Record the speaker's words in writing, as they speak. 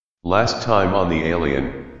Last time on the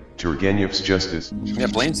Alien, Turgenev's Justice. Yeah,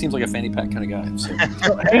 Blaine seems like a fanny pack kind of guy. So.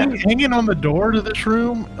 So hanging on the door to this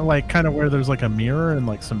room, like kind of where there's like a mirror and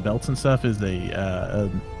like some belts and stuff, is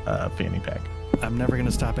a fanny pack. I'm never going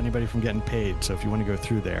to stop anybody from getting paid, so if you want to go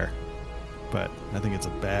through there. But I think it's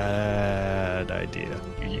a bad idea.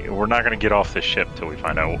 We're not going to get off this ship till we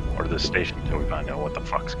find out, or this station till we find out what the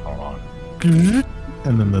fuck's going on.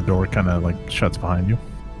 And then the door kind of like shuts behind you.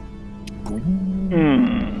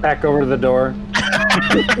 Back over to the door.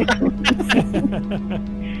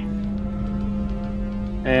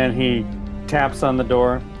 And he taps on the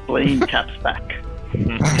door. Blaine taps back.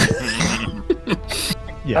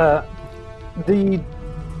 Yeah.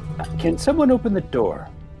 Can someone open the door?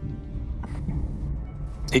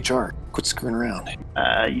 HR, quit screwing around.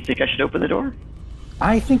 You think I should open the door?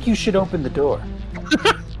 I think you should open the door.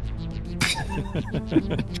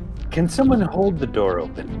 Can someone hold the door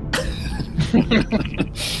open?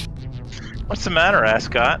 What's the matter,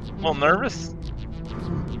 Ascot? A little nervous?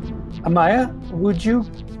 Amaya, would you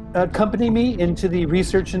accompany me into the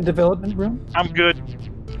research and development room? I'm good.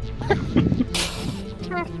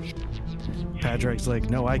 Padraig's like,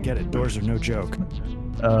 no, I get it. Doors are no joke.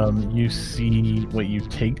 You see what you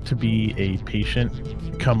take to be a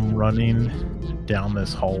patient come running down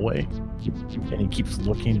this hallway, and he keeps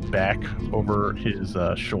looking back over his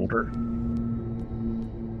shoulder,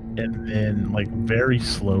 and then like very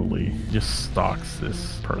slowly just stalks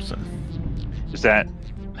this person.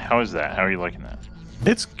 How is that? How are you liking that?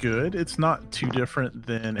 It's good. It's not too different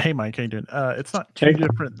than, hey Mike, how you doing? It's not too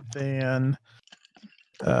different than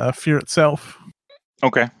Fear itself.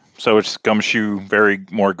 Okay. So it's gumshoe,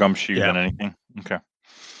 more gumshoe Yeah. than anything. Okay.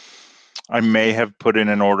 I may have put in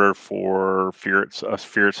an order for Fear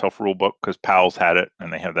Itself rule book because Powell's had it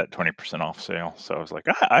and they have that 20% off sale. So I was like,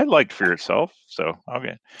 I liked Fear Itself, so I'll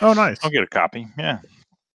get Nice. a copy. Yeah.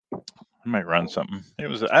 I might run something. It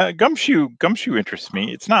was gumshoe. Gumshoe interests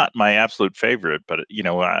me. It's not my absolute favorite, but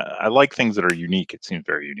I like things that are unique. It seems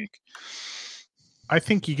very unique. I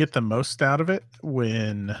think you get the most out of it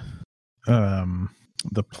when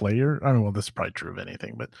the player, I mean, well, this is probably true of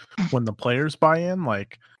anything, but when the players buy in,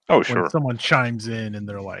 like, oh, sure, when someone chimes in and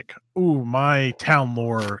they're like, ooh, my town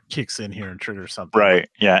lore kicks in here and triggers something. Right.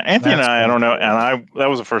 Yeah. Anthony and I don't know. Cool. And that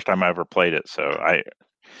was the first time I ever played it. So I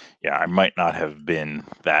might not have been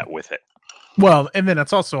that with it. Well, and then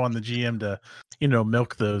it's also on the GM to,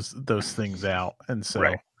 milk those things out. And so,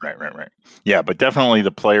 Right. Yeah. But definitely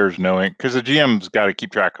the players knowing, because the GM's got to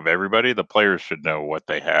keep track of everybody. The players should know what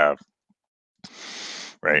they have.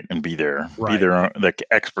 Right. And be their the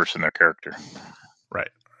experts in their character. Right.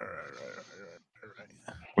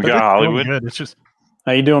 We got Hollywood. Good. It's just,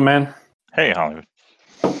 how you doing, man? Hey, Hollywood.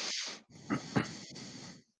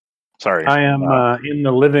 Sorry. I am in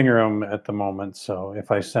the living room at the moment, so if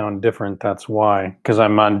I sound different, that's why. Because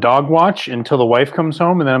I'm on dog watch until the wife comes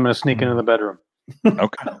home, and then I'm going to sneak into the bedroom.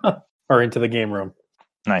 Okay. Or into the game room.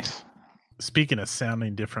 Nice. Speaking of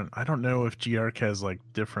sounding different, I don't know if GARC has like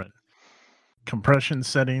different compression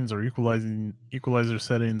settings or equalizer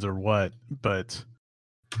settings or what, but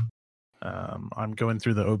I'm going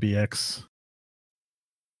through the OBX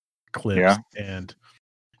clips and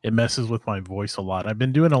it messes with my voice a lot. I've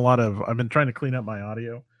been trying to clean up my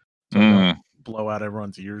audio so I don't blow out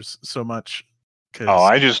everyone's ears so much.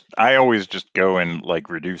 I always just go and like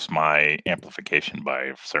reduce my amplification by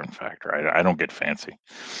a certain factor. I don't get fancy.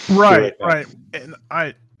 Right. And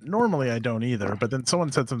I don't either, but then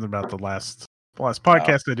someone said something about the last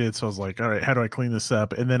podcast I did, so I was like, all right, how do I clean this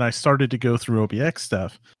up? And then I started to go through OBX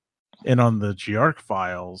stuff, and on the GARC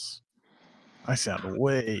files, I sound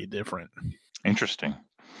way different. Interesting.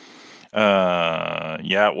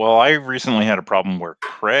 Yeah, well, I recently had a problem where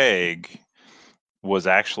Craig was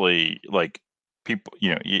actually like people,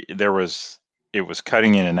 it was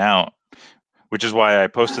cutting in and out, which is why I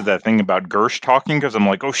posted that thing about Gersh talking, because I'm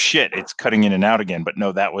like, oh shit, it's cutting in and out again. But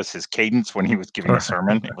no, that was his cadence when he was giving a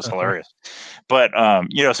sermon. It was hilarious. But,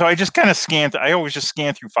 so I just kind of I always just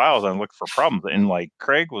scan through files and look for problems. And like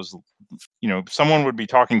Craig was, someone would be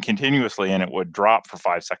talking continuously and it would drop for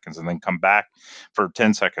 5 seconds and then come back for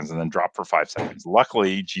 10 seconds and then drop for 5 seconds.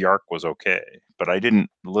 Luckily, GARC was okay, but I didn't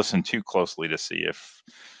listen too closely to see if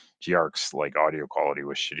GARC's like audio quality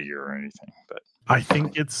was shittier or anything. But I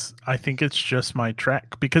think it's just my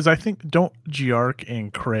track, because I think don't GARC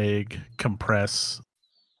and Craig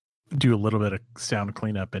do a little bit of sound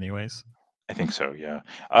cleanup anyways. I think so, yeah.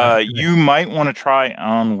 You might want to try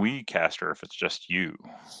on WeCaster if it's just you.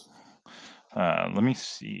 Let me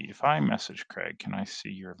see. If I message Craig, can I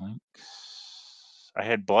see your links? I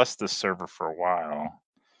had blessed this server for a while.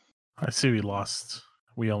 I see we lost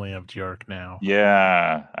We only have Giark now.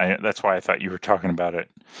 Yeah, that's why I thought you were talking about it.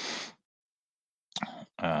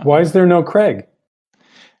 Why is there no Craig?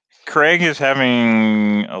 Craig is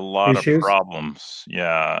having a lot Issues? of problems.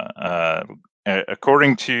 Yeah.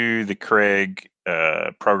 According to the Craig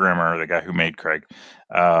programmer, the guy who made Craig,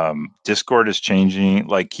 Discord is changing,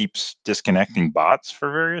 like keeps disconnecting bots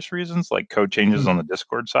for various reasons, like code changes on the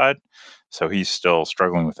Discord side. So he's still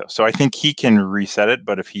struggling with it. So I think he can reset it,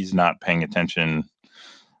 but if he's not paying attention,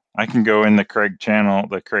 I can go in the Craig channel,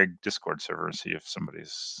 the Craig Discord server, and see if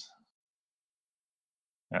somebody's.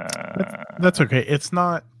 That's okay. It's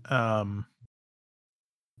not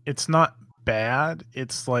bad.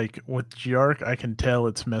 It's like with Giark, I can tell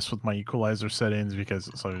it's messed with my equalizer settings because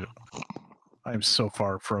it's like I'm so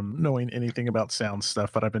far from knowing anything about sound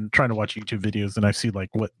stuff, but I've been trying to watch YouTube videos and I see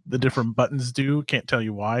like what the different buttons do. Can't tell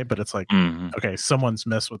you why, but it's like okay, someone's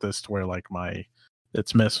messed with this to where like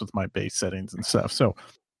it's messed with my bass settings and stuff. So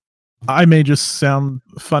I may just sound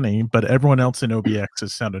funny, but everyone else in OBX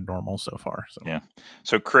has sounded normal so far. So yeah.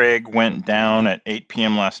 So Craig went down at 8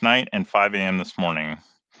 p.m. last night and 5 a.m. this morning.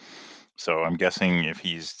 So I'm guessing if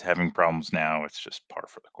he's having problems now, it's just par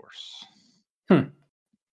for the course. All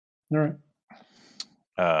right.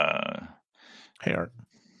 Hey Art.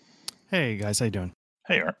 Hey guys, how you doing?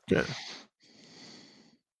 Hey Art. Good.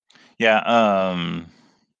 Yeah.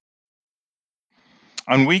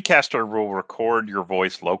 On WeCaster, we'll record your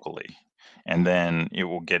voice locally, and then it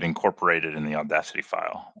will get incorporated in the Audacity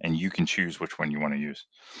file, and you can choose which one you want to use.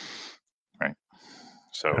 Right.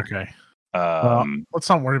 So. Okay. Let's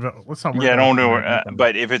not worry about. Yeah, don't know.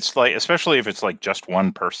 But if it's like, especially if it's like just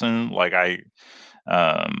one person, like I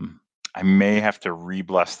may have to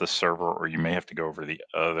re-bless the server, or you may have to go over to the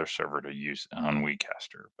other server to use on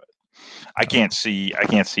WeCaster. But I can't see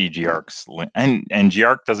Giark's link, and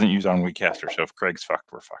Giark doesn't use on WeCaster. So if Craig's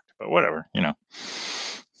fucked, we're fucked. But whatever, you know.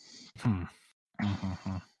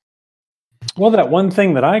 Well, that one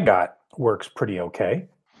thing that I got works pretty okay.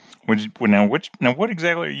 What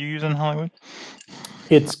exactly are you using, Hollywood?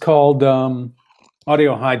 It's called Audio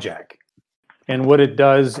Hijack. And what it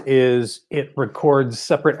does is it records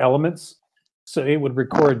separate elements. So it would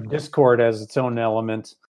record Discord as its own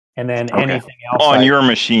element, and then anything else on your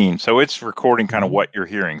machine. So it's recording kind of what you're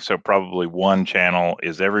hearing. So probably one channel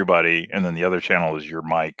is everybody, and then the other channel is your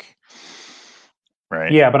mic,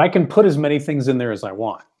 right? Yeah, but I can put as many things in there as I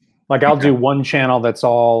want. Like I'll do one channel that's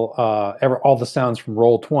all the sounds from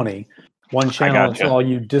Roll20. One channel that's all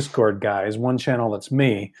you Discord guys. One channel that's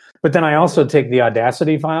me. But then I also take the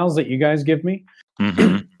Audacity files that you guys give me,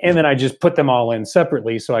 and then I just put them all in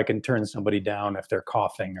separately so I can turn somebody down if they're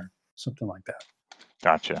coughing or something like that.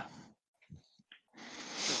 Gotcha.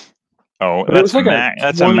 Oh, that's like Mac.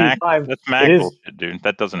 That's a Mac. That's Mac bullshit, dude.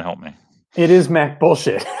 That doesn't help me. It is Mac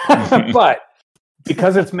bullshit, but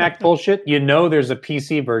because it's Mac bullshit, there's a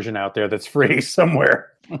PC version out there that's free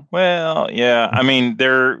somewhere. Well, yeah. I mean,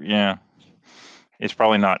 it's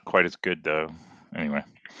probably not quite as good though. Anyway,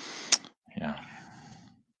 yeah.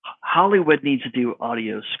 Hollywood needs to do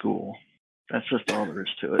audio school. That's just all there is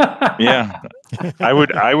to it. Yeah, I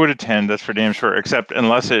would attend. That's for damn sure. Except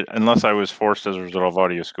unless I was forced as a result of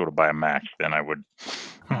audio school to buy a Mac, then I would.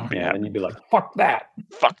 And you'd be like, "Fuck that!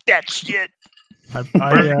 Fuck that shit!"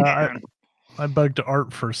 I bugged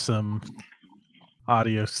Art for some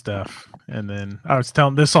audio stuff, and then I was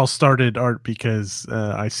telling this all started Art because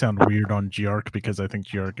I sound weird on Giark because I think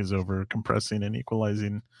Giark is over compressing and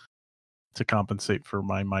equalizing to compensate for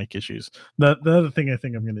my mic issues. The other thing I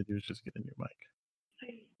think I'm going to do is just get a new mic.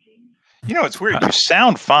 It's weird. You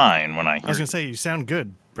sound fine when I hear. I was going to say you sound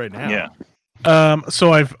good right now. Yeah.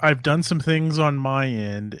 So I've done some things on my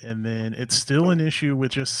end, and then it's still an issue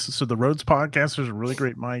with so the Rhodes Podcaster is a really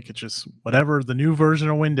great mic. It's just whatever the new version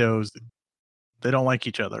of Windows, they don't like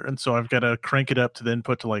each other, and so I've got to crank it up to the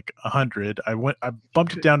input to like 100. I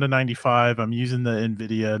bumped it down to 95. I'm using the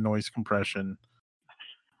NVIDIA noise compression,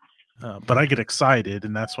 but I get excited,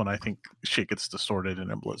 and that's when I think shit gets distorted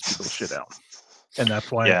and it blows people's shit out. And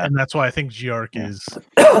that's why I think Giark is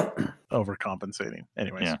overcompensating.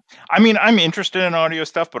 Anyways. Yeah. I mean, I'm interested in audio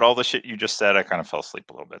stuff, but all the shit you just said, I kind of fell asleep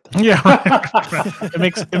a little bit. Yeah. Right. It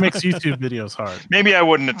makes YouTube videos hard. Maybe I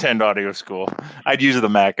wouldn't attend audio school. I'd use the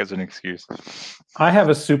Mac as an excuse. I have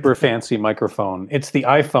a super fancy microphone. It's the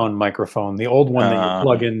iPhone microphone, the old one that you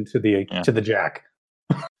plug into to the jack.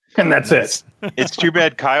 And that's it. It's too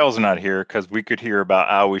bad Kyle's not here because we could hear about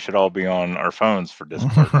how we should all be on our phones for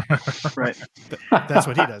Discord. Right. That's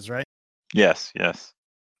what he does, right? Yes.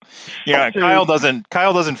 Yeah, Kyle doesn't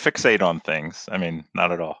fixate on things. I mean,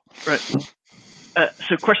 not at all. Right.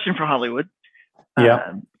 So question for Hollywood.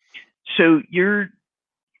 Yeah. So you're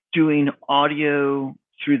doing audio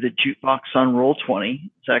through the jukebox on Roll20.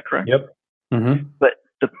 Is that correct? Yep. Mm-hmm. But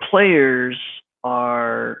the players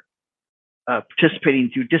are participating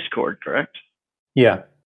through Discord, correct? Yeah.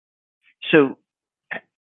 So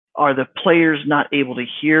are the players not able to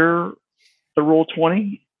hear the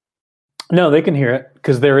Roll20? No, they can hear it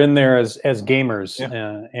because they're in there as gamers,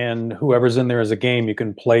 Yeah. and whoever's in there as a game, you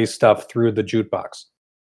can play stuff through the jukebox.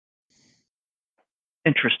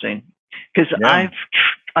 Interesting, because Yeah.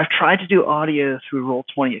 I've tried to do audio through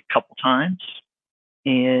Roll20 a couple times,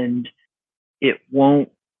 and it won't.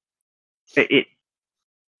 And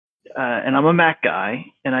I'm a Mac guy,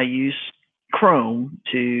 and I use Chrome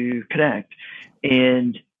to connect,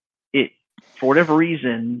 and it, for whatever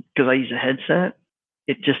reason, because I use a headset,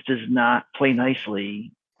 it just does not play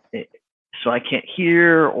nicely. So I can't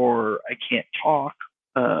hear or I can't talk.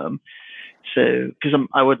 So because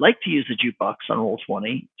I would like to use the jukebox on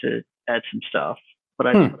Roll20 to add some stuff, but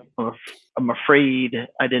I'm afraid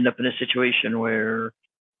I'd end up in a situation where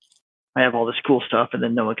I have all this cool stuff and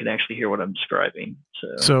then no one can actually hear what I'm describing.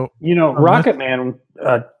 So Rocket Man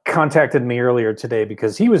contacted me earlier today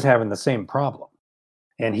because he was having the same problem,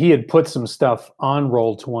 and he had put some stuff on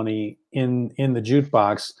Roll20 in the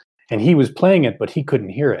jukebox, and he was playing it, but he couldn't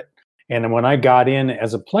hear it. And when I got in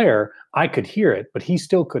as a player, I could hear it, but he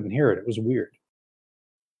still couldn't hear it. It was weird.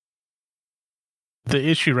 the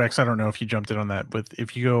issue, Rex, I don't know if you jumped in on that, but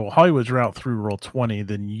if you go Hollywood's route through Roll20,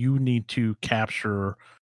 then you need to capture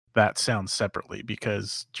that sound separately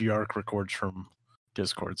because Giarc records from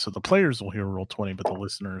Discord. So the players will hear Roll20, but the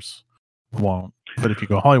listeners won't. But if you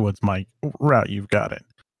go Hollywood's mic route, you've got it.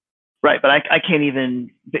 Right, but I can't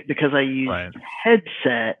even, because I use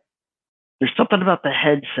headset. There's something about the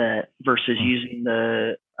headset versus using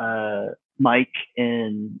the mic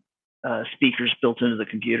and speakers built into the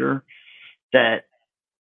computer that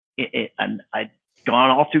I'd gone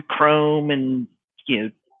all through Chrome and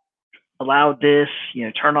allowed this,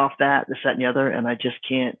 turn off that, this, that, and the other, and I just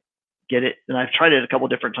can't get it. And I've tried it a couple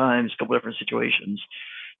different times, a couple different situations,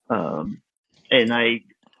 and I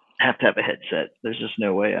have to have a headset. There's just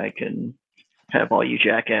no way I can have all you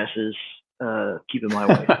jackasses keep in my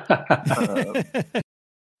way.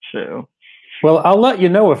 Well, I'll let you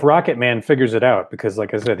know if Rocket Man figures it out because,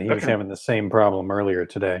 like I said, he was having the same problem earlier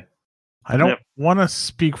today. I don't want to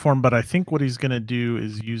speak for him, but I think what he's going to do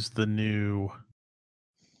is use the new,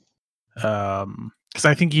 because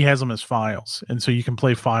I think he has them as files, and so you can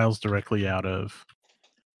play files directly out of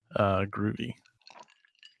Groovy.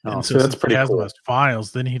 Oh, so that's pretty cool. Them as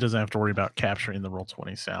files, then he doesn't have to worry about capturing the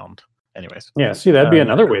Roll20 sound. Anyways, yeah. See, that'd be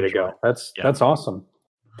another way to go. That's awesome.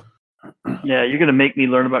 Yeah, you're gonna make me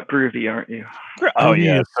learn about Groovy, aren't you? Oh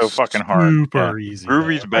yeah, it's so fucking hard. Super easy.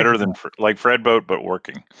 Groovy's better than like Fredboat, but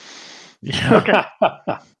working. Yeah. Okay.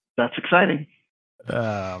 That's exciting.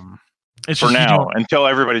 It's for now, until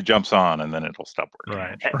everybody jumps on, and then it'll stop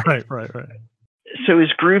working. Right. So is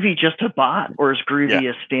Groovy just a bot, or is Groovy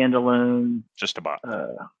a standalone? Just a bot.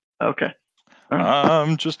 Okay.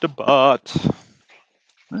 I'm just a bot.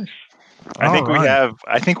 Nice. I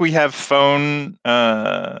think we have phone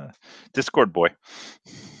Discord boy.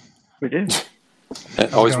 We do.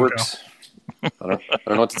 It always works. I don't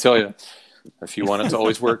know what to tell you. If you want it to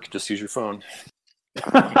always work, just use your phone.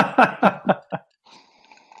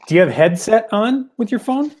 Do you have headset on with your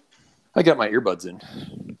phone? I got my earbuds in.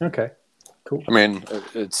 Okay, cool. I mean,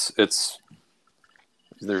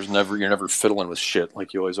 you're never fiddling with shit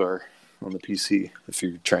like you always are on the PC if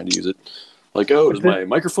you're trying to use it. Like, does my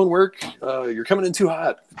microphone work? You're coming in too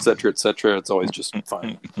hot, etc., etc. It's always just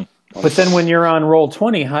fine. But then when you're on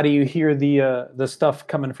Roll20, how do you hear the stuff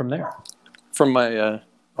coming from there? From my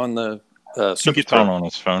on the he gets on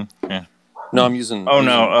his phone. Yeah. No, I'm using.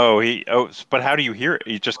 But how do you hear it?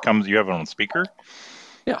 It just comes. You have it on speaker.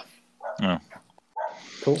 Yeah. Oh.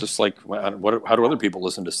 Cool. Just like how do other people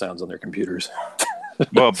listen to sounds on their computers?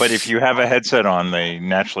 Well, but if you have a headset on, they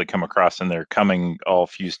naturally come across, and they're coming all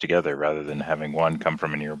fused together rather than having one come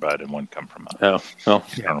from an earbud and one come from a external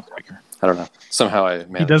speaker. I don't know. Somehow I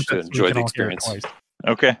managed to enjoy the experience.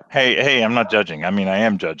 Okay. Hey, I'm not judging. I mean, I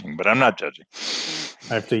am judging, but I'm not judging.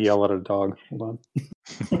 I have to yell at a dog. Hold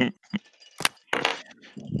on.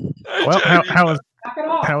 Well,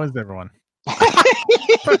 how is everyone?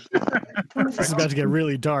 This is about to get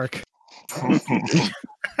really dark.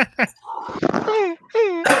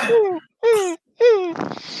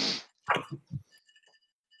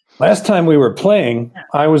 Last time we were playing,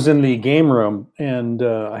 I was in the game room and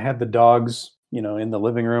I had the dogs in the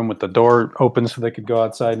living room with the door open so they could go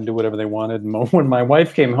outside and do whatever they wanted. And when my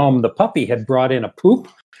wife came home, the puppy had brought in a poop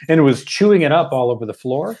and was chewing it up all over the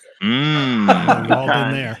floor. All in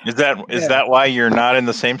there. Is that why you're not in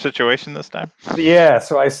the same situation this time? Yeah.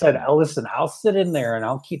 So I said, listen, I'll sit in there and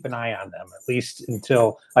I'll keep an eye on them, at least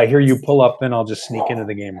until I hear you pull up, then I'll just sneak into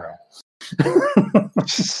the game room.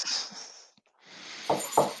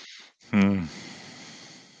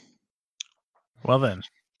 Well then,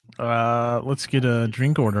 let's get a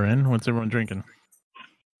drink order in. What's everyone drinking?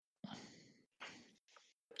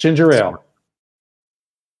 Ginger ale.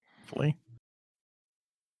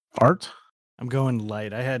 Art? I'm going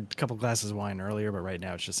light. I had a couple glasses of wine earlier, but right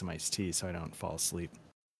now it's just some iced tea so I don't fall asleep.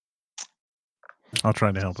 I'll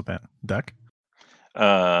try to help with that. Duck?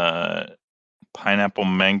 Pineapple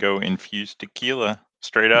mango infused tequila,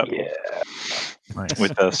 straight up. Yeah. Nice.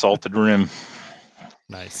 With a salted rim.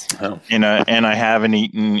 Nice. And I haven't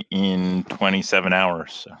eaten in 27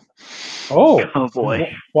 hours. So. Oh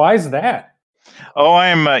boy. Why is that? Oh,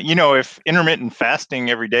 I'm, if intermittent fasting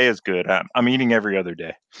every day is good, I'm eating every other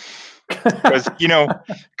day. Because,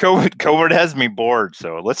 COVID has me bored.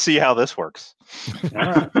 So let's see how this works.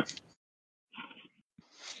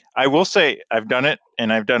 I will say I've done it,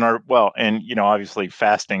 and I've done obviously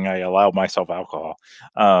fasting, I allow myself alcohol,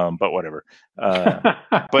 but whatever.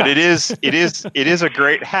 But it is a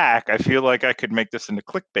great hack. I feel like I could make this into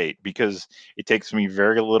clickbait because it takes me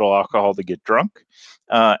very little alcohol to get drunk,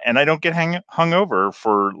 and I don't get hungover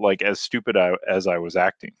for like as stupid as I was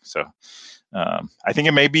acting. So I think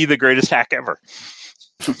it may be the greatest hack ever.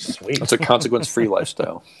 Sweet. That's a consequence-free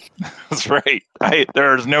lifestyle. That's right.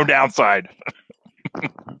 There's no downside.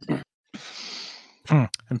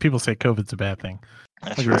 And people say COVID's a bad thing.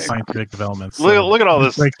 That's Look at the scientific developments. Look at all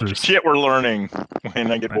this breakthroughs. shit we're learning when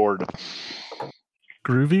I get bored.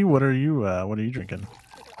 Groovy, what are you drinking?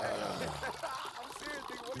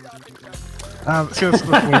 See, that's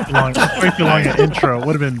way too long an intro.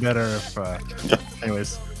 Would have been better if.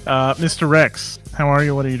 Anyways, Mr. Rex, how are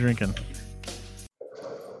you? What are you drinking?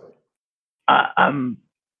 I'm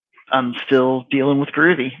still dealing with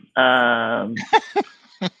Groovy.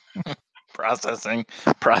 Processing.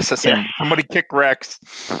 Yeah. Somebody kick Rex.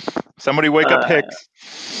 Somebody wake up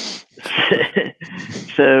Hicks.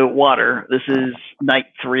 So water. This is night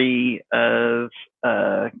 3 of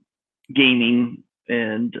gaming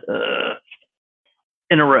and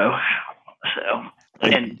in a row. So,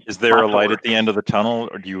 and is there a light at the end of the tunnel,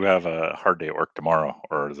 or do you have a hard day at work tomorrow,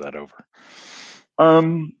 or is that over?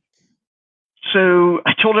 So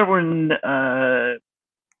I told everyone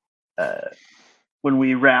when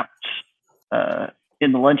we wrapped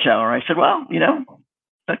in the lunch hour, I said, well,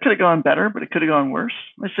 that could have gone better, but it could have gone worse.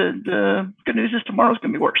 I said, good news is tomorrow's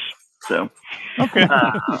going to be worse. So, okay.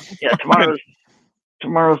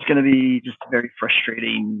 tomorrow's going to be just very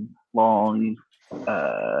frustrating, long,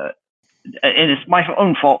 and it's my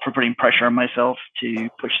own fault for putting pressure on myself to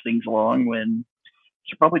push things along when I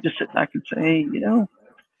should probably just sit back and say,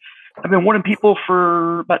 I've been warning people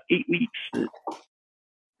for about 8 weeks that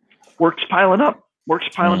work's piling up.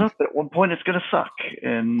 At one point, it's going to suck.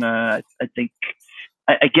 And I think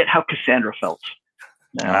I get how Cassandra felt.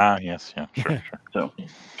 Now. Yes. Yeah, sure. So,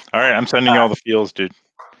 all right. I'm sending you all the feels, dude.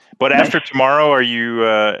 But nice. After tomorrow, are you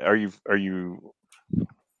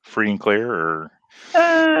free and clear, or?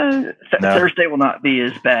 No. Thursday will not be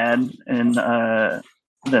as bad. And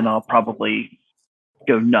then I'll probably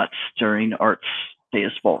go nuts during Art's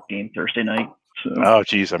Deus Vault game Thursday night. So. Oh,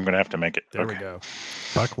 geez, I'm gonna have to make it. There we go.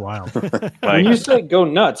 Fuck wild. When you say go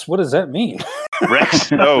nuts, what does that mean? Rex,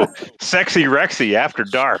 sexy Rexy after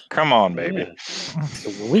dark. Come on, baby.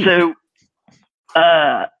 So,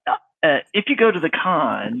 if you go to the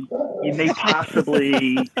con, you may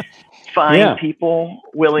possibly find people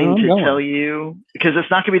willing to tell you, because it's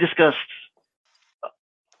not going to be discussed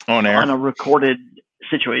on air, on a recorded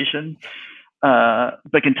situation.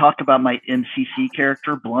 But can talk about my MCC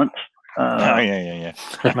character, Blunt. Yeah.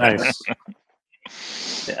 Nice.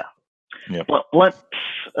 Yeah. Yep. Blunt.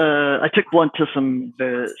 I took Blunt to some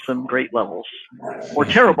great levels, or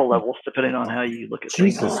terrible levels, depending on how you look at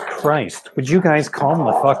things. Jesus Christ! Would you guys calm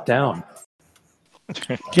the fuck down?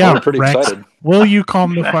 Yeah, I'm pretty Rex, excited. Will you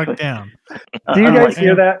calm the fuck down? Do you guys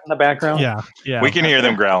hear that in the background? Yeah. We can hear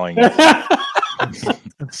them growling.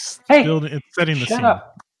 It's setting the shut scene.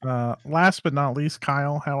 up. Last but not least,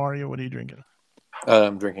 Kyle, how are you? What are you drinking?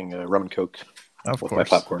 I'm drinking rum and Coke Of with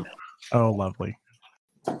course. my popcorn. Oh, lovely.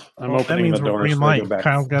 I'm That opening means the we're door. green So I go light. back.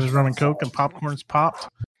 Kyle's got his rum and Coke and popcorn's popped.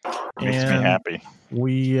 Makes me And happy.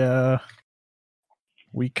 we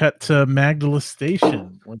cut to Magdala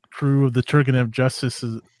Station, where the crew of the Turgenev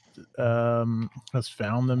has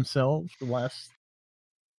found themselves the last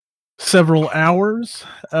several hours.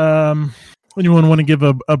 Anyone want to give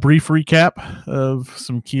a brief recap of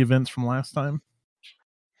some key events from last time?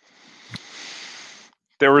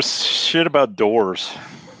 There was shit about doors.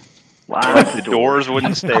 Wow. Like the doors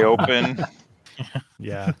wouldn't stay open.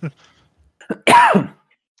 Yeah. All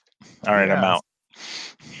right, I'm out.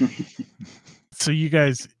 So you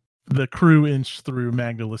guys, the crew inched through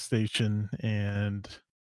Magdala Station and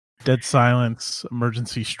dead silence,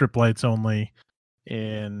 emergency strip lights only.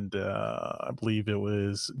 And I believe it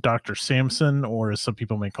was Dr. Sampson, or as some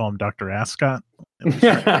people may call him, Dr. Ascot.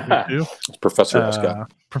 Professor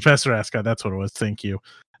Ascot. Professor Ascot, that's what it was. Thank you.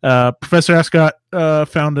 Professor Ascot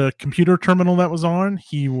found a computer terminal that was on.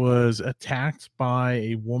 He was attacked by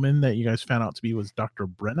a woman that you guys found out to be was Dr.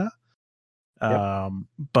 Brenna.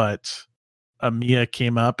 But Amia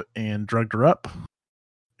came up and drugged her up.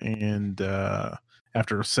 And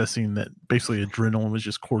after assessing that basically adrenaline was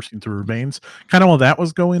just coursing through her veins, kind of while that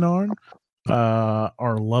was going on,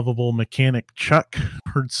 our lovable mechanic Chuck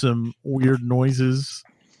heard some weird noises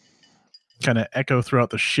kind of echo throughout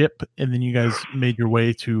the ship, and then you guys made your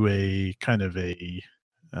way to a kind of a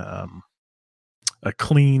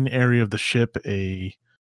clean area of the ship.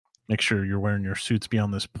 Make sure you're wearing your suits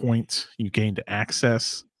beyond this point. You gained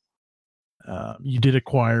access. You did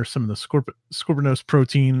acquire some of the Scorpinos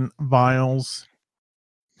protein vials.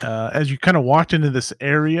 As you kind of walked into this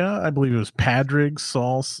area, I believe it was Padrig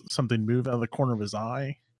saw something move out of the corner of his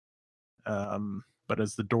eye. But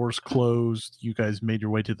as the doors closed, you guys made your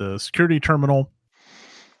way to the security terminal.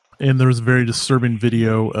 And there was a very disturbing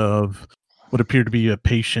video of what appeared to be a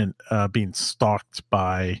patient being stalked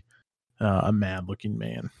by a mad-looking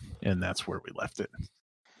man. And that's where we left it.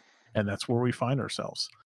 And that's where we find ourselves.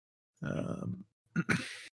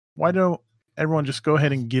 Why don't everyone just go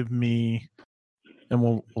ahead and give me... And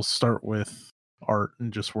we'll start with Art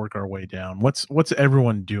and just work our way down. What's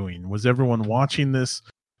everyone doing? Was everyone watching this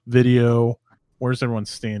video? Where's everyone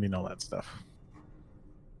standing? All that stuff.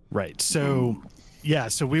 Right. So, yeah.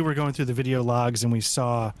 So we were going through the video logs and we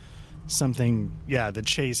saw something. Yeah, the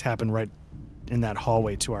chase happened right in that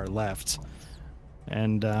hallway to our left.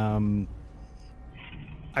 And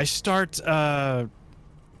I start. I'll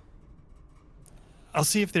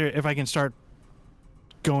see if I can start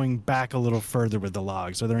going back a little further with the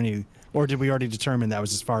logs. Are there any, or did we already determine that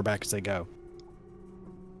was as far back as they go?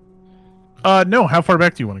 No. How far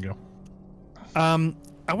back do you want to go?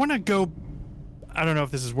 I want to go, I don't know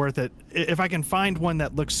if this is worth it. If I can find one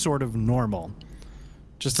that looks sort of normal,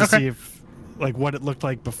 just to see if, like, what it looked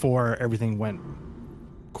like before everything went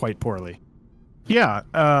quite poorly. Yeah.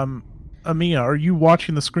 Amia, are you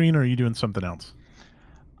watching the screen or are you doing something else?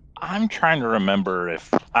 I'm trying to remember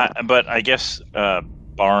but I guess,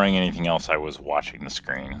 barring anything else, I was watching the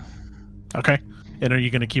screen. Okay. And are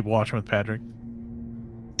you going to keep watching with Patrick?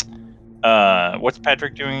 What's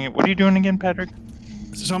Patrick doing? What are you doing again, Patrick?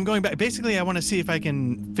 So I'm going back. Basically, I want to see if I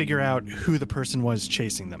can figure out who the person was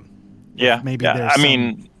chasing them. Yeah. Maybe there's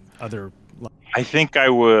other... I think I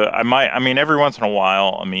would. I might. I mean, every once in a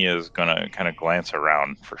while, Amia is gonna kind of glance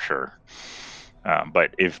around for sure.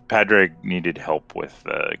 But if Padraig needed help with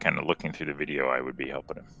kind of looking through the video, I would be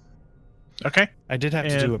helping him. Okay. I did have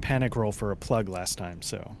to do a panic roll for a plug last time,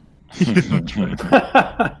 so.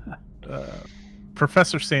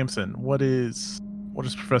 Professor Sampson, what is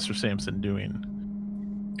Professor Sampson doing?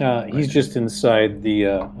 He's just inside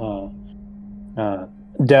the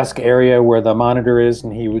desk area where the monitor is,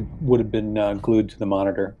 and he would have been glued to the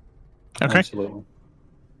monitor. Okay. Absolutely.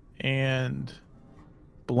 And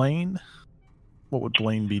Blaine, what would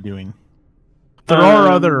Blaine be doing? There are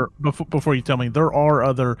other, before you tell me, there are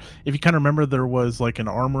other, if you kind of remember, there was like an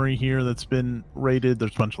armory here that's been raided.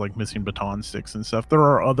 There's a bunch of like missing baton sticks and stuff. There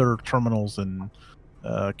are other terminals and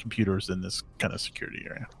computers in this kind of security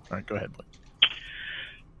area. All right, go ahead, Blaine.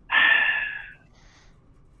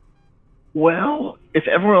 Well, if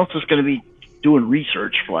everyone else is going to be doing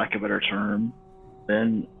research, for lack of a better term,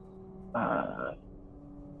 then I'm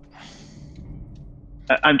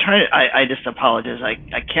trying to, I just apologize.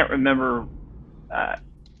 I can't remember. I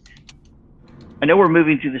know we're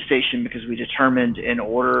moving through the station because we determined in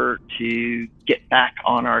order to get back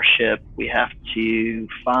on our ship, we have to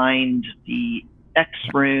find the X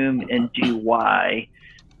room and do Y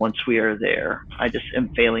once we are there. I just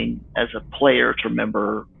am failing as a player to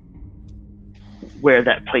remember where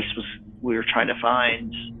that place was we were trying to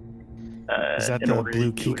find. Is that the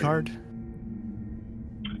blue key card?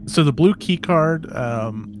 So the blue key card,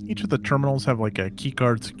 each of the terminals have like a key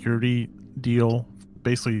card security deal,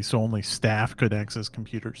 basically, so only staff could access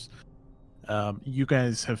computers. you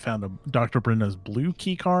guys have found Dr. Brenna's blue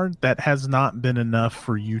key card. That has not been enough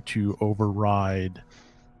for you to override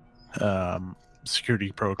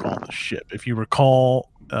security protocol on the ship. If you recall,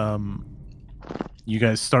 you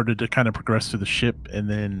guys started to kind of progress through the ship, and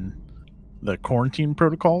then the quarantine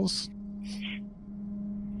protocols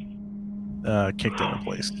kicked into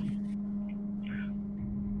place.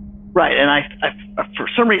 Right, and I for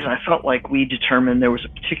some reason I felt like we determined there was a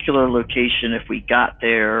particular location. If we got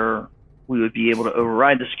there, we would be able to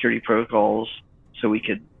override the security protocols, so we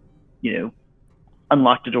could,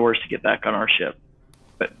 unlock the doors to get back on our ship.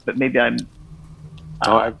 But maybe I'm.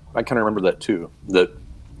 I kind of remember that too. That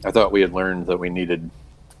I thought we had learned that we needed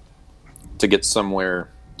to get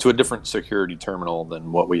somewhere to a different security terminal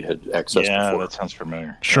than what we had accessed before. Yeah, that sounds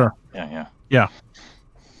familiar. Sure.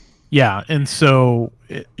 Yeah. And so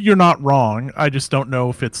you're not wrong. I just don't know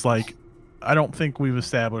if it's like, I don't think we've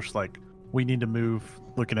established like we need to move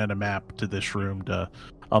looking at a map to this room to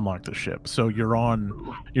unlock the ship. So you're on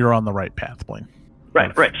the right path, Blaine.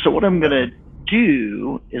 Right. So what I'm going to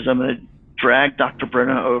do is I'm going to drag Dr.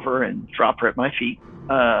 Brenna over and drop her at my feet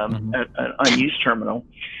at an unused terminal.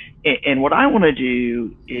 And what I want to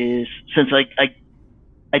do is, since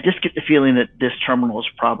I just get the feeling that this terminal is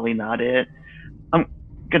probably not it, I'm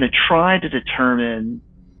going to try to determine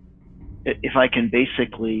if I can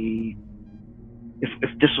basically,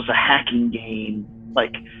 if this was a hacking game,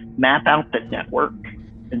 like map out the network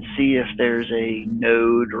and see if there's a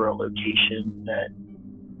node or a location that,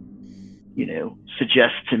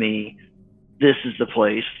 suggests to me this is the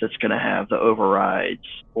place that's going to have the overrides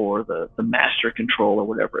or the master control or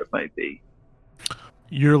whatever it might be.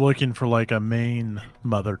 You're looking for like a main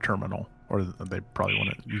mother terminal, or they probably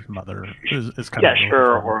want to use mother. Is kind of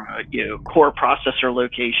sure, or core processor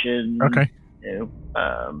location. Okay.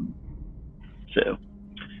 So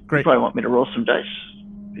great. You probably want me to roll some dice.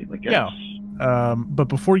 Be my guess. Yeah. But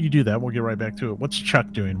before you do that, we'll get right back to it. What's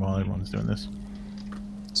Chuck doing while everyone's doing this?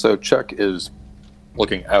 So Chuck is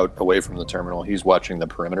looking out away from the terminal. He's watching the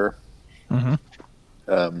perimeter. And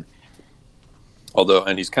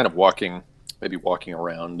he's kind of walking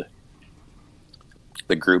around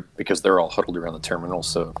the group because they're all huddled around the terminal,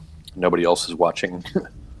 so nobody else is watching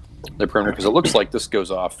the perimeter, because it looks like this goes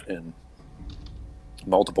off in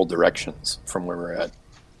multiple directions from where we're at.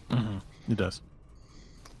 It does.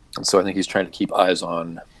 And so I think he's trying to keep eyes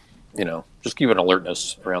on, just keep an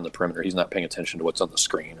alertness around the perimeter. He's not paying attention to what's on the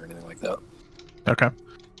screen or anything like that. Okay.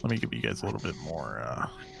 Let me give you guys a little bit more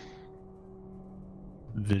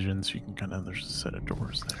vision so you can kind of, there's a set of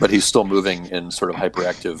doors there. But he's still moving in sort of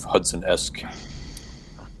hyperactive Hudson-esque,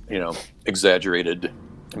 exaggerated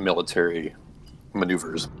military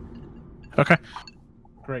maneuvers. Okay.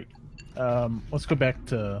 Great. Let's go back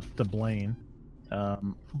to Blaine.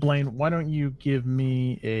 Blaine, why don't you give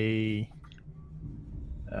me a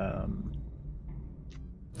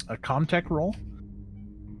Comtech roll,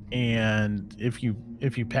 and if you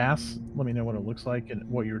pass, let me know what it looks like and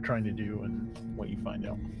what you're trying to do and what you find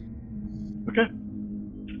out. Okay.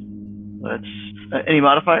 Let's any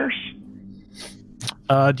modifiers?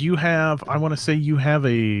 Do you have? I want to say you have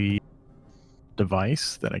a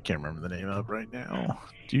device that I can't remember the name of right now.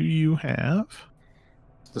 Do you have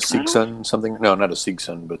the Seegson something? No, not a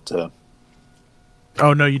Seegson, but.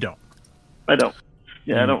 Oh no, you don't. I don't.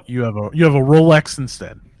 Yeah, I don't. You have a Rolex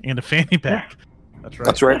instead and a fanny pack. That's right.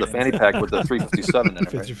 That's right. The fanny pack with the 357 in it.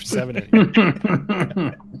 357 in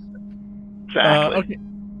it. Exactly. Okay.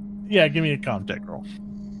 Yeah, give me a Comtech roll.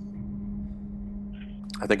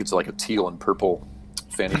 I think it's like a teal and purple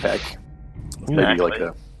fanny pack. Exactly. Maybe like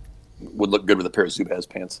would look good with a pair of Zubaz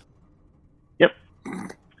pants. Yep.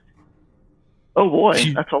 Oh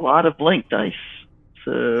boy, that's a lot of blank dice.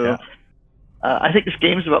 So yeah. I think this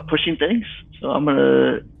game is about pushing things. So I'm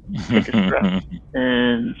gonna take a stress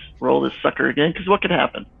and roll this sucker again, because what could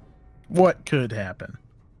happen? What could happen?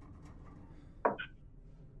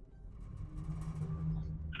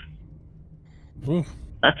 Ooh.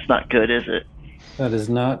 That's not good, is it? That is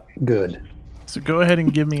not good. So go ahead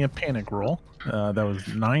and give me a panic roll. That was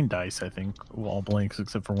 9 dice, I think, all blanks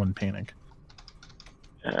except for 1 panic.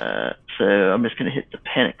 So I'm just gonna hit the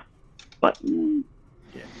panic button.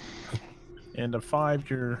 Yeah. And a 5,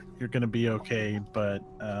 you're gonna be okay, but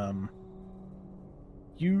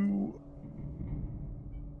you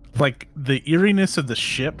like the eeriness of the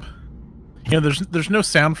ship. There's no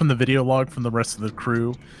sound from the video log from the rest of the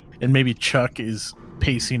crew, and maybe Chuck is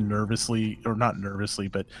pacing nervously, or not nervously,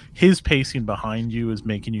 but his pacing behind you is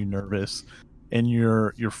making you nervous, and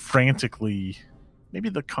you're frantically. Maybe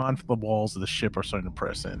the walls of the ship are starting to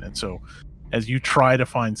press in, and so as you try to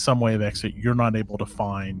find some way of exit, you're not able to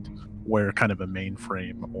find where kind of a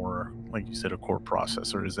mainframe or, like you said, a core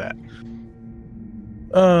processor is at.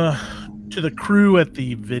 To the crew at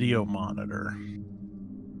the video monitor.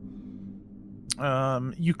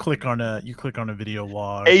 You click on a video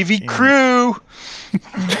log. AV crew.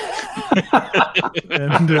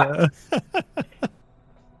 And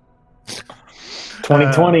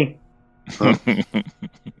 2020.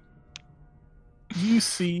 You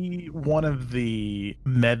see one of the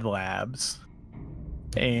med labs,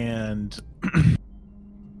 and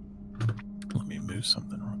let me move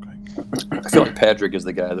something real quick. I feel like Patrick is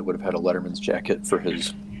the guy that would have had a Letterman's jacket for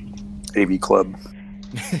his AV club.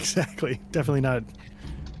 Exactly. Definitely not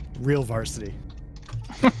real varsity.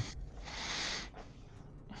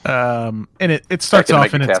 And it starts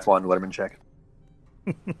off in Teflon Letterman jacket.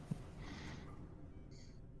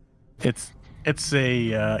 It's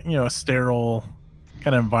a a sterile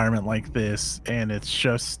kind of environment like this, and it's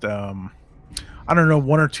just I don't know,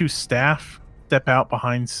 one or two staff step out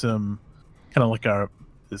behind some kind of like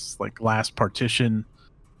this glass partition,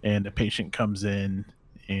 and a patient comes in,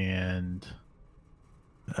 and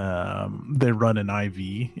they run an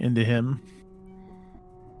IV into him,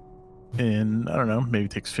 and I don't know, maybe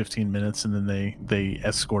it takes 15 minutes, and then they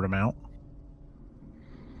escort him out.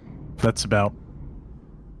 That's about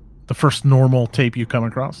the first normal tape you come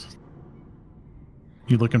across.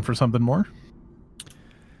 You looking for something more?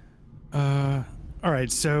 All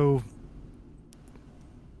right, so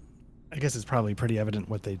I guess it's probably pretty evident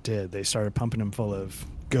what they did. They started pumping him full of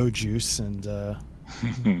go juice, and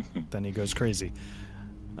then he goes crazy.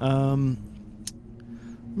 Let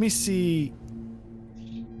me see.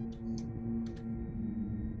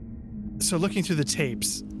 So looking through the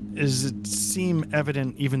tapes, does it seem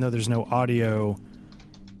evident, even though there's no audio,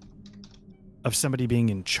 of somebody being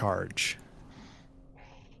in charge?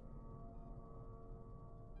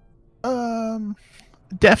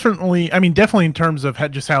 Definitely. I mean, definitely in terms of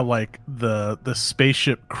just how the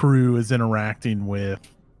spaceship crew is interacting with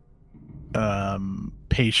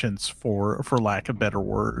patients, for lack of a better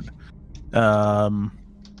word.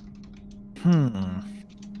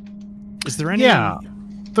 Is there any? Yeah,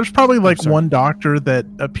 there's probably one doctor that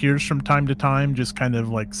appears from time to time, just kind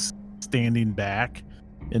of standing back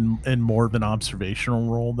in more of an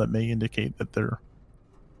observational role that may indicate that they're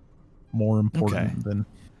more important than.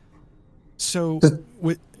 So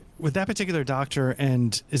with that particular doctor,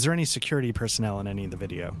 and is there any security personnel in any of the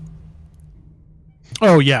video?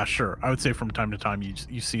 Oh yeah, sure. I would say from time to time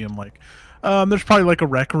you see him there's probably a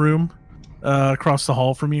rec room across the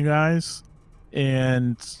hall from you guys,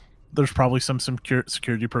 and there's probably some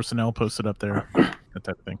security personnel posted up there, that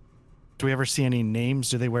type of thing. Do we ever see any names?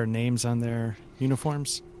 Do they wear names on their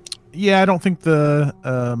uniforms? Yeah, I don't think the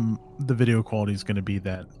video quality is going to be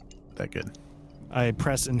that good. I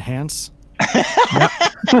press enhance.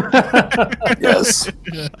 Yes.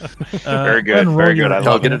 Very good. Very good.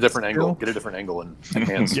 I'll get a different angle. Get a different angle and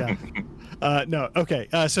enhance. Yeah. No. Okay.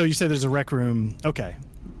 So you say there's a rec room. Okay.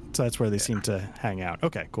 So that's where they seem to hang out.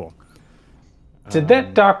 Okay. Cool. Did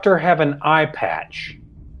that doctor have an eye patch?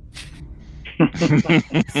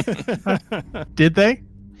 Did they?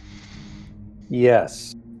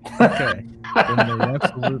 Yes. Okay. Then they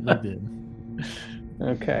absolutely did.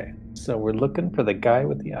 Okay. So we're looking for the guy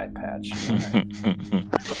with the eye patch.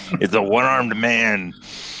 It's a one-armed man.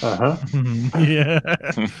 Uh-huh. Yeah.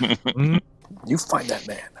 You find that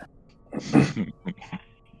man.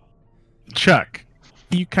 Chuck,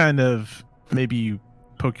 you kind of maybe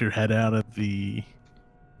poke your head out of the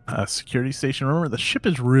security station. Remember, the ship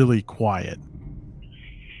is really quiet,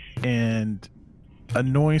 and a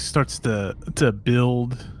noise starts to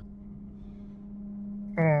build.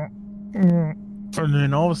 And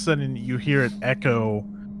then all of a sudden you hear it echo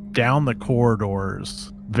down the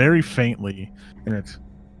corridors very faintly, and it's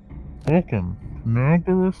 "Welcome,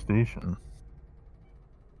 Magdala Station."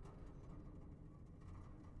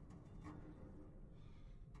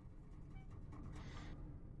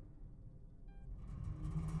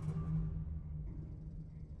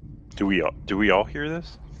 Do we all hear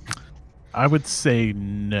this? I would say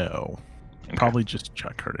no. Okay. Probably just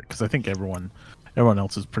Chuck heard it, because I think everyone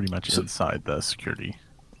else is pretty much inside the security.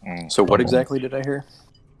 So what exactly did I hear?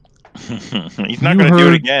 He's not going to do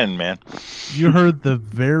it again, man. You heard the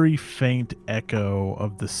very faint echo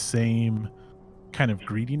of the same kind of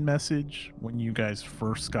greeting message when you guys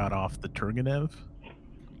first got off the Turgenev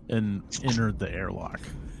and entered the airlock.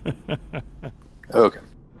 Okay.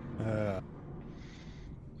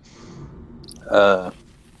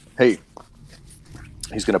 Hey,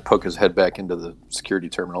 he's going to poke his head back into the security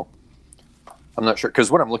terminal. I'm not sure, because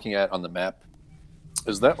what I'm looking at on the map,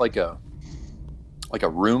 is that like a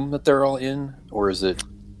room that they're all in, or is it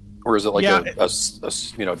or is it like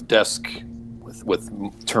a desk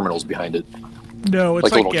with terminals behind it? No,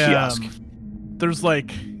 it's like a little kiosk. There's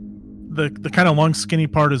like the kind of long skinny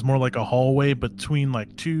part is more like a hallway between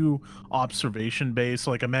like two observation bays.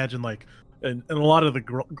 So like imagine like and a lot of the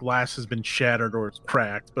glass has been shattered or it's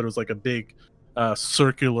cracked, but it was like a big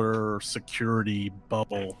circular security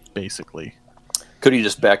bubble basically. Could he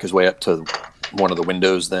just back his way up to one of the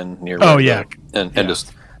windows then near? And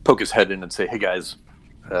just poke his head in and say, "Hey guys,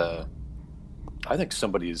 I think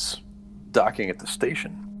somebody's docking at the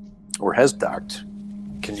station or has docked.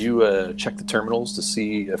 Can you check the terminals to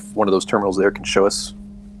see if one of those terminals there can show us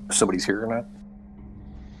if somebody's here or not?"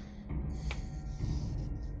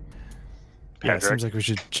 Yeah, it seems like we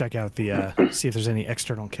should check out the see if there's any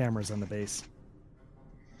external cameras on the base.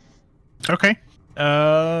 Okay.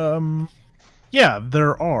 Yeah,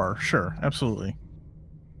 there are. Sure, absolutely.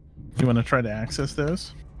 Do you want to try to access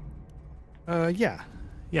those? Yeah.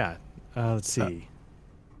 Let's see.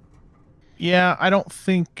 Yeah, I don't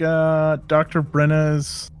think Dr.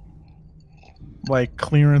 Brenna's like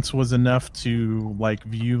clearance was enough to like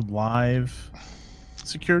view live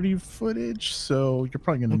security footage, so you're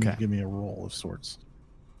probably going to need to give me a roll of sorts.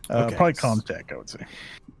 Probably Comtech, I would say.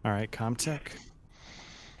 All right, Comtech.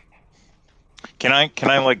 Can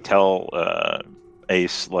I like tell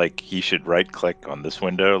Ace like he should right click on this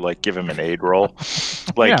window, like give him an aid roll,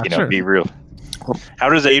 like sure. Be real. How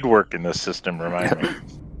does aid work in this system? Remind me.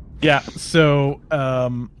 Yeah, so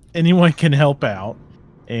anyone can help out,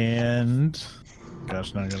 and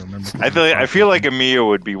gosh, now I gotta remember. I feel like Amia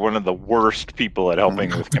would be one of the worst people at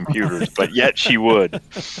helping with computers, but yet she would,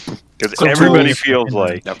 because everybody feels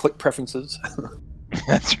like. Now click preferences.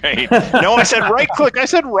 That's right. No, I said right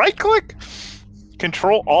click.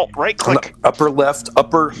 Control Alt right click. Upper left.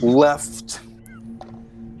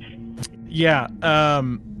 Yeah,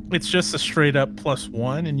 it's just a straight up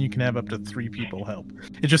 +1, and you can have up to 3 people help.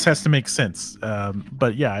 It just has to make sense.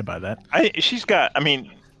 But yeah, I buy that. She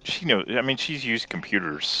knows. I mean, she's used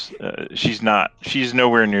computers. She's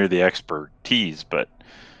nowhere near the expertise, but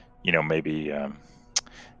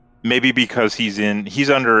maybe because he's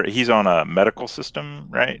on a medical system,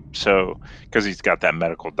 right? So because he's got that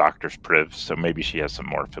medical doctor's priv, so maybe she has some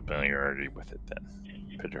more familiarity with it than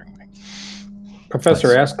Pedring.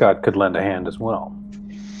 Professor Ascot could lend a hand as well.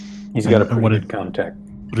 He's got a pretty good contact.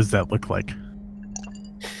 What does that look like?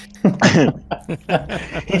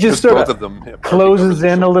 He just sort of closes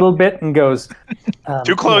in a little bit and goes,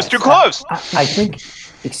 too close. I think,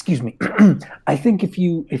 excuse me, I think if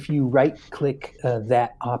you right click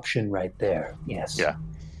that option right there, yes. Yeah,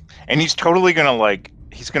 and he's totally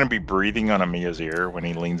he's gonna be breathing on Amia's ear when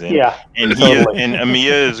he leans in. Yeah, and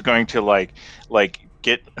Amia is going to like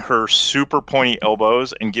get her super pointy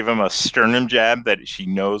elbows and give him a sternum jab that she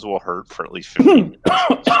knows will hurt for at least 15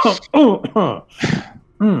 minutes.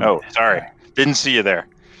 Oh, sorry. Didn't see you there.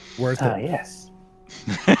 Worth it. Yes.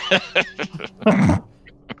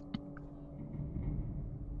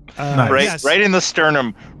 Right in the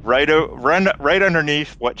sternum, right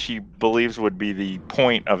underneath what she believes would be the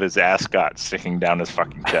point of his ascot sticking down his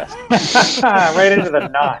fucking chest. Right into the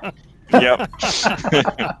knot. Yep.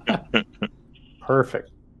 Perfect.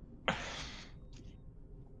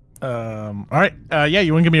 All right. Yeah,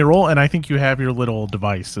 you want to give me a roll, and I think you have your little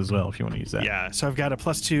device as well if you want to use that. Yeah. So I've got a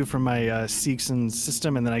 +2 from my Seegson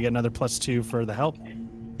system, and then I get another +2 for the help.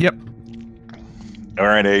 Yep. All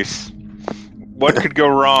right, Ace. What could go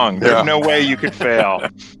wrong? There's no way you could fail.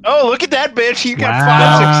 Oh, look at that bitch! You got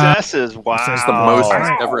 5 successes. Wow. That's the most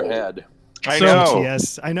he's ever had. I know.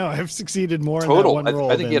 Yes, I know. I've succeeded more total. in that one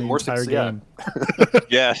roll. I think he had more success. Game.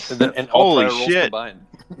 Yes. And holy shit! Combined.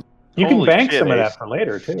 You can bank some of that for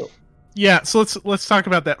later too. Yeah, so let's talk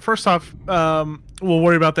about that. First off, we'll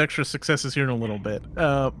worry about the extra successes here in a little bit.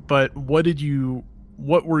 But what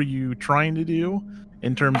were you trying to do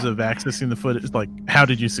in terms of accessing the footage? Like, how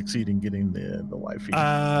did you succeed in getting the live feed?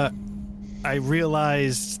 I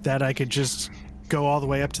realized that I could just go all the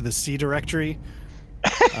way up to the C directory,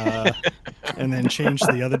 and then change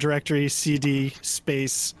the other directory, CD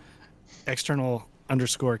space external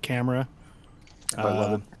 _ camera. I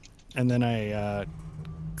love it. And then I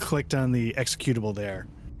clicked on the executable there.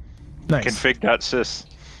 Nice. Config.sys.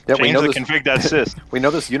 Yeah, change the config.sys. We know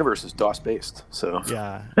this universe is DOS based, so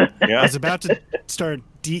yeah. I was about to start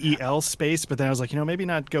DEL space, but then I was like, maybe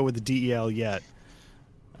not go with the DEL yet.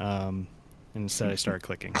 Instead, I started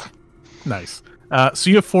clicking. Nice. So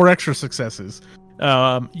you have 4 extra successes.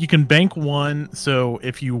 You can bank 1, so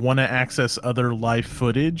if you want to access other live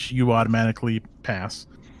footage, you automatically pass.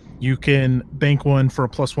 You can bank 1 for a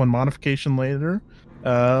 +1 modification later.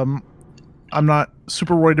 I'm not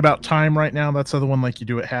super worried about time right now. That's the other one, like you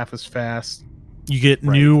do it half as fast. You get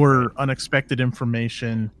new or unexpected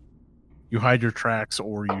information. You hide your tracks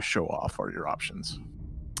or you show off are your options.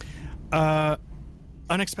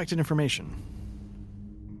 Unexpected information.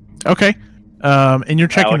 Okay. And you're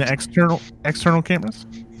checking the external cameras?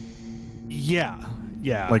 Yeah.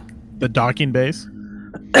 Like the docking bays?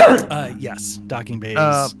 Yes, docking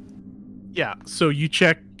bays. Yeah, so you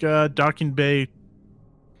check docking bay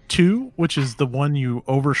 2, which is the one you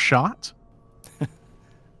overshot.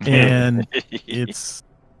 And it's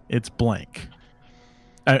blank.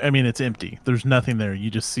 I mean, it's empty. There's nothing there. You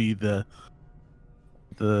just see the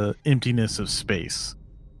emptiness of space.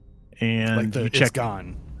 And like it's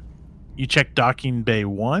gone. You check docking bay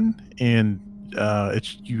 1, and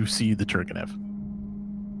you see the Turgenev.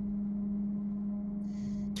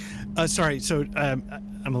 Sorry, so I'm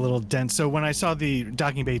a little dense. So when I saw the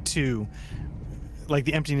docking bay 2, like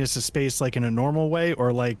the emptiness of space, like in a normal way,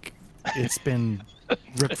 or like it's been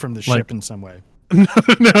ripped from the ship in some way?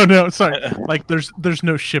 No, sorry. Like there's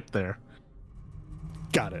no ship there.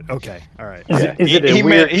 Got it. Okay. All right.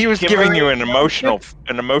 He was giving you an emotional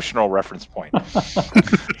reference point.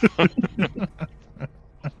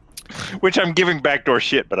 Which I'm giving backdoor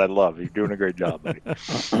shit, but I love. You're doing a great job, buddy.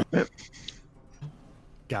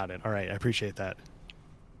 Got it. All right. I appreciate that.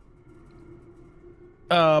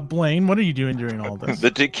 Blaine, what are you doing during all this?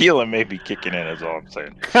 The tequila may be kicking in, is all I'm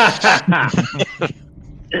saying.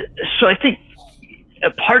 So I think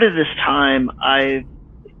a part of this time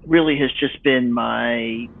really has just been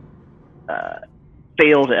my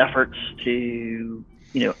failed efforts to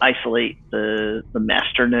isolate the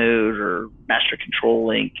master node or master control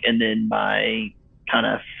link, and then my kind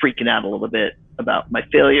of freaking out a little bit about my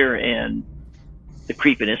failure and the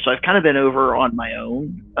creepiness. So I've kind of been over on my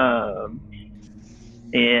own,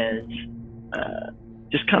 and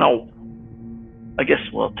just kind of, I guess,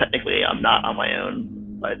 well, technically I'm not on my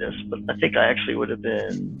own by this, but I think I actually would have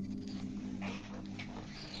been,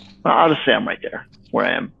 well, I'll just say I'm right there where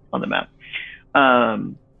I am on the map.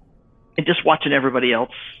 And just watching everybody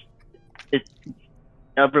else,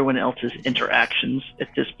 everyone else's interactions at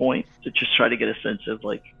this point, to just try to get a sense of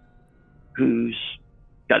like who's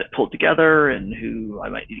got it pulled together and who I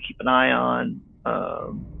might need to keep an eye on.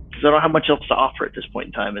 Because I don't have much else to offer at this point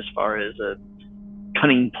in time as far as a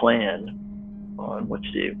cunning plan on what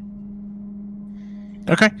to do.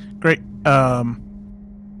 Okay, great.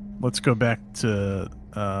 Let's go back to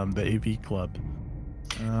the AV Club.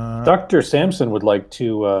 Dr. Sampson would like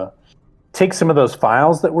to take some of those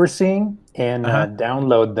files that we're seeing and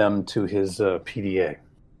download them to his PDA.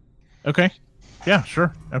 Okay. Yeah,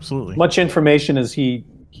 sure. Absolutely. Much information as he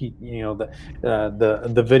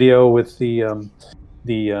the video with the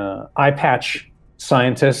eye patch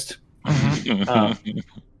scientist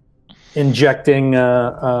injecting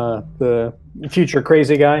the future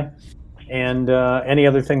crazy guy, and any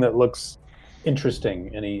other thing that looks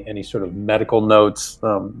interesting, any sort of medical notes,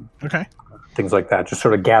 things like that, just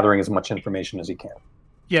sort of gathering as much information as he can.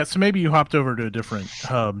 Yeah, so maybe you hopped over to a different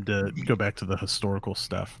hub to go back to the historical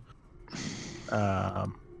stuff.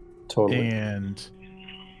 Totally. And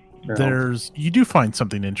you do find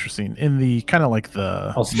something interesting in the kind of like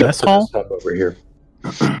the mess hall over here.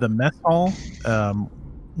 The mess hall,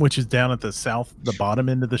 which is down at the bottom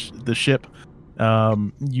end of the ship.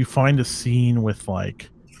 You find a scene with like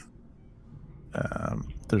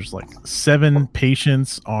there's like 7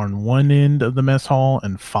 patients on one end of the mess hall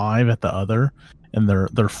and 5 at the other, and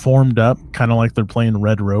they're formed up kind of like they're playing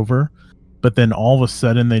Red Rover, but then all of a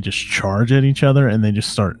sudden they just charge at each other and they just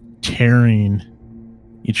start tearing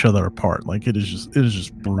each other apart. Like it is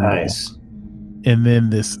just brutal. Nice. And then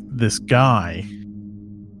this guy,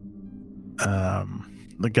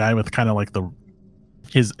 the guy with kind of like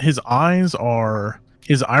his irises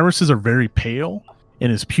are very pale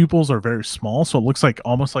and his pupils are very small, so it looks like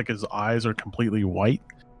almost like his eyes are completely white.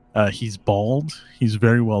 He's bald. He's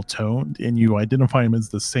very well toned, and you identify him as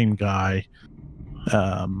the same guy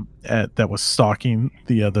that was stalking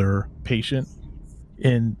the other patient.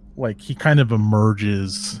 And like he kind of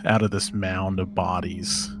emerges out of this mound of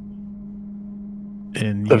bodies.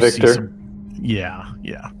 And the Victor. Yeah.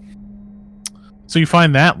 So you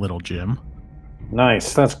find that little Jim.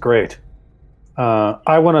 Nice. That's great.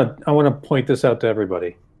 I want to point this out to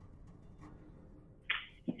everybody.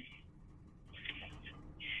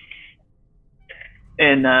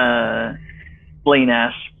 And Blaine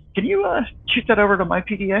asks, "Can you shoot that over to my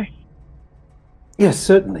PDA?" Yes,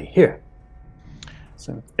 certainly. Here.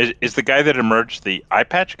 So. Is the guy that emerged the eye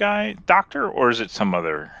patch guy, Doctor, or is it some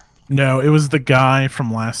other? No, it was the guy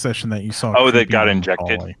from last session that you saw. Oh, that got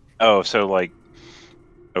injected. Ollie. Oh, so like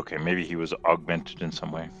Okay, maybe he was augmented in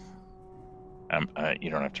some way. You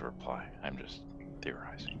don't have to reply. I'm just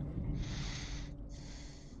theorizing.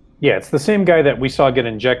 Yeah, it's the same guy that we saw get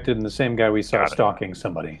injected and the same guy we saw stalking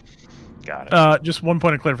somebody. Got it. Just one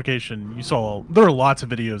point of clarification. There are lots of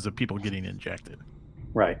videos of people getting injected.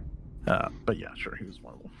 Right. But yeah, sure, he was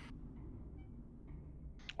one of them.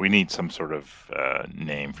 We need some sort of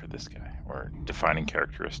name for this guy or defining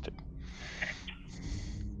characteristic.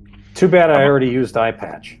 Too bad I already used eye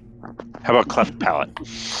patch. How about cleft palate?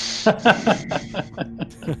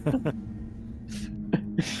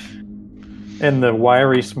 And the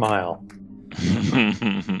wiry smile.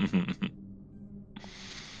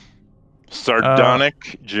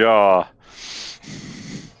 Sardonic jaw.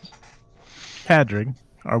 Patrick,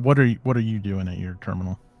 what are you doing at your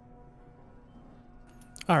terminal?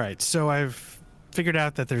 All right, so I've figured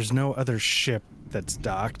out that there's no other ship that's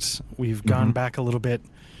docked. We've gone back a little bit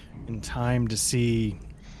in time to see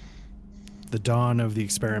the dawn of the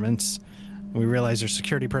experiments. We realize there's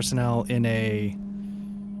security personnel in a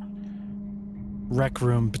rec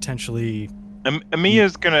room, potentially.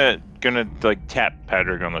 Amiya's gonna like tap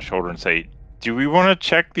Patrick on the shoulder and say, "Do we want to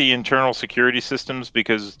check the internal security systems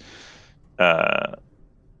because God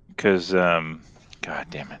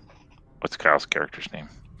damn it, what's Kyle's character's name?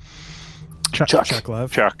 Chuck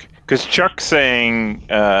Love. Chuck. Because Chuck's saying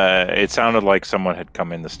it sounded like someone had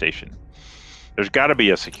come in the station. There's got to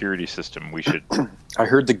be a security system. We should. I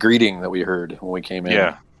heard the greeting that we heard when we came in.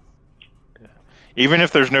 Yeah. Even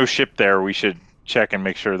if there's no ship there, we should check and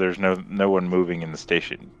make sure there's no one moving in the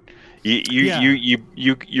station.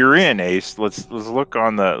 You're in, Ace. Let's look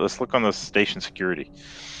on the station security.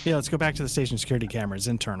 Yeah, let's go back to the station security cameras,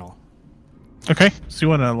 internal. Okay, so you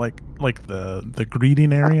want to like the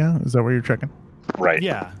greeting area? Is that where you're checking? Right.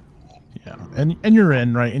 Yeah. Yeah, and you're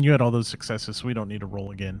in, right? And you had all those successes, so we don't need to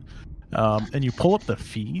roll again. And you pull up the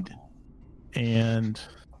feed, and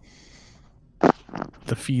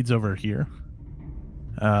the feed's over here.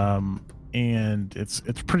 And it's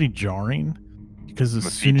pretty jarring because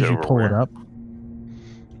as soon as you pull it up,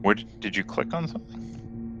 what did you click on something?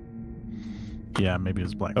 Yeah, maybe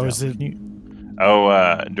it's blacked out. Is it?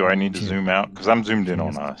 Do I need to zoom out? Because I'm zoomed in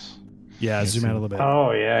on us. Yeah, zoom out a little bit.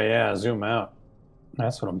 Oh yeah, zoom out.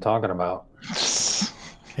 That's what I'm talking about.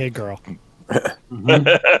 Hey, girl.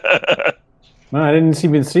 No, I didn't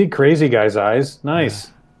even see Crazy Guy's eyes.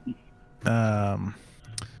 Nice. Oh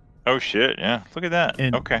shit! Yeah, look at that.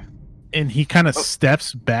 Okay. And he kind of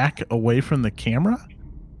steps back away from the camera,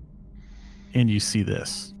 and you see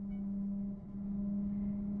this.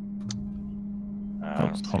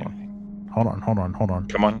 Hold on.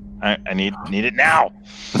 Come on, I need it now.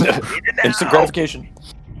 Instant gratification.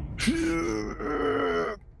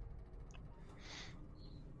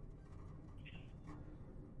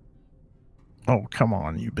 Oh, come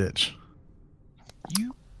on, you bitch.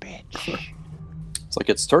 You bitch. It's like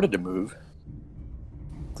it started to move.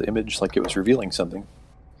 The image, like it was revealing something.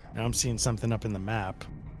 Now I'm seeing something up in the map.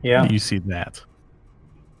 Yeah. You see that.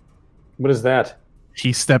 What is that?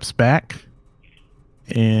 He steps back,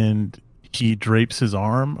 and he drapes his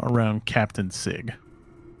arm around Captain Sig.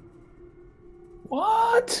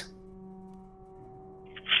 What?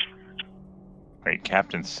 Wait,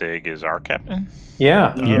 Captain Sig is our captain?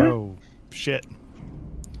 Yeah. Oh, shit.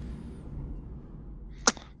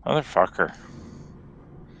 Motherfucker.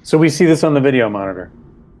 So we see this on the video monitor.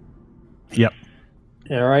 Yep.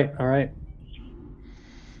 Yeah, all right.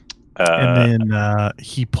 And then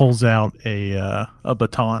he pulls out a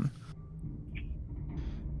baton.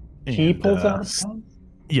 He pulls out a baton?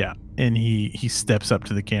 Yeah, and he steps up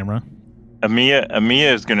to the camera.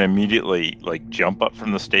 Amiya is going to immediately jump up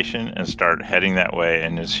from the station and start heading that way.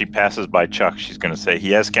 And as she passes by Chuck, she's going to say,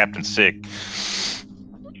 "He has Captain Sig."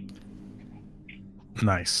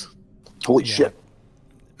 Nice. Holy shit.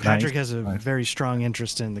 Patrick has a very strong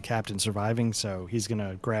interest in the captain surviving, so he's going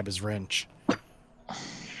to grab his wrench.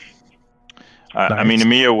 I mean,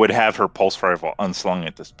 Amiya would have her pulse rifle unslung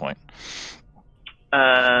at this point.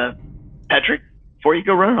 Patrick, before you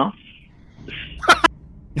go running off,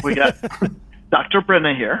 we got Dr.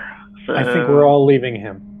 Brenna here. So... I think we're all leaving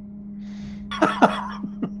him.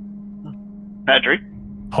 Patrick?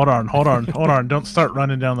 Hold on. Don't start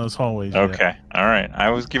running down those hallways yet. Okay. All right.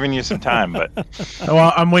 I was giving you some time, but...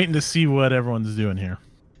 Well, I'm waiting to see what everyone's doing here.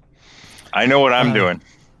 I know what I'm doing.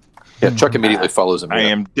 Yeah, Chuck immediately follows him. I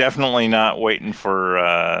am definitely not waiting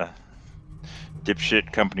for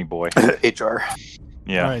dipshit company boy. HR.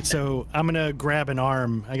 Yeah. All right, so I'm going to grab an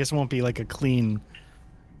arm. I guess it won't be like a clean...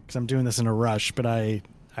 because I'm doing this in a rush, but I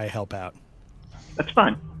help out. That's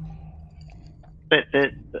fine. But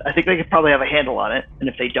I think they could probably have a handle on it, and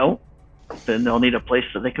if they don't, then they'll need a place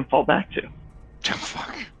that they can fall back to. Oh,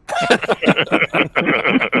 fuck.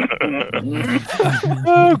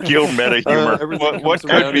 Oh, guild meta humor. What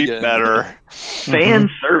could be better? Fan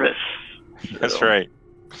service. That's right.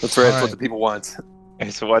 That's right. It's what the people want.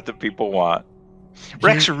 It's what the people want.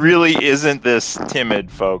 Rex really isn't this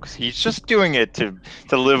timid, folks. He's just doing it to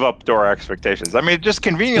live up to our expectations. I mean, it just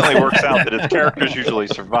conveniently works out that his characters usually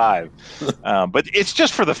survive. But it's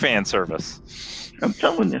just for the fan service. I'm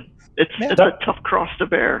telling you. It's a tough cross to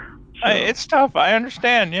bear. So. It's tough. I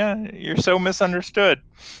understand. Yeah, you're so misunderstood.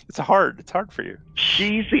 It's hard for you.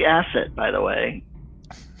 She's the asset, by the way.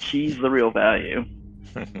 She's the real value.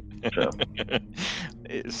 So.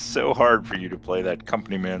 It's so hard for you to play that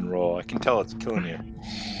company man role. I can tell it's killing you.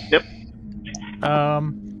 Yep.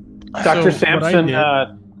 Dr. Sampson.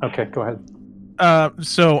 Okay, go ahead.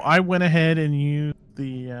 So I went ahead and used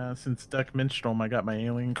the since Duck Minstrel, I got my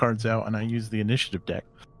alien cards out and I used the initiative deck.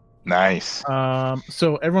 Nice.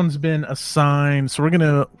 So everyone's been assigned. So we're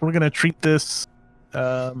gonna treat this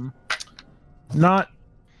not,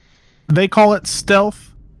 they call it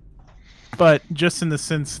stealth, but just in the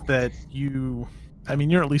sense that you're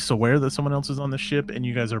at least aware that someone else is on the ship and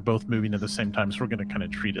you guys are both moving at the same time. So we're gonna kind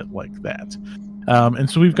of treat it like that. And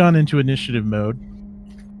so we've gone into initiative mode.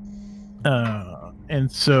 And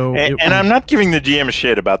I'm not giving the GM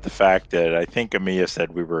shit about the fact that I think Amiya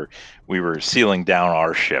said we were sealing down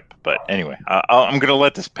our ship, but anyway, I'm going to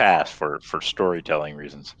let this pass for storytelling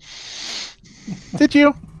reasons. Did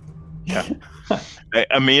you? Yeah.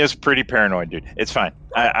 Amiya's pretty paranoid, dude. It's fine.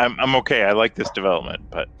 I'm okay. I like this development,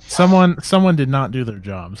 but someone did not do their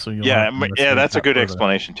job, so that's a good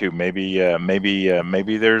explanation too. Maybe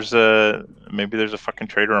there's a fucking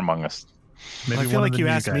traitor among us. I feel like you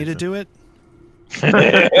asked me to do it. And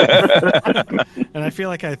I feel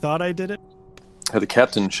like I thought I did it. The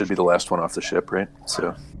captain should be the last one off the ship, right?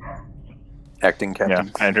 So, acting captain.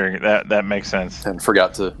 Yeah, Andrew, that makes sense. And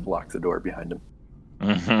forgot to lock the door behind him.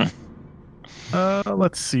 Mm-hmm.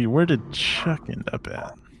 Let's see. Where did Chuck end up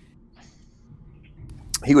at?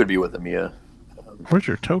 He would be with Amiya. Where's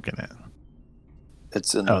your token at?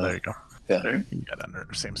 It's in. There you go. Yeah, you got under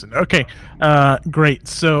Samson. Okay, great.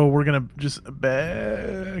 So we're gonna just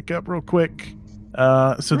back up real quick.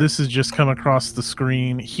 So this has just come across the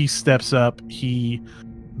screen. He steps up.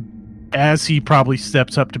 As he probably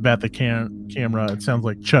steps up to bat the camera, it sounds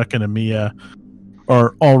like Chuck and Amiya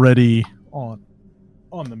are already on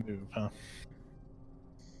the move, huh?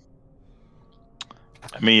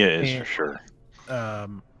 Amiya is for sure.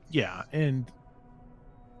 Yeah, and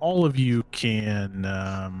all of you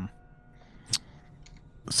can.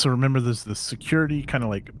 So remember, there's the security kind of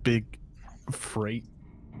like big freight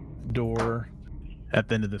door at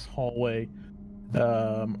the end of this hallway.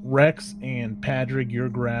 Rex and Padrig, you're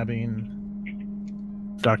grabbing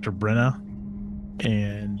Dr. Brenna,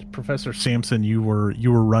 and Professor Sampson, you were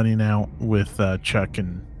running out with Chuck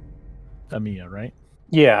and Amiya, right?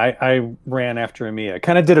 Yeah, I ran after Amiya.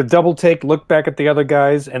 Kind of did a double take, looked back at the other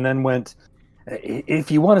guys, and then went, "If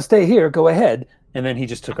you want to stay here, go ahead." And then he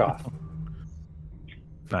just took off.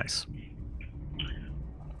 Nice.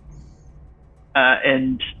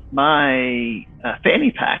 And my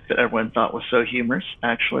fanny pack that everyone thought was so humorous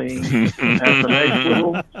actually has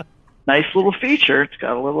a nice little feature. It's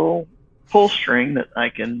got a little pull string that I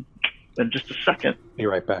can, in just a second, be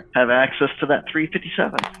right back, have access to that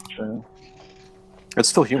 357. So it's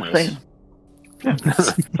still humorous. Yeah.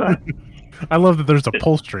 I love that there's a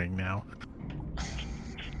pull string now.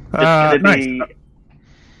 It's going to be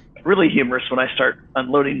really humorous when I start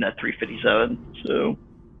unloading that 357. So,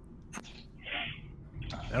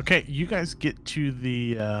 okay, you guys get to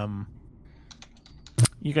the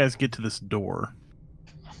this door,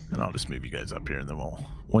 and I'll just move you guys up here, and then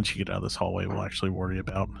once you get out of this hallway, we'll actually worry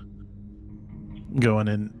about going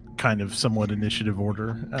in kind of somewhat initiative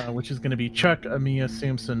order, which is going to be Chuck, Amiya,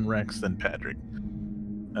 Samson, Rex, then Padrig.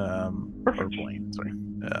 Or Blaine, sorry.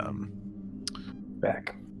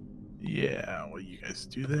 Back. Yeah, well, you guys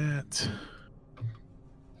do that.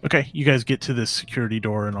 Okay, you guys get to this security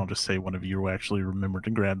door, and I'll just say one of you will actually remember to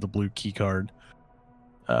grab the blue key card.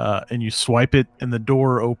 And you swipe it, and the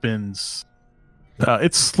door opens.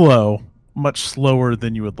 It's slow, much slower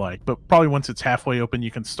than you would like, but probably once it's halfway open, you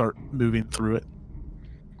can start moving through it.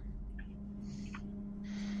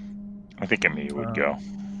 I think Amiya would go.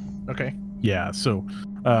 Okay. Yeah, so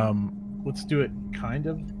let's do it kind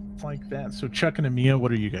of like that. So Chuck and Amiya,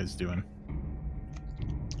 what are you guys doing?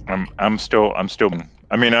 I'm still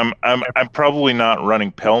I mean, I'm probably not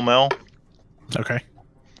running pell-mell. Okay.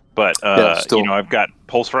 But I've got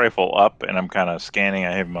pulse rifle up and I'm kind of scanning.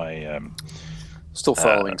 I have my still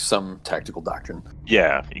following some tactical doctrine.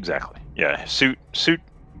 Yeah, exactly. Yeah, suit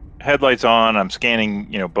headlights on. I'm scanning,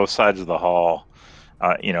 both sides of the hall.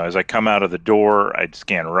 As I come out of the door, I'd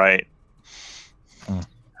scan right.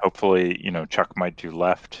 Hopefully, Chuck might do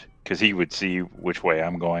left because he would see which way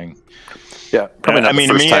I'm going. Yeah, probably not the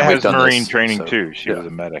first Mia time we've has done Marine this, training so, too. She was a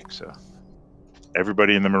medic, so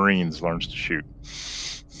everybody in the Marines learns to shoot.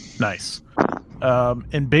 Nice.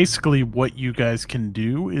 And basically what you guys can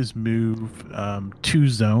do is move 2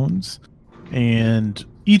 zones, and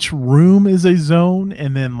each room is a zone,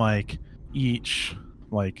 and then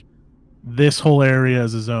this whole area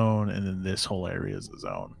is a zone, and then this whole area is a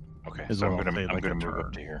zone. Okay, so I'm gonna move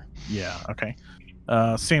up to here. Yeah, okay.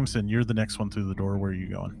 Samson, you're the next one through the door. Where are you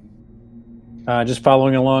going? Just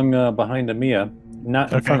following along behind Amia,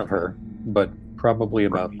 not in front of her, but probably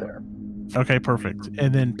about there. Okay, perfect.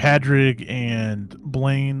 And then Padrig and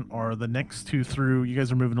Blaine are the next 2 through. You guys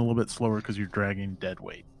are moving a little bit slower because you're dragging dead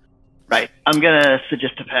weight. Right. I'm going to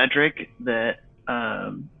suggest to Padrig that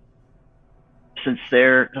since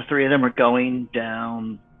the 3 of them are going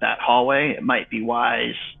down that hallway, it might be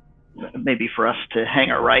wise maybe for us to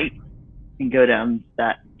hang a right and go down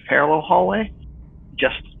that parallel hallway.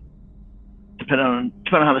 Just depending on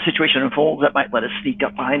how the situation unfolds, that might let us sneak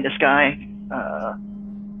up behind this guy.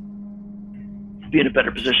 Be in a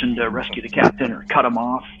better position to rescue the captain or cut him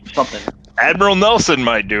off, something. Admiral Nelson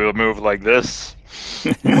might do a move like this.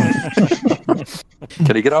 Can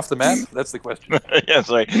he get off the map? That's the question.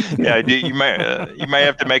 Yeah, you might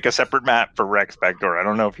have to make a separate map for Rex Backdoor. I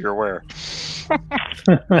don't know if you're aware.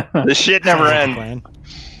 This shit never ends.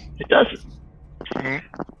 It doesn't.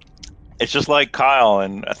 It's just like Kyle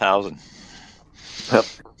and 1000. Yep.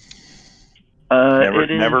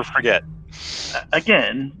 Never forget.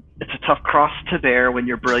 Again, it's a tough cross to bear when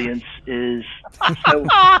your brilliance is so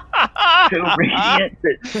radiant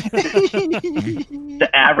that the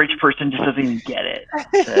average person just doesn't even get it.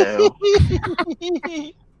 So.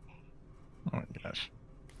 Oh my gosh.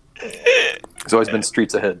 It's always been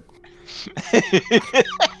streets ahead.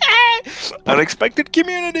 Unexpected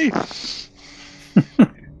community.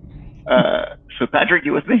 So Patrick,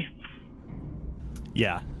 you with me?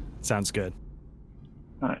 Yeah, sounds good.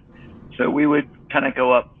 All right. So we would kind of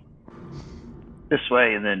go up this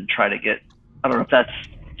way and then try to get. I don't know if that's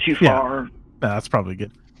too far. No, that's probably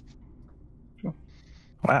good.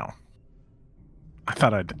 Wow. I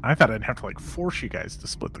thought I'd have to force you guys to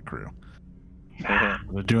split the crew.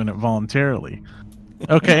 They're doing it voluntarily.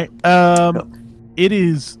 Okay. It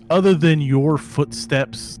is, other than your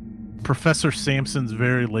footsteps, Professor Sampson's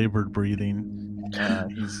very labored breathing.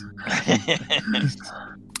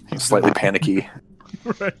 He's slightly panicky.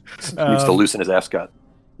 Right. Needs to loosen his ascot.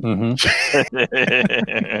 Mm-hmm.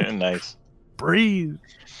 Nice. Breathe.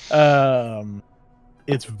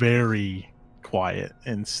 It's very quiet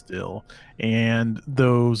and still, and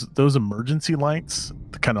those emergency lights,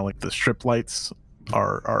 kind of like the strip lights,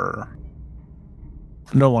 are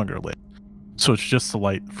no longer lit. So it's just the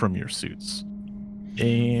light from your suits.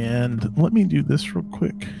 And let me do this real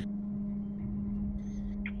quick.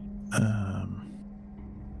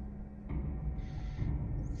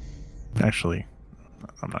 Actually,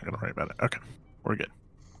 I'm not going to worry about it. Okay, we're good.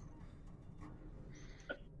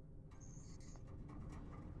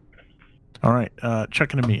 All right,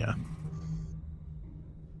 Chuck and Amia.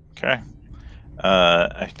 Okay.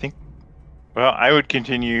 I think. Well, I would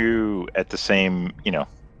continue at the same,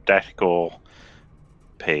 tactical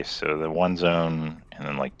pace. So the 1 zone and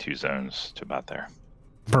then 2 zones to about there.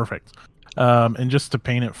 Perfect. And just to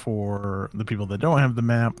paint it for the people that don't have the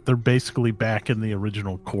map, they're basically back in the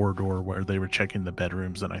original corridor where they were checking the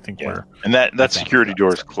bedrooms, and I think and that security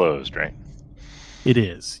door is closed, right? It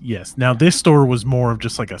is, yes. Now this door was more of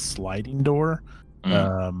just like a sliding door,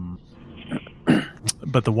 but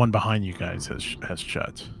the one behind you guys has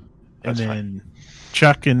shut. And then fine.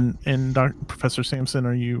 Chuck and Professor Sampson,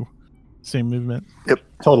 are you same movement? Yep,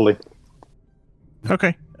 totally.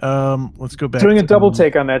 Okay. Let's go back. Doing a double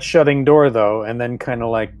take on that shutting door though, and then kind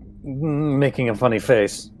of making a funny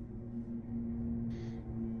face.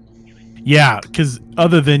 Yeah, because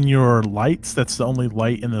other than your lights, that's the only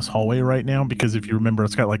light in this hallway right now. Because if you remember,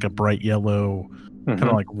 it's got a bright yellow kind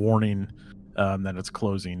of warning that it's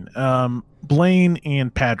closing. Blaine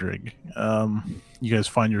and Padrig, you guys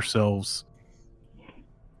find yourselves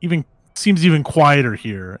seems even quieter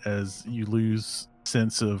here as you lose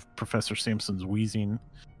sense of Professor Sampson's wheezing,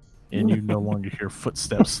 and you no longer hear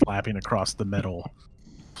footsteps slapping across the metal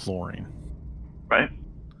flooring. Right.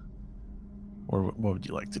 Or what would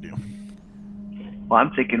you like to do? Well,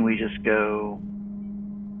 I'm thinking we just go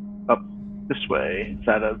up this way. Is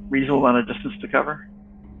that a reasonable amount of distance to cover?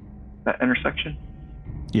 That intersection?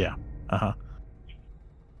 Yeah. Uh-huh.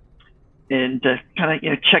 and to kind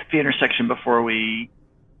of check the intersection before we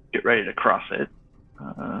get ready to cross it.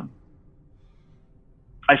 I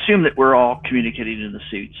assume that we're all communicating in the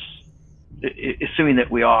suits. Assuming that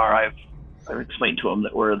we are, I've explained to them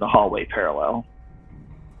that we're in the hallway parallel.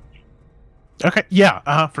 Okay.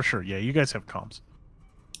 Yeah. For sure. Yeah. You guys have comms.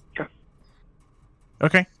 Okay.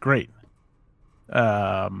 Okay. Great.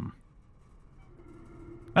 Nice.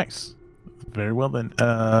 Very well then.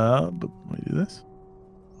 Let me do this.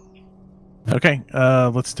 Okay.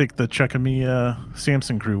 Let's take the Chuck and me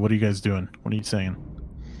Samson crew. What are you guys doing? What are you saying?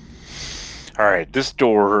 All right. This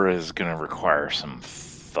door is going to require some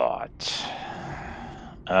thought.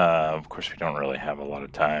 Of course, we don't really have a lot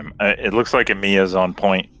of time. It looks like Emiya's on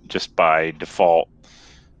point just by default.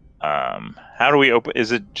 How do we open?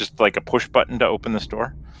 Is it just like a push button to open this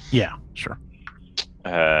door? Yeah, sure.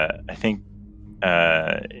 I think.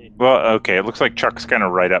 Well, okay. It looks like Chuck's kind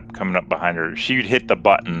of right up, coming up behind her. She'd hit the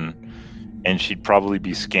button, and she'd probably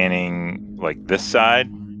be scanning like this side.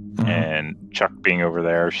 Mm-hmm. And Chuck being over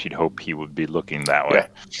there, she'd hope he would be looking that way. Yeah,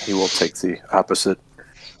 he will take the opposite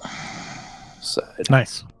side.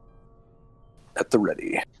 Nice. At the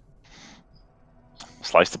ready.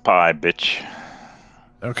 Slice the pie, bitch.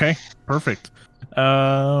 Okay, perfect.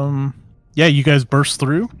 Yeah, you guys burst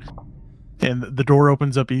through, and the door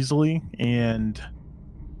opens up easily, and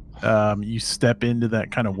you step into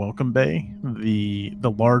that kind of welcome bay.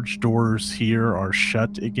 The large doors here are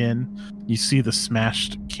shut again. You see the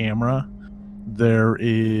smashed camera. There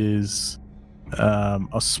is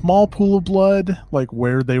a small pool of blood, like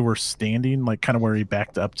where they were standing, like kind of where he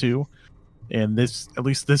backed up to. And this, at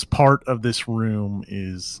least this part of this room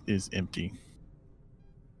is empty.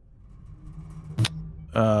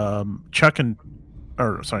 Chuck and,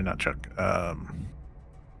 or sorry, not Chuck.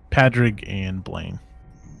 Patrick and Blaine.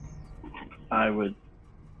 I would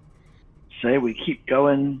say we keep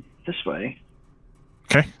going this way.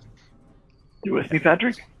 Okay. You with me,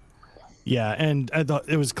 Patrick? Yeah, and I thought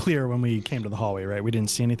it was clear when we came to the hallway, right? We didn't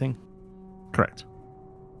see anything? Correct.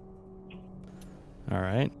 All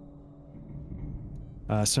right.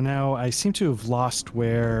 So now I seem to have lost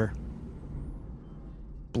where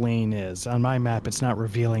Blaine is. On my map, it's not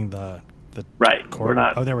revealing the right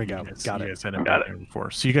corridor. Oh, there we go. Yes, Got it. Got it.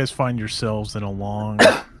 Before. So you guys find yourselves in a long,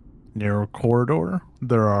 narrow corridor.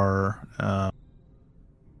 There are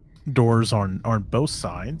doors on both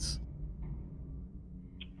sides.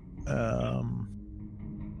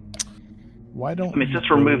 Why don't? I mean, since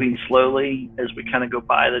we're moving slowly, as we kind of go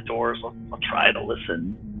by the doors, I'll try to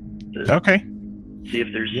listen. Okay. See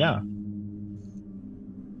if there's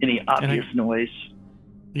any obvious noise.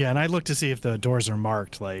 Yeah, and I look to see if the doors are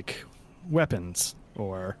marked like weapons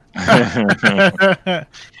or or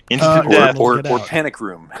panic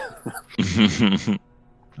room.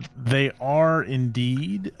 They are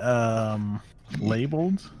indeed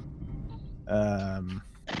labeled.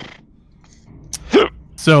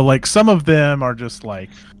 So like some of them are just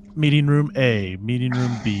like meeting room A, meeting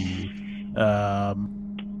room B.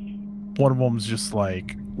 One of them's just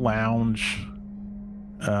like lounge,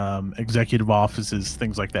 executive offices,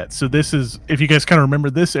 things like that. So this is, if you guys kind of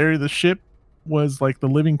remember, this area of the ship was like the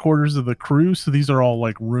living quarters of the crew. So these are all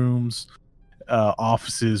like rooms,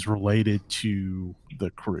 offices related to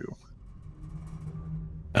the crew.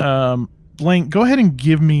 Blaine, go ahead and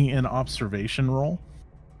give me an observation roll.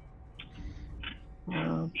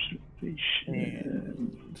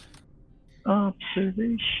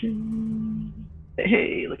 Observation.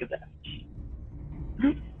 Hey, look at that.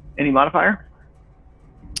 Any modifier?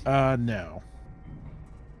 No.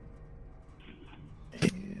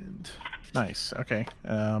 And nice. Okay.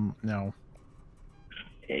 No.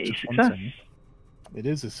 A success. It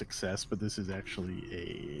is a success, but this is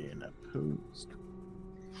actually an opposed.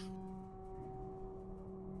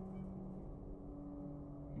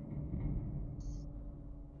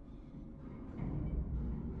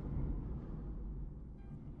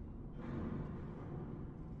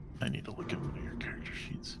 I need to look at one of your character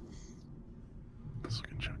sheets. Let's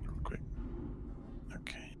look at Chuck real quick.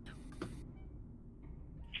 Okay.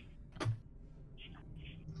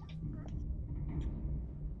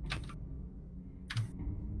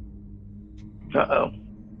 Uh-oh.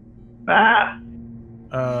 Ah!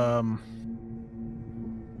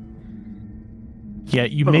 Yeah,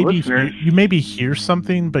 you maybe hear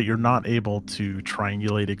something, but you're not able to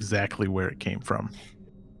triangulate exactly where it came from.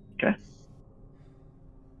 Okay.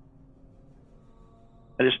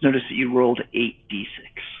 I just noticed that you rolled 8d6.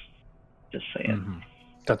 Just saying. Mm-hmm.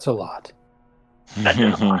 That's a lot. That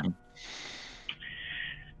is a lot.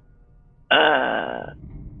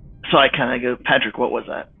 So I kind of go, Patrick, what was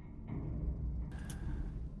that?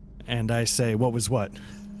 And I say, what was what?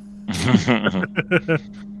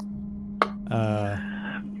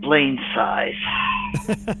 Lane size.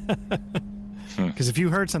 Because if you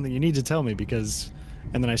heard something, you need to tell me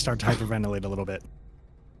and then I start to hyperventilate a little bit.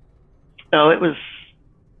 No, it was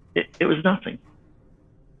nothing.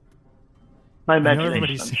 My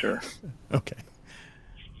imagination, I'm sure. Okay.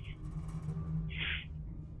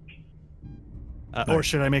 Or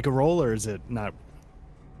should I make a roll, or is it not?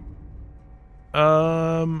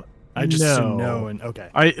 I just assume no, and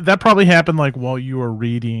okay. That probably happened like while you were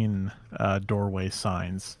reading doorway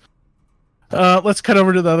signs. Let's cut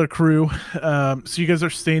over to the other crew. So you guys are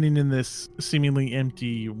standing in this seemingly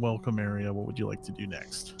empty welcome area. What would you like to do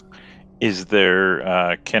next? Is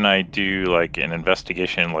there, can I do like an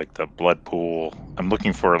investigation, like the blood pool? I'm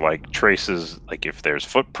looking for like traces, like if there's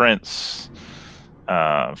footprints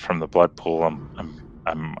from the blood pool.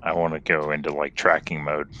 I want to go into like tracking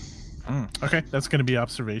mode. Okay, that's going to be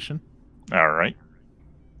observation. All right.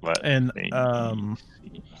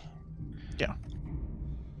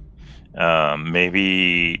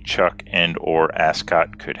 Maybe Chuck and or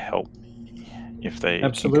Ascot could help me if they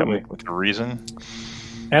can come up with a reason.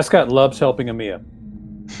 Ascot loves helping Amiya.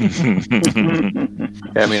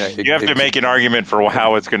 I mean, you have to make an argument for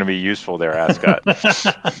how it's going to be useful there, Ascot.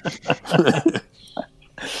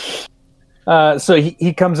 So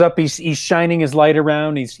he comes up. He's shining his light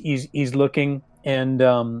around. He's looking,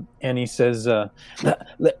 and he says,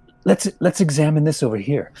 "Let's examine this over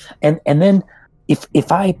here, and then if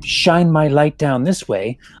I shine my light down this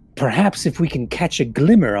way, perhaps if we can catch a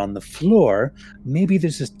glimmer on the floor, maybe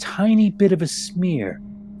there's a tiny bit of a smear."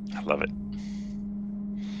 I love it.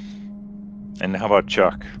 And how about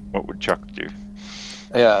Chuck? What would Chuck do?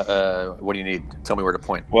 Yeah. What do you need? Tell me where to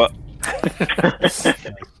point. What?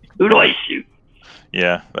 Who do I shoot?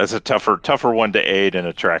 Yeah, that's a tougher one to aid in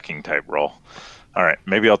a tracking type role. All right,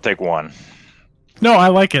 maybe I'll take one. No, I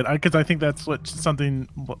like it because I think that's something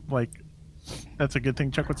like that's a good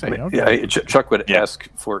thing Chuck would say. Okay. Yeah, Chuck would ask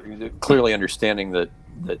for clearly understanding that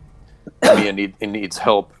Amiya needs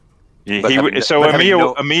help. Yeah,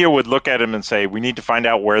 Amiya would look at him and say, "We need to find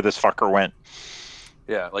out where this fucker went."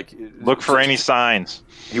 Yeah, like look for any signs.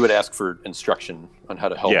 He would ask for instruction on how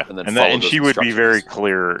to help, and then and she would be very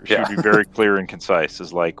clear. She would be very clear and concise.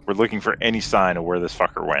 Is like, we're looking for any sign of where this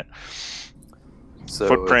fucker went. So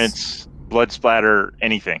footprints, blood splatter,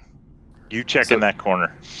 anything. You check in that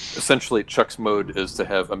corner. Essentially, Chuck's mode is to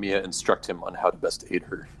have Amiya instruct him on how to best aid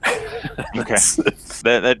her. Okay,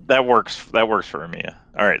 that works. That works for Amiya.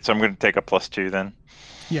 All right, so I'm going to take a +2 then.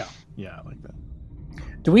 Yeah, I like that.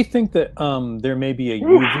 Do we think that there may be a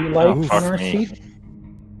UV light on our seat?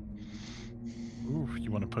 Ooh,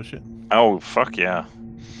 you want to push it? Oh, fuck yeah.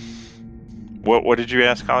 What did you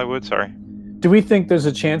ask, Hollywood? Sorry. Do we think there's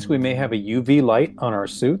a chance we may have a UV light on our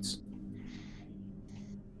suits?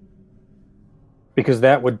 Because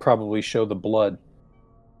that would probably show the blood.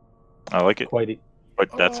 I like it.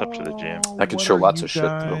 But that's up to the GM. I can show lots of shit,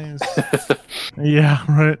 though. Yeah,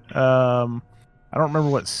 right. I don't remember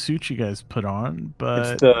what suit you guys put on, but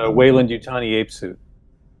it's the Wayland Yutani ape suit.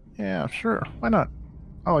 Yeah, sure. Why not?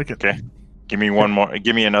 I like it. Okay. Give me one more.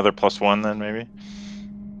 Give me another +1 then, maybe.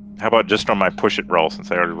 How about just on my push it roll,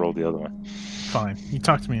 since I already rolled the other one? Fine. You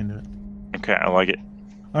talked me into it. Okay, I like it.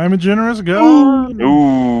 I'm a generous god.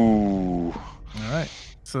 Ooh. All right.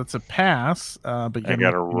 So it's a pass, but I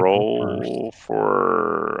got to roll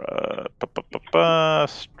for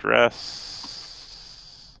stress.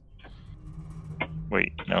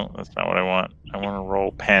 Wait, no, that's not what I want. I want to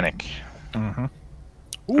roll panic. Mm-hmm.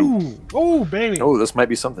 Ooh, baby. Oh, this might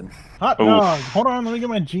be something. Hot dog. Hold on, let me get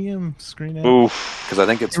my GM screen in. Oof. Because I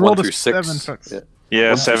think it's 1 through 6.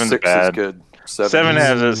 Yeah, 7's bad. Is good. 7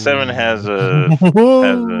 has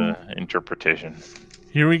a interpretation.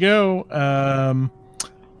 Here we go.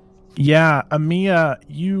 Yeah, Amiya,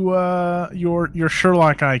 your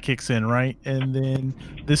Sherlock eye kicks in, right? And then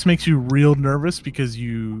this makes you real nervous because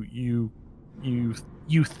you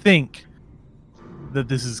think that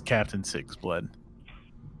this is Captain Six Blood.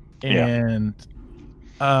 And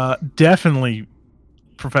definitely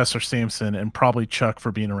Professor Sampson and probably Chuck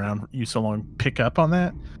for being around you so long pick up on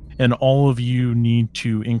that. And all of you need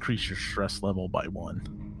to increase your stress level by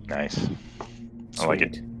 1. Nice. I like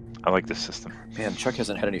it. I like this system. Man, Chuck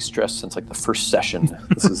hasn't had any stress since like the first session.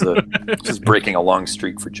 This is breaking a long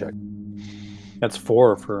streak for Chuck. That's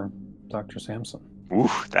 4 for Dr. Sampson. Ooh,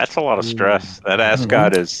 that's a lot of stress. That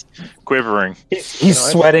Ascot is quivering. He's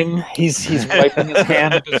sweating. He's wiping his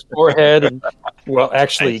hand at his forehead. And, well,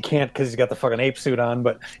 actually, he can't because he's got the fucking ape suit on.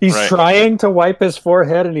 But he's trying to wipe his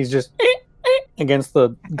forehead, and he's just against the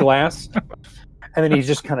glass. And then he's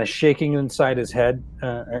just kind of shaking inside his head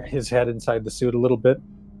inside the suit a little bit.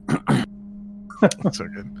 That's so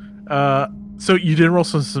good. So you did roll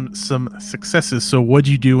some successes. So what'd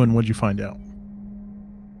you do and what'd you find out?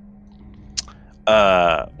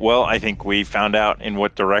 Well, I think we found out in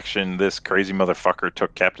what direction this crazy motherfucker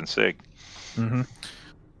took Captain Sig. Mm-hmm.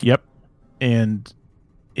 Yep. And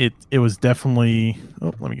it was definitely...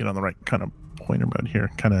 Oh, let me get on the right kind of pointer mode here.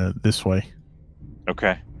 Kind of this way.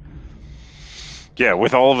 Okay. Yeah,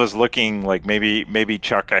 with all of us looking, like maybe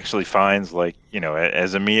Chuck actually finds, like, you know,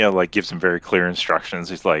 as Amiya like gives him very clear instructions.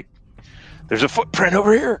 He's like, "There's a footprint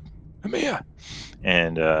over here, Amiya,"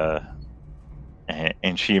 and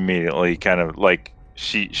she immediately kind of like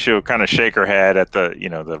she'll kind of shake her head at the, you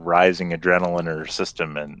know, the rising adrenaline in her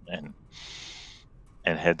system and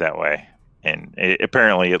head that way. And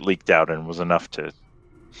apparently it leaked out and was enough to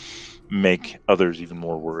make others even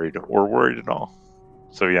more worried or worried at all.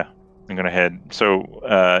 So yeah. I'm gonna head. So,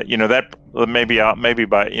 you know, that maybe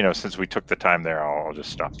by, you know, since we took the time there, I'll just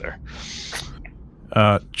stop there.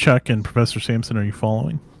 Chuck and Professor Sampson, are you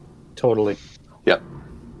following? Totally. Yeah.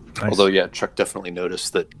 Nice. Although, yeah, Chuck definitely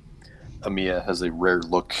noticed that Amiya has a rare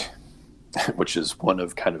look, which is one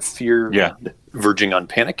of kind of fear, and verging on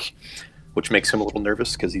panic, which makes him a little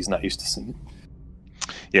nervous because he's not used to seeing it.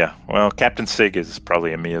 Yeah. Well, Captain Sig is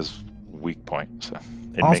probably Amiya's weak point, so.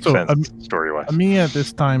 It also, makes sense story-wise. Amiya at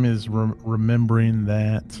this time is remembering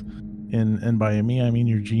that, and by Amiya I mean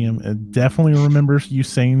your GM definitely remembers you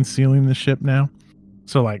saying sealing the ship now.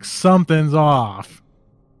 So like something's off,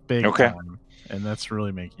 big time, and that's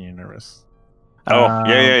really making you nervous. Oh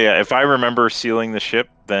yeah. If I remember sealing the ship,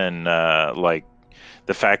 then like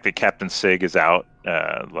the fact that Captain Sig is out,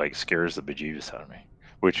 like scares the bejesus out of me,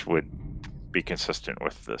 which would be consistent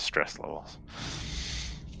with the stress levels.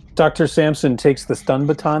 Dr. Sampson takes the stun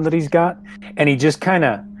baton that he's got, and he just kind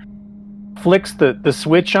of flicks the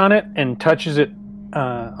switch on it and touches it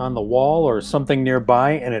on the wall or something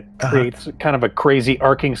nearby, and it creates kind of a crazy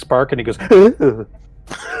arcing spark, and he goes,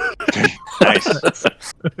 Nice.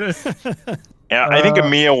 Yeah, I think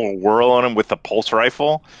Amiya will whirl on him with the pulse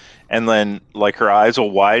rifle, and then like her eyes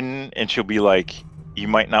will widen, and she'll be like, "You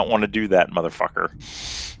might not want to do that, motherfucker."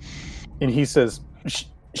 And he says,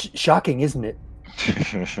 "Shocking, isn't it?"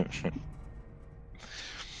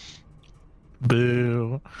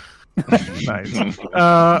 Boo. Nice.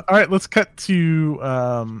 All right, let's cut to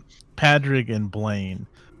Padrig and Blaine.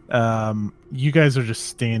 You guys are just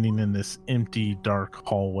standing in this empty, dark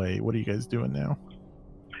hallway. What are you guys doing now?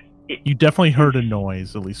 You definitely heard a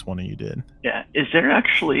noise. At least one of you did. Yeah. Is there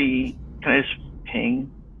actually? Can I just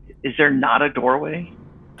ping? Is there not a doorway?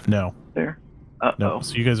 No. There. No.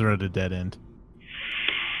 So you guys are at a dead end.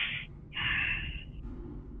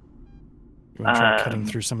 You want to try cutting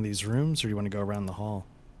through some of these rooms, or you want to go around the hall?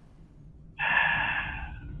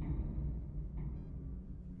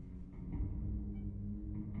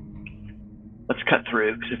 Let's cut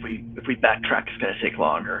through, because if we backtrack, it's going to take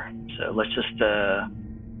longer. So let's just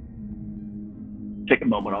take a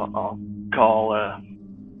moment. I'll call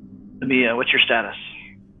Amiya. What's your status?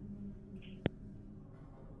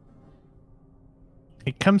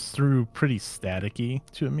 It comes through pretty staticky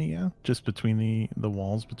to Amiya, just between the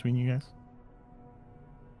walls between you guys.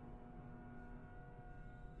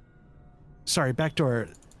 Sorry, backdoor.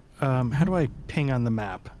 How do I ping on the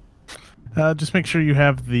map? Just make sure you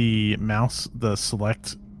have the mouse, the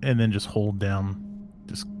select, and then just hold down.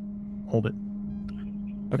 Just hold it.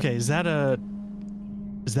 Okay, is that a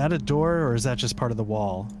door, or is that just part of the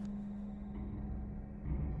wall?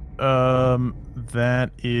 That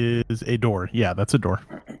is a door. Yeah, that's a door.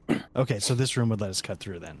 Okay, so this room would let us cut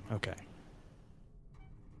through then. Okay.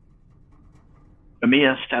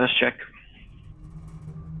 Amiya, status check.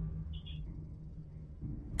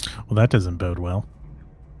 Well, that doesn't bode well.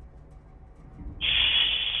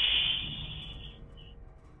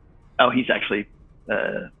 Oh, he's actually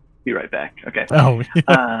be right back. Okay. Oh.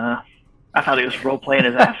 I thought he was role playing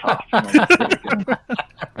his ass off.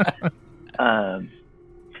 All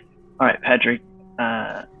right, Patrick.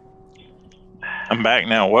 I'm back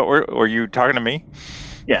now. What were you talking to me?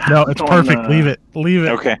 Yeah. No, it's perfect. Leave it. Leave it.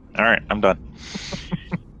 Okay. All right. I'm done.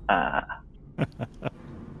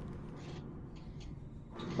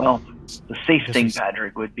 Well, the safe thing,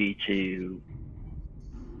 Patrick, would be to...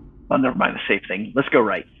 Well, never mind the safe thing. Let's go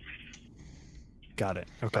right. Got it.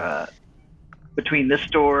 Okay. Between this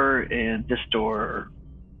door and this door,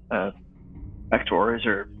 back door, is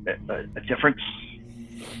there a difference?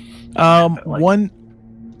 One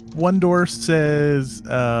door says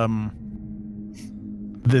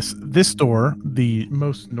this door, the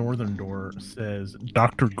most northern door, says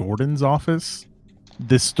Dr. Gordon's office.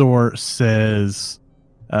 This door says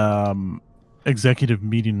executive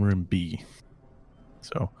meeting room B.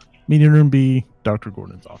 So, meeting room B, Dr.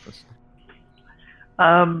 Gordon's office.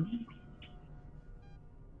 I don't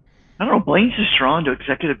know. Blaine's just drawn to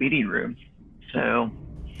executive meeting room, so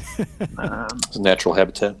it's a natural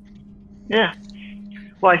habitat. Yeah.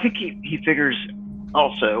 Well, I think he figures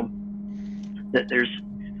also that there's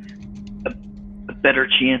a better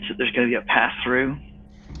chance that there's going to be a pass through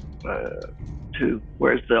to,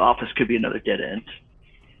 whereas the office could be another dead end.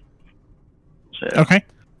 So, okay.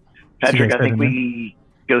 Patrick, I think we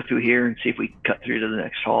go through here and see if we cut through to the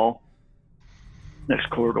next hall, next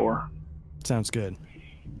corridor. Sounds good.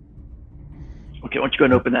 Okay, why don't you go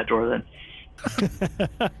and open that door then?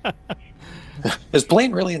 Is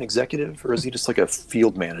Blaine really an executive, or is he just like a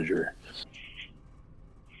field manager?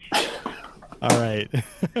 All right.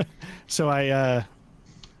 So I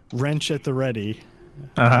wrench at the ready.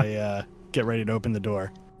 I get ready to open the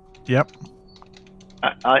door. Yep.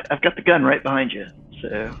 I've got the gun right behind you,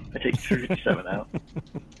 so I take 357 out.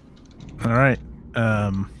 All right.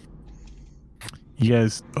 You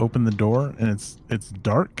guys open the door, and it's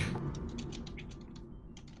dark.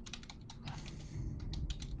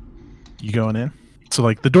 You going in? So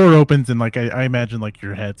like the door opens, and like I imagine like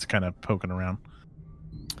your head's kind of poking around.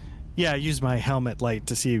 Yeah, I use my helmet light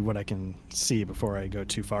to see what I can see before I go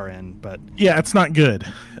too far in, but yeah, it's not good.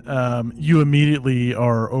 You immediately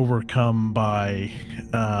are overcome by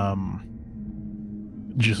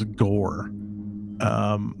just gore.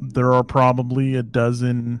 There are probably a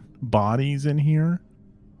dozen bodies in here.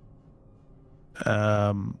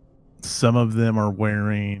 Some of them are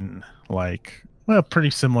wearing like, well, pretty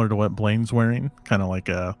similar to what Blaine's wearing, kind of like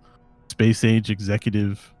a space age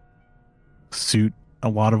executive suit. A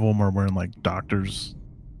lot of them are wearing like doctors'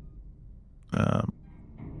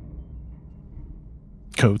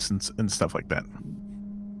 coats and stuff like that.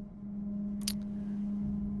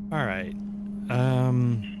 all right.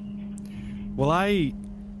 Well, I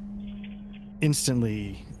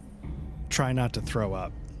instantly try not to throw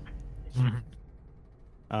up.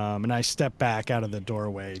 And I step back out of the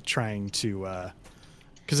doorway trying to,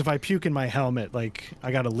 because if I puke in my helmet, like,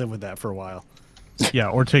 I got to live with that for a while. Yeah,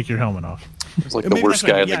 or take your helmet off. It's like the worst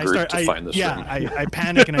guy in the group to find this room. I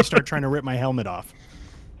panic and I start trying to rip my helmet off.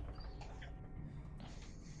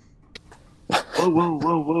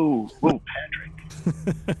 Whoa, Patrick.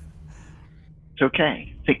 It's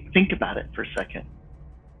okay. Think about it for a second.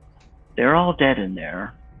 They're all dead in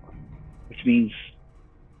there, which means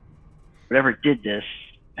whatever did this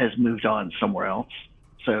has moved on somewhere else.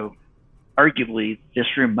 So arguably, this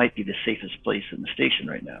room might be the safest place in the station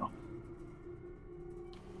right now.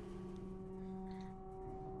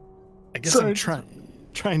 I guess I'm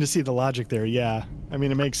trying to see the logic there. Yeah, I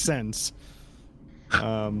mean, it makes sense.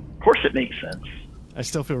 Of course it makes sense. I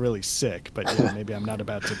still feel really sick, but yeah, maybe I'm not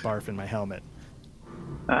about to barf in my helmet.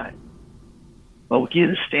 All right. Well, we can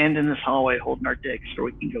either stand in this hallway holding our dicks, or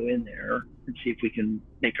we can go in there and see if we can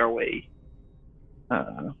make our way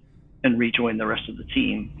and rejoin the rest of the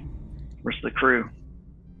team, rest of the crew.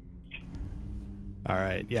 All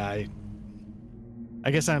right. Yeah,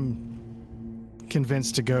 I guess I'm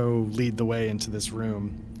convinced to go lead the way into this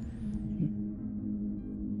room.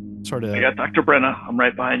 Sort of. I got Dr. Brenna. I'm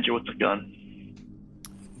right behind you with the gun.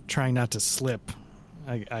 Trying not to slip.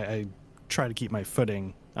 I try to keep my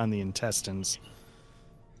footing on the intestines.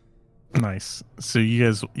 Nice. So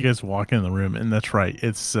you guys walk in the room, and that's right.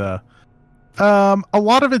 It's a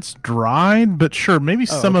lot of it's dried, but sure, maybe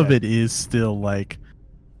some of it is still like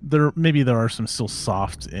there are some still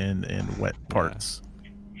soft and wet parts.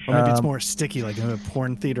 Or maybe it's more sticky, like a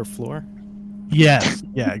porn theater floor. Yes.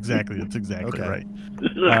 Yeah, exactly. That's exactly right.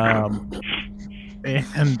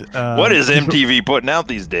 And what is MTV putting out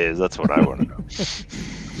these days? That's what I want to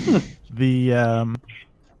know.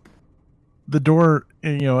 The door,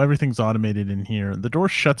 everything's automated in here. The door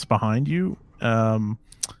shuts behind you, and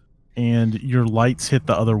your lights hit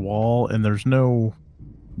the other wall, and there's no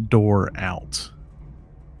door out.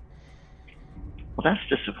 Well, that's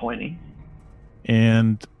disappointing.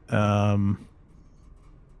 And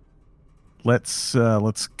let's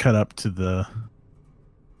cut up to the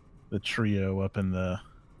trio up in the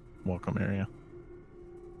welcome area.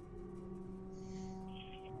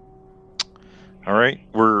 All right,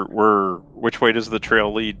 we're which way does the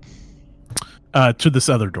trail lead? To this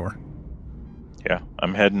other door. Yeah,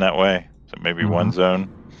 I'm heading that way. So maybe one zone,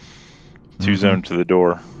 two zone to the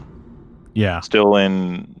door. Yeah, still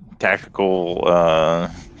in tactical,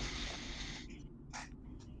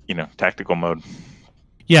 tactical mode.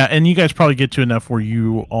 Yeah, and you guys probably get to enough where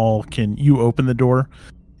you open the door,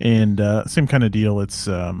 and same kind of deal. It's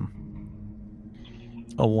a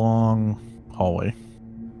long hallway.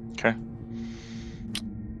 Okay.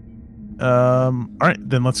 All right,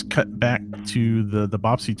 then let's cut back to the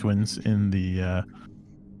Bobbsey twins in the.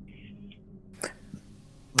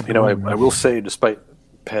 I will say, despite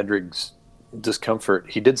Padraig's discomfort,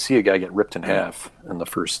 he did see a guy get ripped in half in the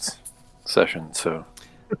first session. So,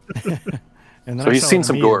 and so he's seen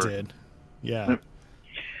some gore. Did. Yeah.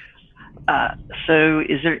 So,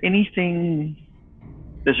 is there anything?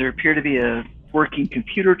 Does there appear to be a working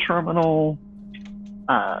computer terminal?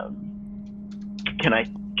 Can I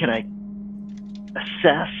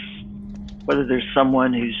assess whether there's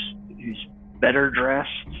someone who's better dressed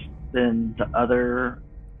than the other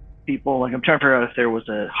people? Like, I'm trying to figure out if there was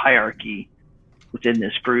a hierarchy within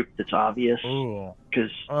this group that's obvious,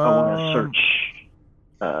 because I want to search.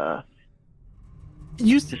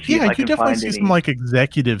 You definitely see some like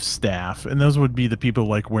executive staff, and those would be the people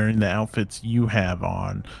like wearing the outfits you have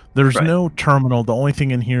on. There's no terminal. The only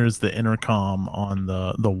thing in here is the intercom on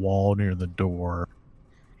the wall near the door.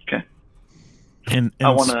 Okay. And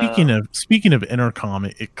speaking of intercom,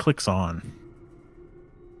 it clicks on.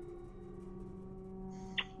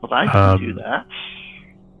 Well, I can do that.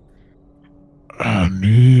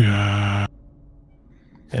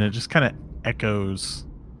 And it just kind of echoes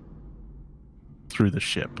through the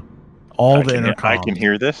ship. The intercom. I can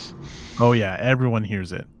hear this. Oh yeah, everyone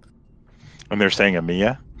hears it. And they're saying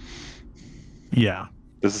Amia? Yeah.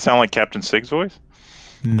 Does it sound like Captain Sig's voice?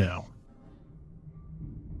 No.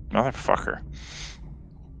 Motherfucker.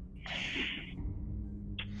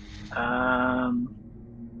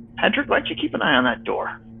 Patrick, why don't you keep an eye on that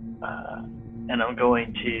door? And I'm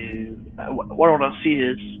going to. What I want to see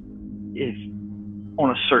is if I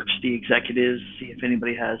want to search the executives, see if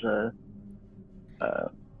anybody has a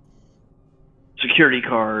security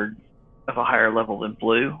card of a higher level than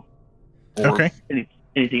Blue. Or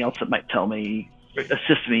anything else that might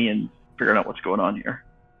assist me in figuring out what's going on here.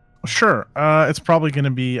 Sure. It's probably going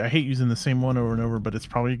to be. I hate using the same one over and over, but it's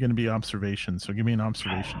probably going to be observation. So give me an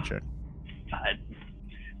observation check.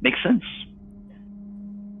 Makes sense.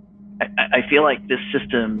 I feel like this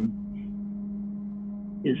system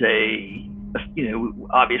is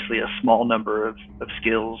obviously a small number of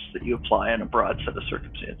skills that you apply in a broad set of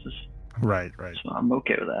circumstances. Right. So I'm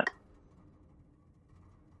okay with that.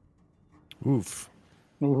 Oof.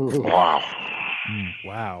 Wow.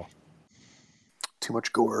 Wow. Too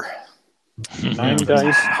much gore. 9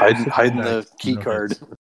 dice. Hiding the key card.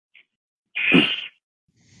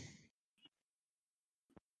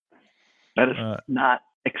 That is not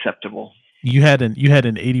acceptable. You had an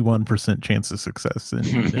 81% chance of success.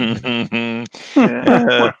 That's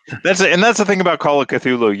the thing about Call of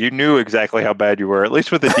Cthulhu. You knew exactly how bad you were, at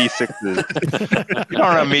least with the D6s. You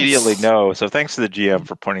don't immediately know. So thanks to the GM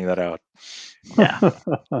for pointing that out. Yeah,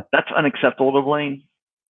 that's unacceptable to Blaine.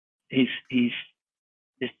 There's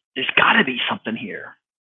got to be something here.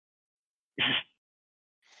 This is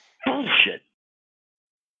bullshit.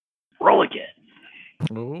 Roll again.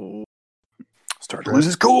 Oh. Start to lose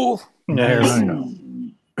his cool.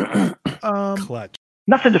 Clutch.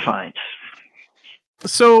 Nothing to find.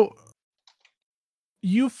 So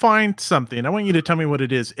you find something. I want you to tell me what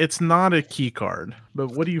it is. It's not a key card, but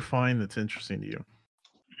what do you find that's interesting to you?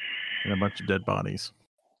 And a bunch of dead bodies.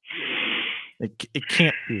 It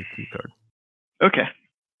can't be a key card. Okay.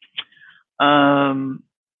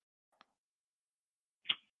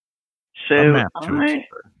 So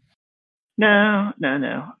No.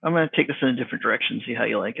 I'm going to take this in a different direction, see how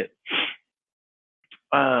you like it.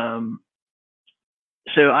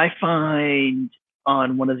 So I find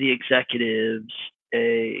on one of the executives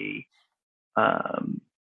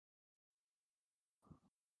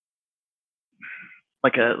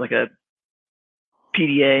like a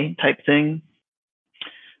PDA type thing.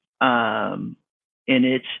 And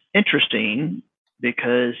it's interesting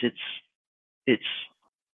because it's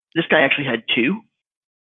this guy actually had two.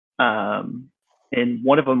 And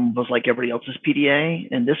one of them was like everybody else's PDA,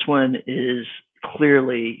 and this one is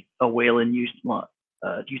clearly a Wayland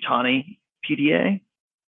Yutani PDA.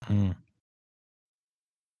 Mm.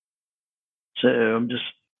 So I'm just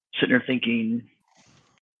sitting there thinking,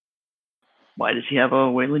 why does he have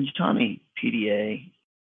a Wayland Yutani PDA,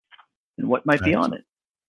 and what might be on it?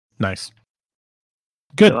 Nice.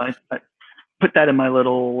 Good. So I put that in my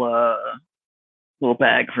little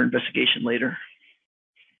bag for investigation later.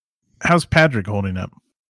 How's Padraig holding up?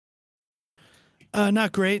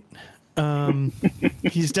 Not great.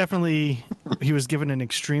 He was given an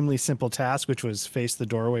extremely simple task, which was face the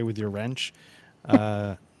doorway with your wrench.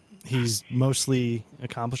 He's mostly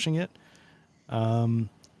accomplishing it.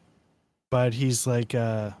 But he's like,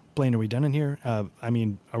 Blaine, are we done in here? Are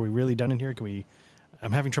we really done in here?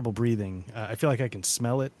 I'm having trouble breathing. I feel like I can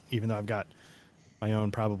smell it, even though I've got my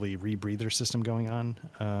own probably rebreather system going on.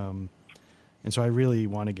 And so I really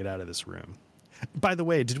want to get out of this room. By the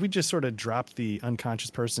way, did we just sort of drop the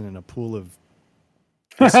unconscious person in a pool of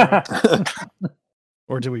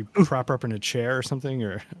or do we prop her up in a chair or something?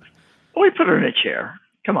 Or we put her in a chair.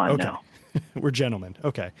 Come on now. We're gentlemen.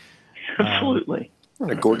 Okay. Absolutely. In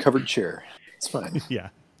a gore-covered chair. It's fine. Yeah.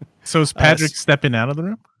 So is Patrick stepping out of the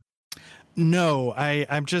room? No,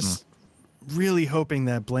 I'm just really hoping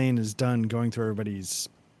that Blaine is done going through everybody's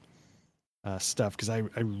stuff because I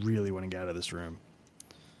really want to get out of this room.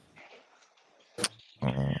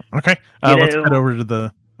 Okay. Let's cut over to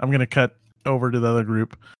the. I'm going to cut over to the other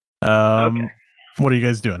group. Okay. What are you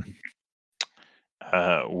guys doing?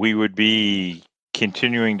 We would be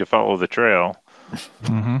continuing to follow the trail,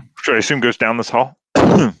 which I assume goes down this hall.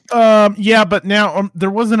 Yeah, but now there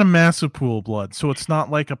wasn't a massive pool of blood, so it's not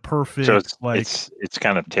like a perfect. So it's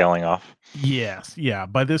kind of tailing off. Yes, yeah.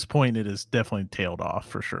 By this point, it is definitely tailed off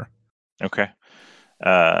for sure. Okay.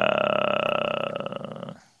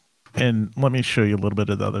 And let me show you a little bit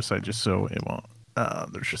of the other side, just so it won't.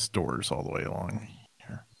 There's just doors all the way along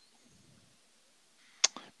here.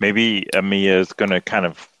 Maybe Amia is going to kind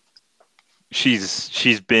of.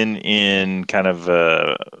 She's been in kind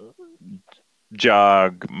of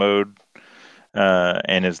jog mode,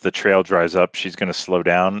 and as the trail dries up, she's going to slow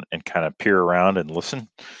down and kind of peer around and listen,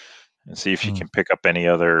 and see if she can pick up any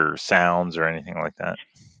other sounds or anything like that.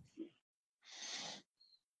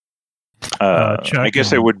 I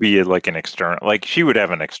guess it would be like an external, like she would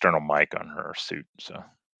have an external mic on her suit. So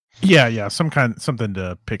yeah, something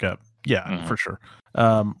to pick up. Yeah, for sure.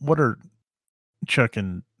 What are Chuck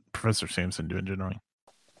and Professor Samson doing generally?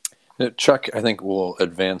 Chuck, I think, will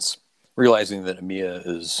advance, realizing that Amia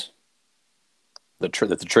is that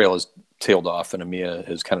the trail is tailed off, and Amia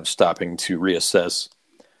is kind of stopping to reassess.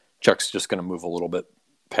 Chuck's just going to move a little bit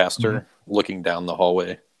past her, looking down the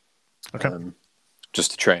hallway,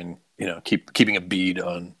 just to try and keeping a bead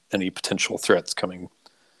on any potential threats coming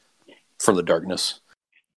from the darkness.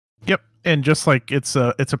 Yep, and just like it's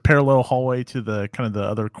a parallel hallway to the kind of the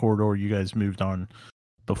other corridor you guys moved on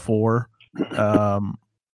before.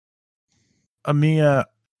 Amia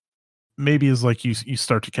maybe is like you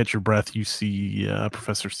start to catch your breath. You see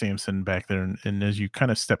Professor Samson back there, and as you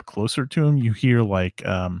kind of step closer to him, you hear like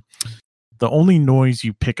the only noise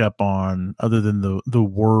you pick up on, other than the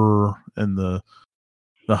whir and the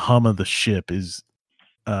hum of the ship, is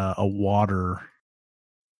a water,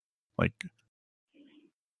 like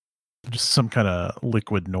just some kind of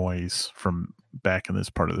liquid noise from back in this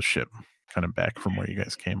part of the ship, kind of back from where you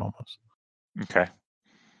guys came almost. Okay.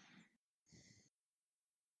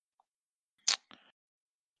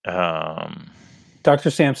 Dr.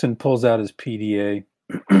 Samson pulls out his PDA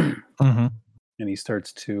and he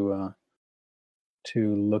starts to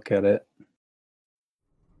look at it.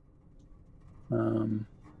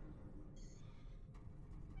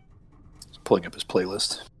 He's pulling up his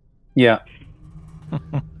playlist. Yeah.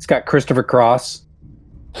 It's got Christopher Cross.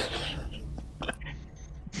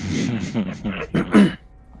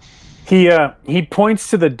 He points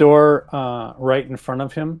to the door right in front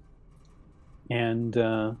of him, and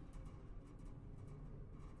let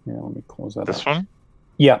me close that. This one?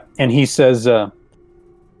 Yeah, and he says, "I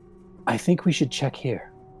think we should check here."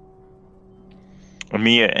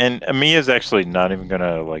 Amia's actually not even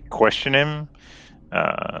gonna like question him.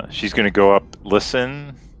 She's gonna go up,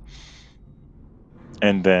 listen,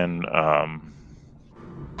 and then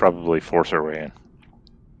probably force her way in.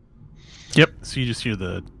 Yep. So you just hear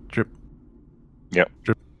the drip. Yep.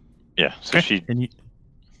 Drip. Yeah. So she'd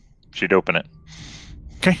open it.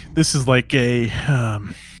 Okay. This is like a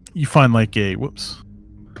you find like a whoops.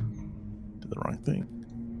 Did the wrong thing.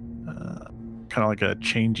 Kind of like a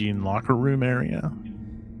changing locker room area,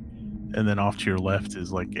 and then off to your left is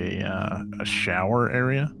like a shower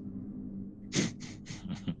area.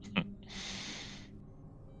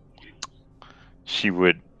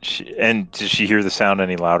 And did she hear the sound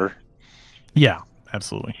any louder? Yeah,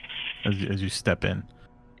 absolutely. As you step in.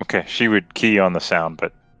 Okay, she would key on the sound,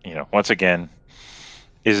 but once again,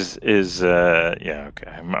 okay.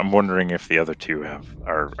 I'm wondering if the other two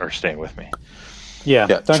are staying with me. Yeah,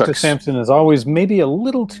 Dr. Samson is always maybe a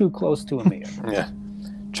little too close to Amia. Yeah,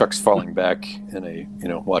 Chuck's falling back in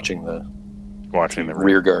watching the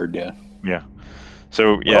rear guard. Yeah. Yeah.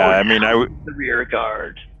 So yeah, the rear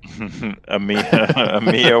guard.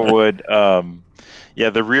 Amia would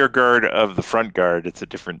the rear guard of the front guard, it's a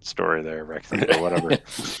different story there, Rex, or whatever.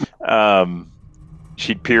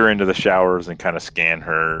 She'd peer into the showers and kind of scan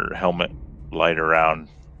her helmet light around,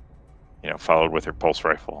 followed with her pulse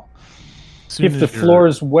rifle. If the floor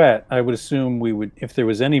is wet, I would assume we would, if there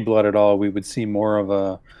was any blood at all, we would see more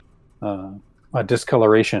of a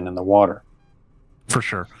discoloration in the water. For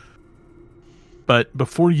sure. But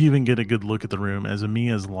before you even get a good look at the room, as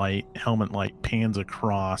Amia's helmet light pans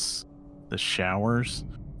across the showers,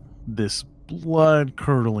 this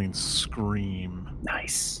blood-curdling scream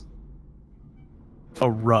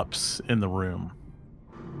erupts in the room.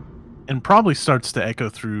 And probably starts to echo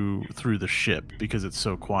through the ship because it's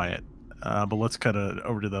so quiet. But let's cut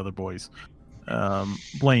over to the other boys.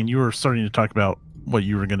 Blaine, you were starting to talk about what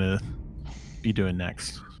you were going to be doing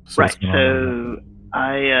next. Right. So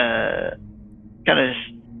I kind of,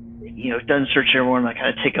 done searching everyone. I kind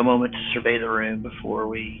of take a moment to survey the room before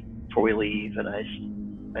we leave, and I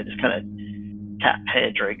just kind of tap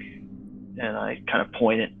Pedrick, and I kind of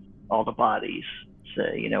point at all the bodies.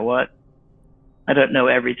 Say, you know what? I don't know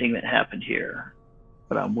everything that happened here,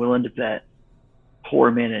 but I'm willing to bet poor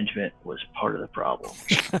management was part of the problem.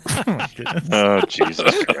 Oh,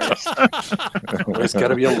 Jesus Christ. There's got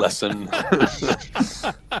to be a lesson.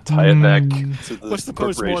 Tie it back to the What's the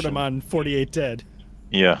post-mortem on 48 Dead?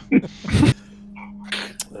 Yeah.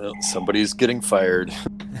 Well, somebody's getting fired.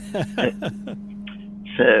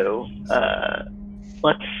 So,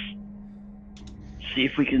 let's see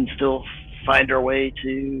if we can still find our way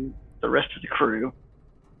to the rest of the crew.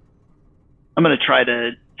 I'm going to try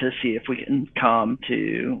to see if we can calm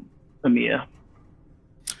to Amia.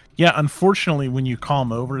 Yeah, unfortunately, when you call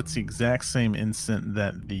him over, it's the exact same instant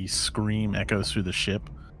that the scream echoes through the ship.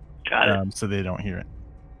 Got it. So they don't hear it.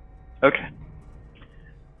 Okay.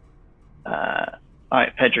 All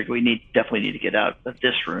right, Pedrick, we definitely need to get out of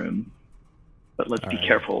this room, but let's be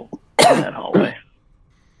careful in that hallway.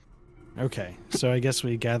 Okay, so I guess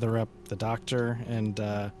we gather up the doctor and...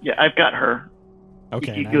 Yeah, I've got her.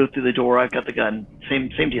 Okay. You go through the door, I've got the gun. Same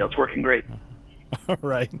deal, it's working great. All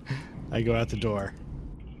right. I go out the door.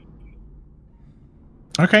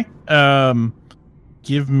 Okay.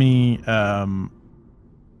 Give me...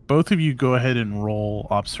 both of you go ahead and roll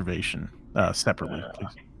observation separately,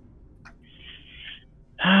 please.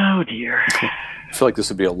 Oh, dear. I feel like this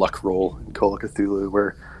would be a luck roll in Call of Cthulhu,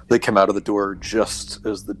 where they come out of the door just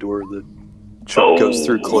as the door that Chuck goes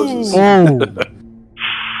through closes.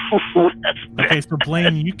 Okay, so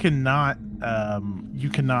Blaine, you cannot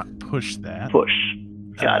push that. Push.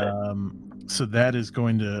 Got it. So that is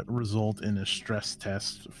going to result in a stress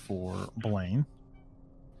test for Blaine.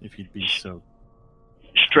 If you'd be so.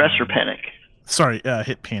 Stress or panic? Sorry,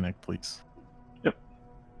 hit panic, please. Yep.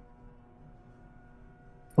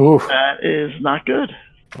 Oof. That is not good.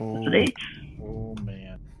 Oh, it's an 8. Oh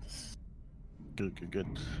man. Good.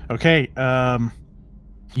 Okay,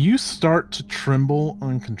 you start to tremble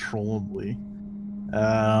uncontrollably.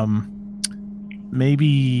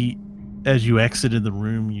 Maybe as you exited the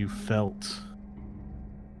room, you felt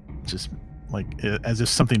just like as if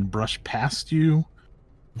something brushed past you,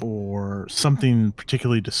 or something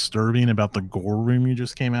particularly disturbing about the gore room you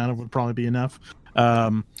just came out of would probably be enough.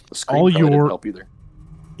 Didn't help either.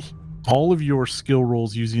 All of your skill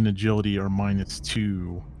rolls using agility are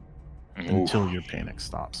 -2 until your panic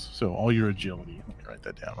stops. So all your agility. Let me write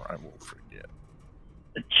that down or I will forget.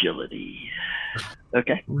 Agility.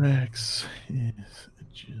 Okay. Rex is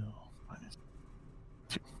agile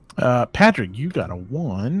 -2. Patrick, you got a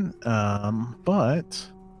 1,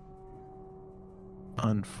 but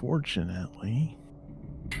unfortunately,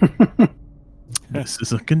 this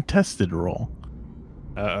is a contested roll.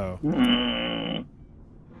 Uh-oh.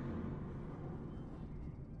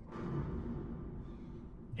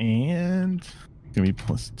 And it's gonna be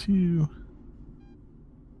 +2.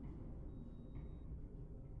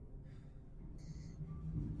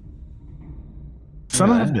 Son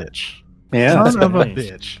of a bitch. Yeah. Son of a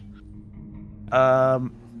bitch.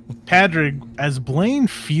 Patrick, as Blaine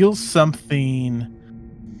feels something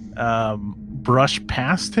brush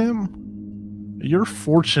past him, you're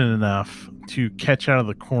fortunate enough to catch out of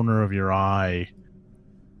the corner of your eye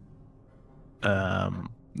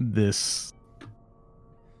this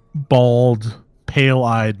bald,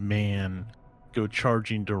 pale-eyed man go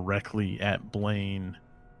charging directly at Blaine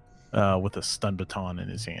with a stun baton in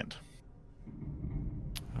his hand.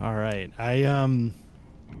 All right. I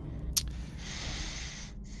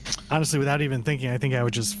honestly, without even thinking, I think I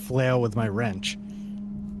would just flail with my wrench.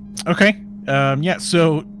 Okay. Yeah.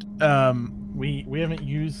 So we haven't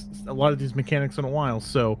used a lot of these mechanics in a while.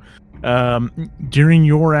 So during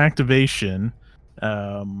your activation,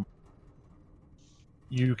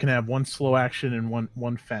 you can have one slow action and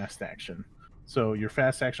one fast action. So your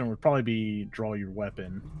fast action would probably be draw your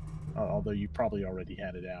weapon, although you probably already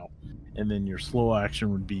had it out. And then your slow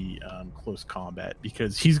action would be close combat,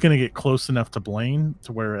 because he's going to get close enough to Blaine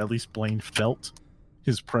to where at least Blaine felt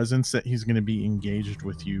his presence, that he's going to be engaged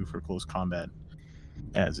with you for close combat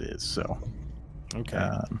as is. So, okay.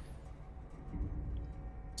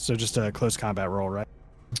 So just a close combat roll, right?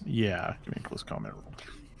 Yeah, give me a close combat roll.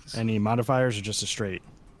 Any modifiers or just a straight?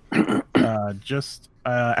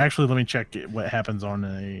 Actually, let me check what happens on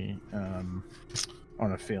a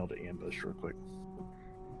failed ambush real quick.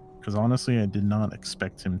 Because honestly, I did not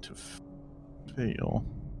expect him to fail.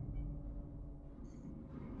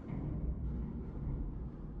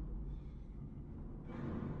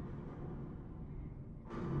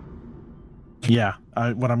 Yeah,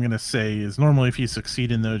 what I'm gonna say is normally if you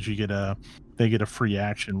succeed in those, they get a free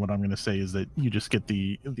action. What I'm gonna say is that you just get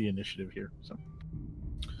the initiative here. So,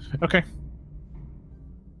 okay.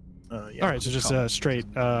 Yeah, all right, so just straight.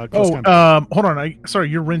 hold on. Sorry,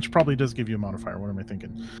 your wrench probably does give you a modifier. What am I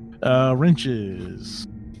thinking? Wrenches,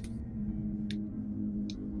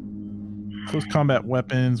 close combat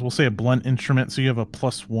weapons. We'll say a blunt instrument, so you have a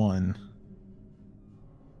 +1.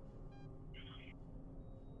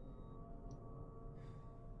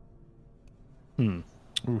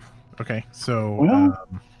 Oof. Okay, so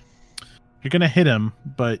you're gonna hit him,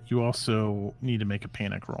 but you also need to make a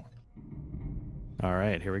panic roll. All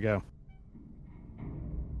right, here we go.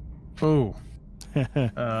 Oh.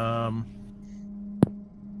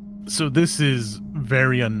 So this is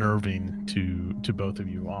very unnerving to both of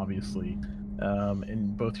you, obviously,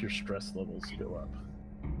 and both your stress levels go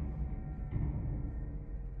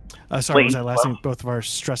up. Sorry, was that last thing? Both of our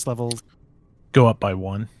stress levels go up by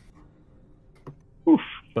 1. Oof.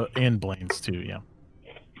 And Blaine's too, yeah.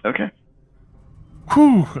 Okay.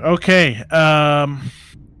 Whew. Okay.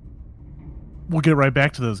 We'll get right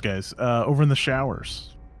back to those guys. Over in the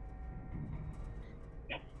showers.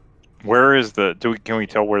 Where is can we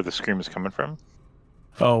tell where the scream is coming from?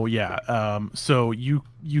 Oh yeah. So you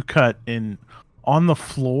cut in on the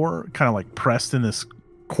floor, kind of like pressed in this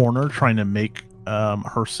corner, trying to make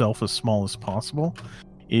herself as small as possible,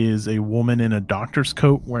 is a woman in a doctor's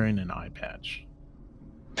coat wearing an eye patch.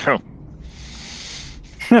 Oh.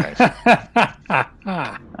 Nice.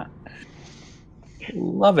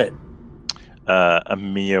 Love it.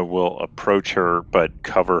 Amia will approach her, but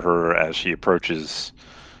cover her as she approaches,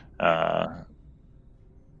 but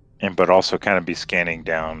also kind of be scanning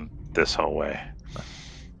down this hallway.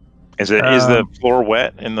 Is the floor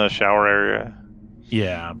wet in the shower area?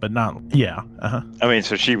 Yeah, but not. Yeah. Uh-huh. I mean,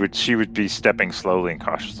 so she would be stepping slowly and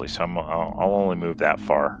cautiously. So I'll only move that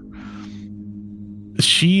far.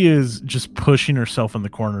 She is just pushing herself in the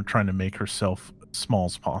corner, trying to make herself small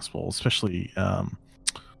as possible. Especially,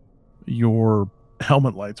 your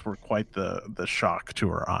helmet lights were quite the shock to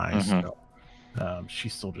her eyes. Mm-hmm. So,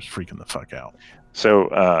 she's still just freaking the fuck out. So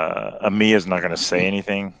Amia's not going to say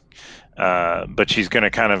anything, but she's going to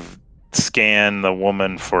kind of scan the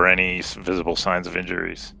woman for any visible signs of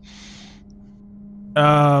injuries.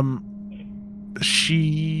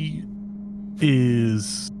 She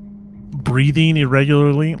is breathing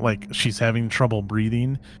irregularly, like she's having trouble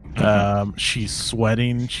breathing. She's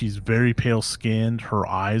sweating. She's very pale skinned. Her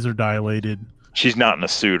eyes are dilated. She's not in a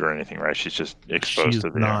suit or anything, right? She's just exposed She's to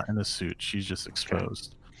the not air. in a suit. She's just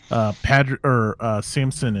exposed. Okay.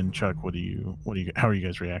 Samson and Chuck, how are you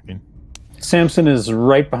guys reacting? Samson is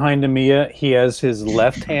right behind Amia. He has his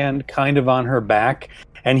left hand kind of on her back,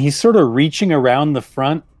 and he's sort of reaching around the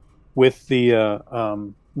front with the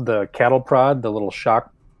cattle prod, the little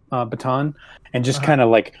shock baton, and just kind of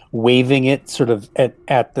like waving it sort of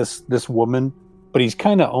at this woman, but he's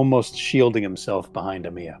kind of almost shielding himself behind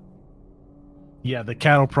Amia. Yeah, the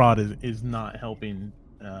cattle prod is not helping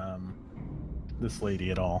this lady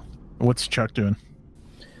at all. What's Chuck doing?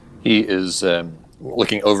 He is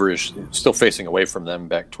looking over still facing away from them,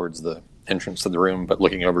 back towards the entrance to the room, but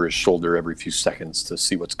looking over his shoulder every few seconds to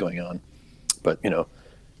see what's going on. But,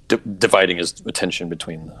 dividing his attention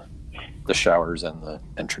between the showers and the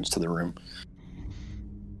entrance to the room.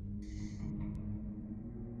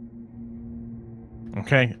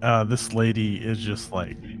 Okay, this lady is just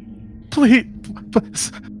like,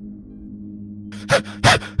 please.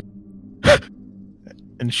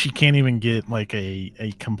 And she can't even get like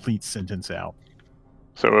a complete sentence out.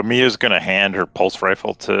 So Amia's going to hand her pulse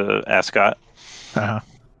rifle to Ascot. Uh-huh.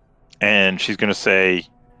 And she's going to say,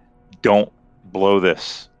 "Don't blow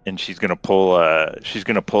this." And she's going to pull a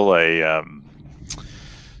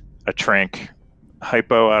trank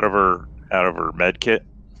hypo out of her med kit.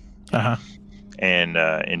 Uh-huh. And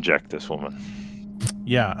inject this woman.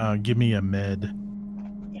 Yeah, give me a med.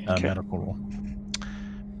 medical roll.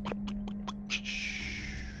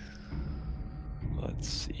 Let's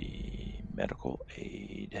see. Medical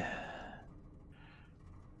aid.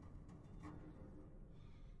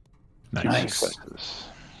 Nice. Successes.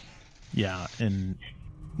 Yeah, and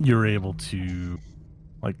you're able to,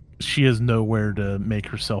 like, she has nowhere to make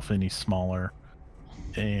herself any smaller,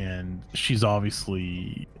 and she's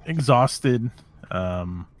obviously exhausted,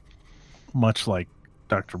 much like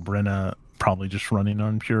Dr. Brenna, probably just running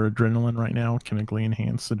on pure adrenaline right now, chemically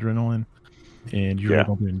enhanced adrenaline, and you're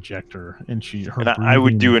able to inject her, and I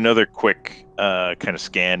would do another quick kind of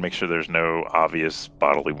scan, make sure there's no obvious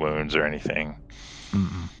bodily wounds or anything.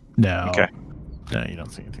 No. Okay. No, you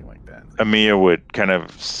don't see anything like that. Amia would kind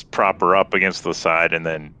of prop her up against the side and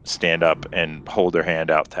then stand up and hold her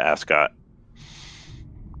hand out to Ascot,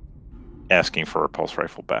 asking for her pulse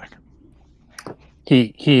rifle back.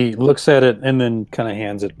 He looks at it and then kind of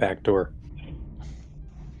hands it back to her.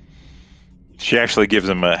 She actually gives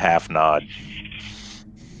him a half nod.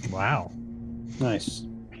 Wow. Nice.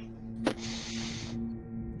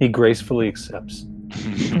 He gracefully accepts.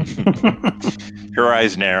 Her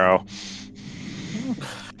eyes narrow.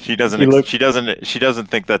 She doesn't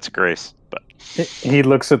think that's grace, but he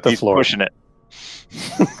looks at the floor. He's pushing it.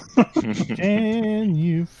 Can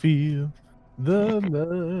you feel the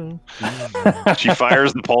love? She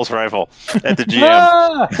fires the pulse rifle at the GM.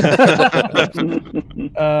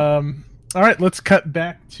 All right, let's cut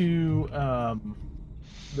back to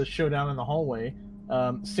the showdown in the hallway.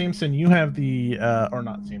 Samson, you have the or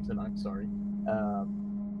not Samson, I'm sorry.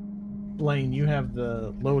 Blaine, you have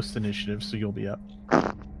the lowest initiative, so you'll be up.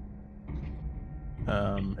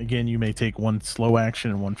 Again, you may take one slow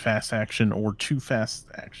action and one fast action, or two fast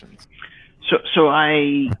actions. So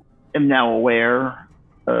I am now aware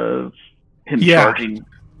of him charging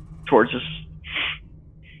towards us.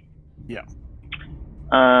 Yeah.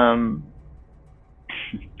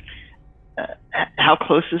 How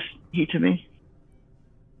close is he to me?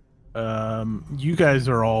 You guys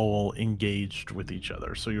are all engaged with each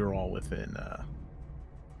other, so you're all within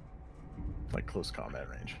like close combat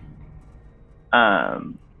range.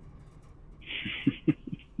 I'm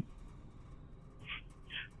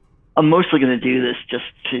mostly going to do this just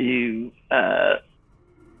to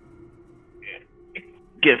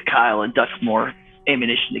give Kyle and Dutch more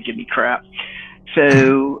ammunition to give me crap.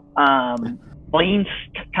 So Blaine's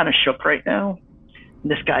kind of shook right now.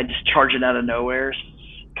 This guy just charging out of nowhere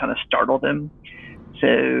kind of startled him.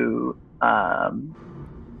 So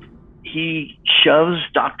he shoves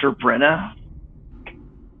Dr. Brenna,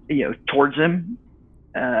 towards him,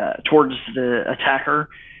 towards the attacker,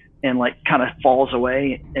 and like kind of falls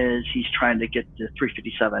away as he's trying to get the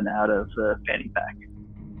 357 out of the fanny pack.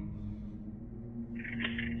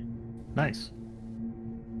 Nice.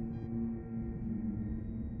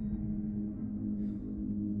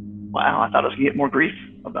 Wow, I thought I was gonna get more grief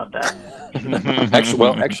about that.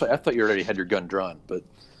 Actually, I thought you already had your gun drawn, but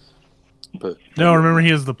no. Remember, he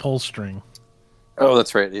has the pull string. Oh,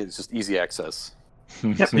 that's right. It's just easy access.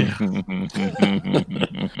 Yep. That's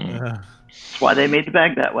why they made the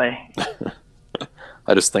bag that way.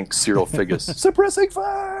 I just think Cyril Figgis suppressing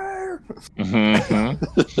fire.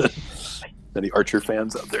 Any Archer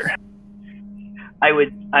fans out there? I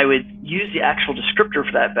would use the actual descriptor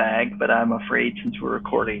for that bag, but I'm afraid since we're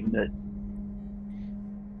recording that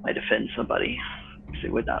might offend somebody because they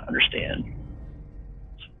would not understand.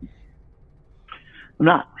 I'm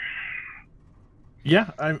not.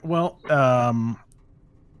 Yeah.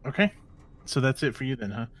 Okay. So that's it for you then,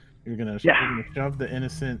 huh? You're gonna shove the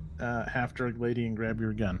innocent half-drug lady and grab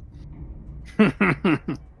your gun.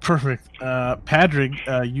 Perfect. Padraig,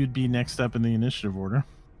 you'd be next up in the initiative order.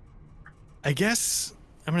 I guess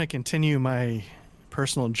I'm going to continue my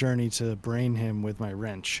personal journey to brain him with my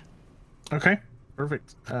wrench. Okay,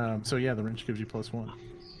 perfect. So yeah, the wrench gives you +1.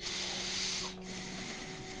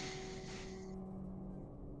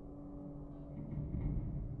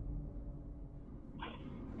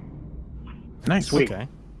 Nice. Sweet. Okay.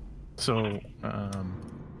 So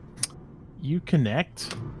you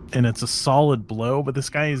connect, and it's a solid blow, but this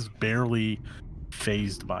guy is barely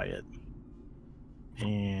phased by it.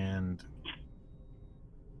 And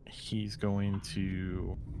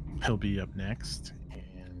he'll be up next.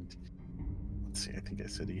 And let's see, I think I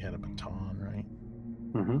said he had a baton, right?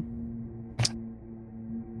 Mm-hmm.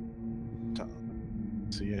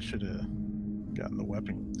 See, I should have gotten the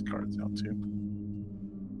weapon cards out too.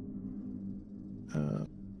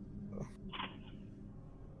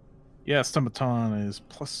 Yeah, stun baton is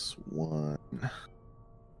 +1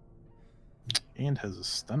 and has a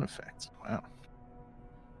stun effect. Wow.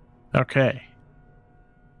 Okay.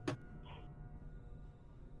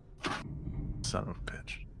 Son of a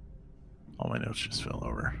bitch. All my notes just fell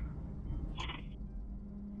over.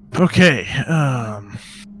 Okay.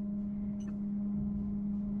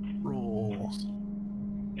 Rolls.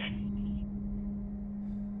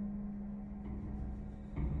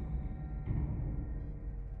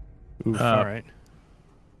 Oof, all right.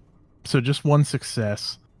 So just one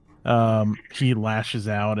success. He lashes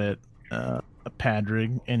out at a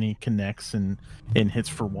Padrig and he connects and hits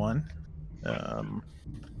for one. Let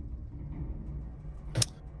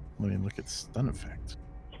me look at stun effect.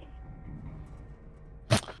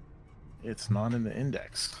 It's not in the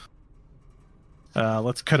index.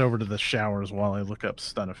 Let's cut over to the showers while I look up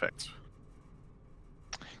stun effects.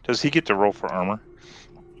 Does he get to roll for armor?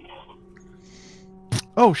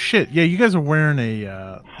 Oh shit! Yeah, you guys are wearing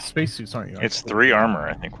a spacesuits, aren't you? It's 3 armor,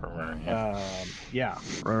 I think we're wearing. Yeah.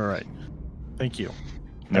 Right. Thank you.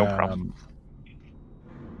 No problem.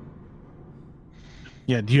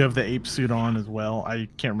 Yeah, do you have the ape suit on as well? I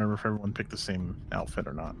can't remember if everyone picked the same outfit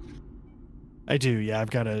or not. I do, yeah. I've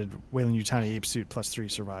got a Weyland-Yutani ape suit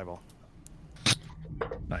 +3 survival.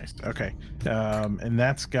 Nice. Okay. And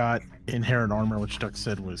that's got inherent armor, which Duck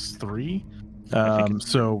said was 3.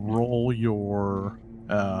 So roll your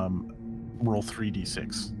roll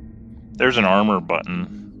 3d6. There's an armor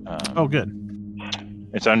button. Oh, good.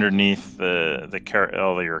 It's underneath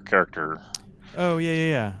your character. Oh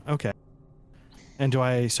yeah. Okay. And do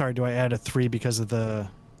I add a 3 because of the?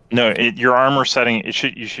 No, your armor setting. You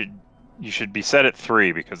should be set at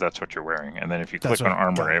 3 because that's what you're wearing. And then if you click on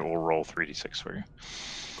armor, it will roll 3d6 for you.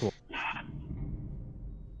 Cool.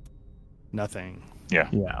 Nothing. Yeah.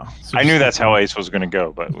 So I knew that's how Ace was going to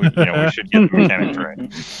go, but we should get the mechanics right.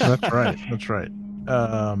 That's right.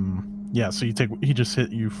 Yeah. So he just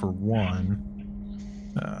hit you for 1.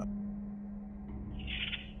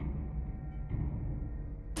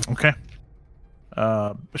 Okay.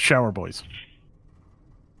 Shower boys.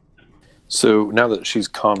 So now that she's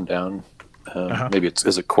calmed down, maybe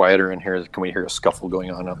is it quieter in here? Can we hear a scuffle going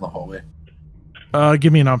on out in the hallway?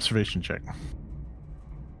 Give me an observation check.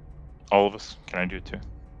 All of us? Can I do it too?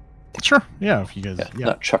 Sure. Yeah, if you guys. Yeah.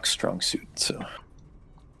 Not Chuck's strong suit, so.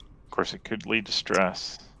 Of course, it could lead to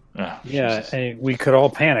stress. Oh, yeah, we could all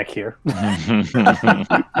panic here.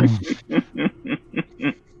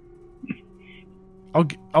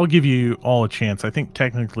 I'll give you all a chance. I think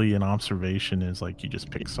technically an observation is like you just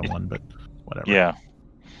pick someone, but whatever. Yeah,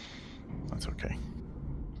 that's okay.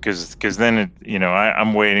 Because then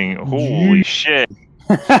I'm waiting. Holy shit!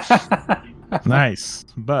 Nice,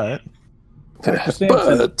 but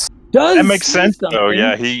that makes sense though.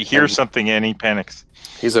 Yeah, he hears something and he panics.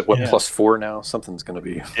 He's at +4 now. Something's gonna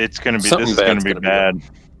be. It's gonna be. This is gonna be bad.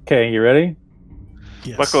 Okay, you ready?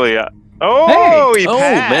 Yes. Luckily, he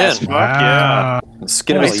passed. Man. Fuck yeah! The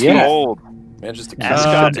skin of his teeth cold. Man, just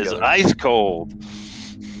Ascot is ice cold.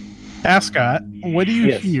 Ascot, what do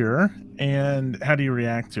you hear, and how do you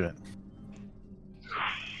react to it?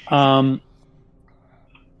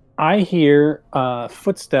 I hear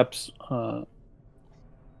footsteps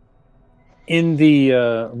in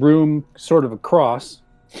the room, sort of across,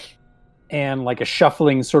 and like a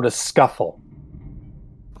shuffling sort of scuffle.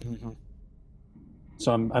 Mm-hmm.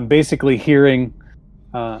 So I'm basically hearing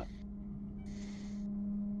out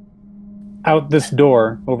this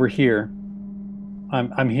door over here.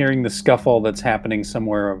 I'm hearing the scuffle that's happening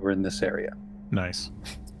somewhere over in this area. Nice.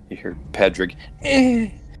 You hear Padrig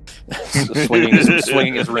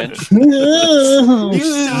swinging his wrench.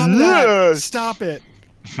 Stop it!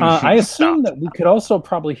 I assume that we could also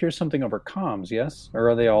probably hear something over comms. Yes, or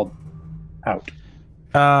are they all out?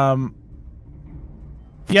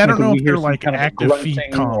 Yeah, I don't know if they're like an active feed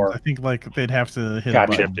comms. I think like they'd have to hit. You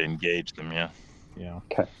have to engage them. Yeah.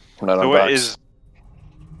 Okay. So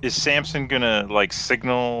is Samson gonna like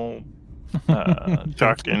signal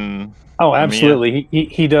Chuck and? Oh, absolutely.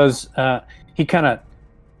 He does. He kind of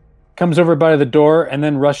comes over by the door and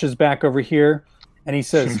then rushes back over here, and he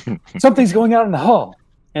says, "Something's going on in the hall."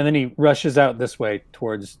 And then he rushes out this way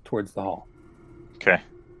towards the hall. Okay.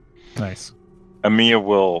 Nice. Amia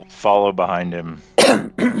will follow behind him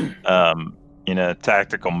in a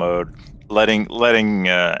tactical mode, letting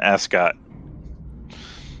Ascot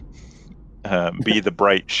be the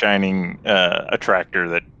bright, shining attractor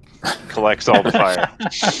that collects all the fire.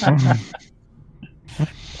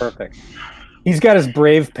 Perfect. He's got his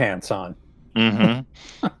brave pants on.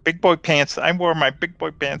 Mm-hmm. Big boy pants. I wore my big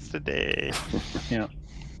boy pants today. Yeah.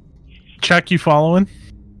 Chuck, you following?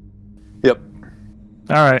 Yep.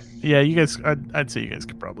 All right. Yeah, you guys. I'd say you guys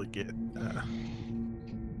could probably get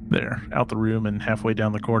there, out the room, and halfway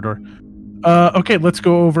down the corridor. Okay, let's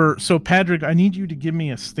go over. So, Padrig, I need you to give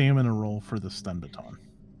me a stamina roll for the stun baton.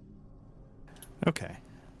 Okay.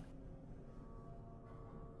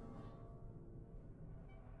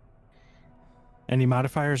 Any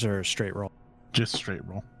modifiers or straight roll? Just straight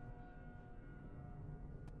roll.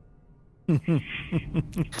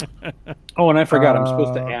 Oh, and I forgot. I'm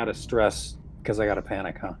supposed to add a stress because I got a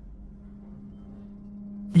panic, huh?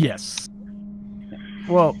 Yes.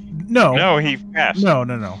 Well, no. No, he passed. No.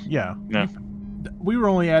 Yeah. No. We were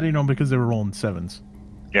only adding them because they were rolling 7s.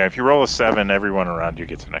 Yeah, if you roll a 7, everyone around you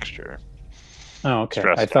gets an extra. Oh, okay.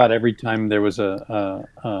 Stress I thought every time there was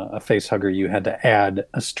a face hugger, you had to add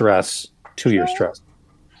a stress to your stress.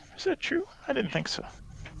 Is that true? I didn't think so.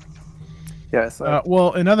 Yeah. So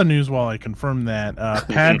Well, in other news, while I confirm that,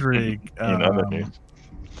 Padrig In other news.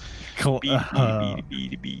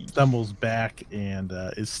 stumbles back and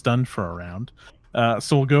is stunned for a round.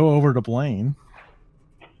 So we'll go over to Blaine.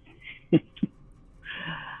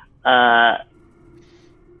 Do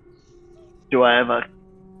I have a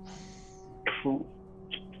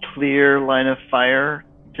clear line of fire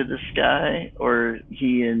to this guy, or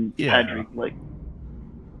he and Padrig like?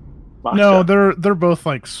 No, up? they're both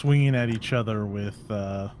like swinging at each other with,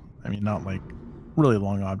 I mean, not like really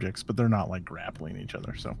long objects, but they're not like grappling each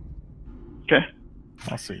other. So, okay,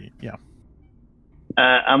 I'll see. Yeah,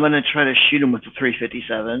 I'm gonna try to shoot him with the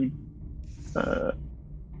 357,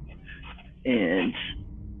 and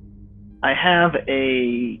I have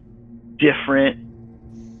a different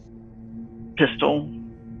pistol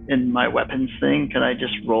in my weapons thing. Can I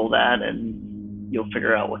just roll that, and you'll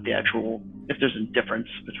figure out what the actual, if there's a difference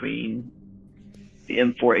between the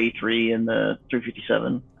M4A3 and the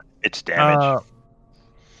 357? It's damage.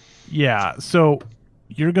 Yeah, so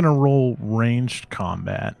you're gonna roll ranged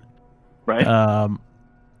combat, right?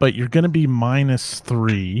 But you're gonna be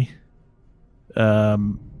 -3,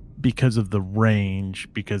 because of the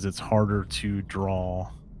range, because it's harder to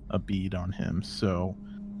draw a bead on him. So,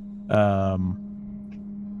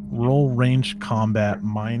 roll ranged combat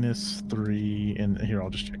 -3, and here I'll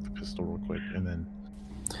just check the pistol real quick, and then.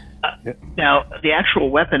 Now, the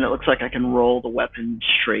actual weapon, it looks like I can roll the weapon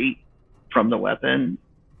straight from the weapon,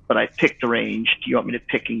 but I picked the range. Do you want me to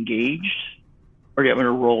pick engaged, or do you want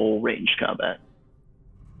me to roll ranged combat?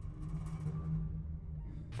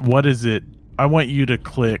 What is it? I want you to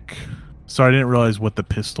click. So I didn't realize what the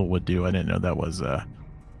pistol would do. I didn't know that was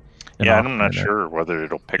Yeah, I'm not sure whether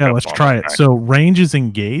it'll pick up. Yeah, let's try it. So range is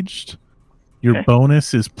engaged. Your Okay.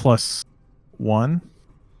 bonus is +1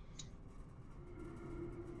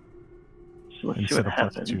 So let's see instead what of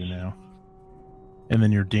happens. +2 now. And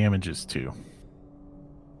then your damage is 2.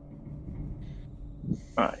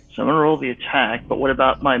 All right, so I'm gonna roll the attack, but what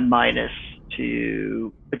about my minus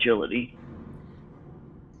to agility?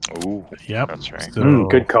 Ooh, Yep. that's right. So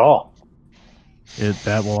Good call.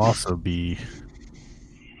 that will also be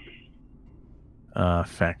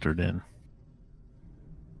factored in.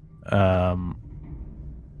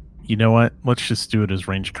 You know what? Let's just do it as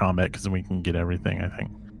range combat, because then we can get everything, I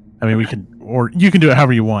think. I mean, we can, or you can do it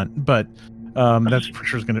however you want, but that's for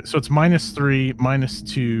sure is going to. So it's -3,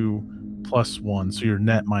 -2, +1. So you're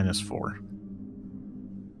net -4.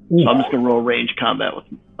 So I'm just gonna roll range combat with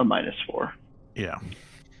a -4. Yeah.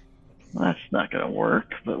 Well, that's not gonna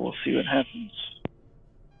work, but we'll see what happens.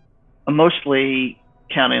 I'm mostly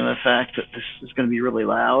counting on the fact that this is gonna be really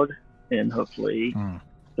loud, and hopefully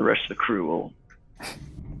the rest of the crew will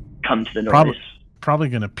come to the noise. Probably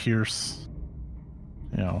going to pierce,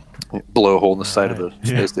 blow a hole in the side of the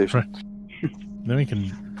space station. Right. Then we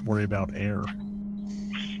can worry about air.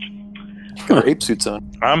 Got our ape suits on.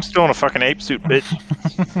 I'm still in a fucking ape suit, bitch.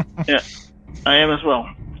 Yeah, I am as well.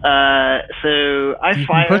 So I You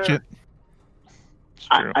fire. can push it. It's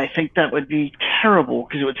true. I think that would be terrible,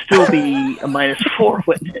 because it would still be a -4,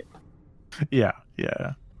 wouldn't it? Yeah.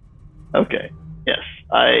 Okay. Yes,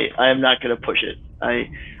 I am not going to push it. I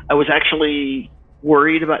was actually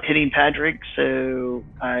worried about hitting Padrig, so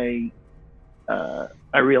I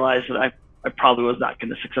realized that I probably was not going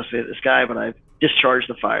to successfully hit this guy, but I've discharged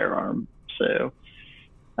the firearm. So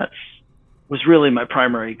that was really my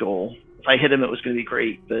primary goal. If I hit him, it was going to be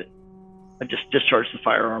great, but I just discharged the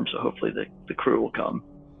firearm, so hopefully the crew will come.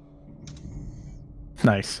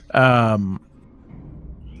 Nice.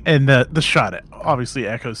 And the shot obviously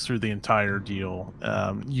echoes through the entire deal.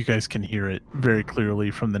 You guys can hear it very clearly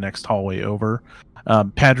from the next hallway over.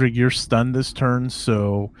 Padrig, you're stunned this turn,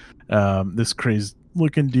 so this crazed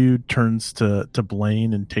looking dude turns to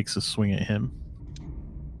Blaine and takes a swing at him.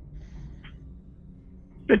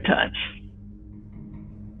 Good times.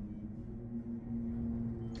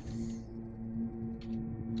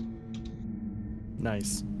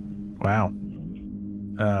 Nice. Wow.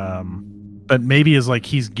 but maybe as like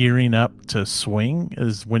he's gearing up to swing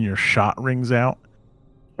is when your shot rings out,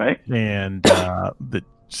 right? And that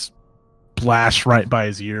just blasts right by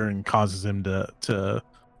his ear and causes him to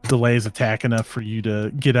delay his attack enough for you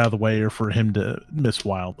to get out of the way or for him to miss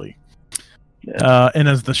wildly. Yeah. And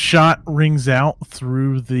as the shot rings out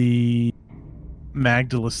through the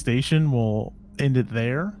Magdala station, we'll end it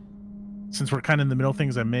there. Since we're kind of in the middle of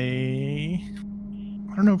things, I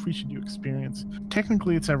don't know if we should do experience.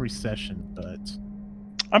 Technically, it's every session, but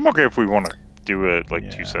I'm okay if we want to do it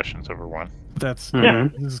like 2 sessions over one. This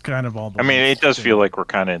is kind of all. I mean, it does feel like we're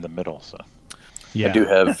kind of in the middle, so. Yeah. I do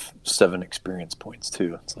have 7 experience points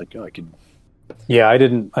too. It's like I could. Yeah, I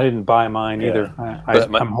didn't buy mine either.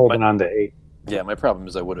 I'm holding on to 8. Yeah, my problem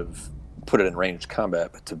is I would have put it in ranged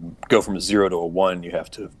combat, but to go from a 0 to a 1, you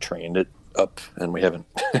have to have trained it up, and we haven't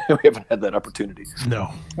had that opportunity.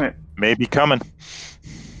 No, right? Maybe coming.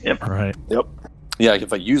 Yep. Right. Yep. Yeah,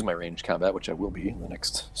 if I use my ranged combat, which I will be in the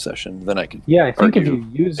next session, then I could. Yeah, I think if you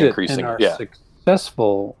use it and are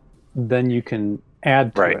successful, then you can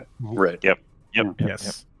add to it. Right. Yep.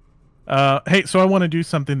 Yes. Hey, so I want to do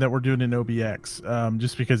something that we're doing in OBX,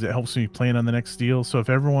 just because it helps me plan on the next deal. So if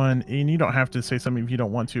everyone, and you don't have to say something if you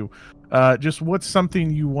don't want to, just what's something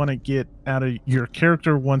you want to get out of your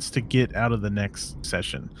character wants to get out of the next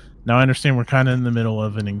session. Now I understand we're kind of in the middle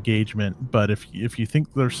of an engagement, but if you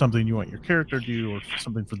think there's something you want your character to do or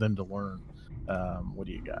something for them to learn, what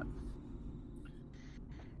do you got?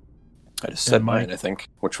 I just said mine, I think,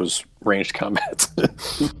 which was ranged combat.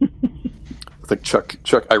 I think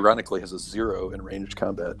Chuck ironically has a 0 in ranged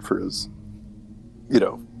combat for his,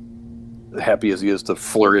 happy as he is to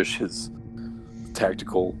flourish his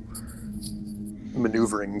tactical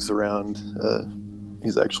maneuverings around.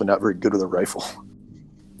 He's actually not very good with a rifle.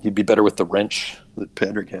 He'd be better with the wrench that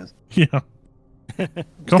Patrick has. Yeah. He's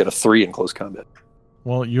got a 3 in close combat.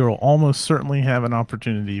 Well, you'll almost certainly have an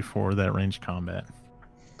opportunity for that ranged combat.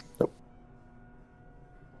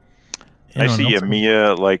 I see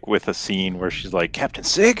Amiya like with a scene where she's like, Captain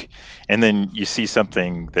Sig, and then you see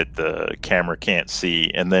something that the camera can't see,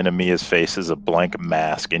 and then Amiya's face is a blank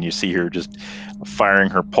mask, and you see her just firing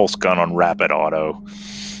her pulse gun on rapid auto.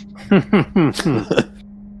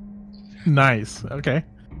 Nice. Okay.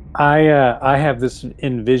 I have this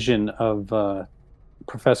envision of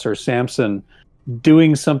Professor Sampson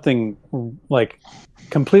doing something like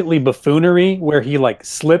completely buffoonery where he like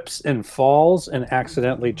slips and falls and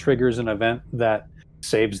accidentally triggers an event that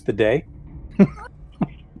saves the day.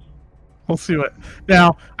 We'll see what.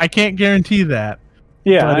 Now, I can't guarantee that.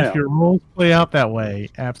 Yeah, but if your roles play out that way,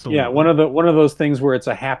 absolutely. Yeah, one of those things where it's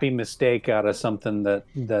a happy mistake out of something that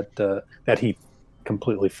he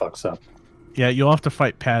completely fucks up. Yeah, you'll have to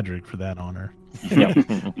fight Patrick for that honor. Yep.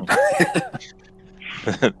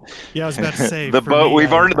 Yeah, I was about to say the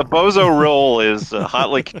bozo role is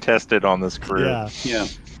hotly contested on this crew. Yeah.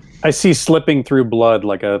 I see slipping through blood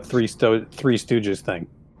like a Three Stooges thing.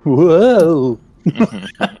 Whoa.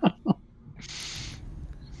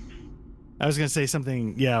 I was gonna say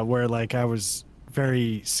something, where like I was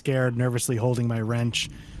very scared, nervously holding my wrench,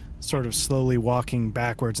 sort of slowly walking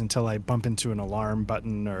backwards until I bump into an alarm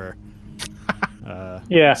button or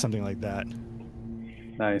something like that.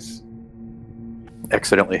 Nice.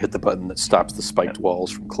 Accidentally hit the button that stops the spiked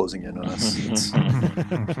walls from closing in on us.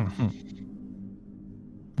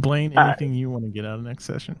 Blaine, anything you want to get out of next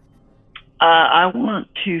session? I want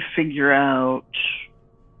to figure out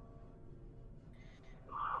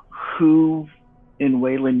who in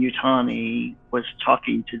Weyland-Yutani was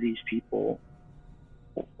talking to these people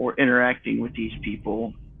or interacting with these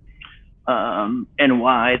people, and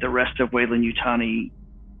why the rest of Weyland-Yutani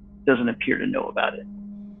doesn't appear to know about it.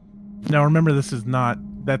 Now, remember,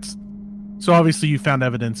 so obviously you found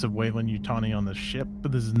evidence of Weyland-Yutani on the ship,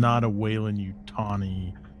 but this is not a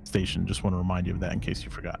Weyland-Yutani station. Just want to remind you of that in case you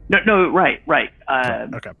forgot. No, right.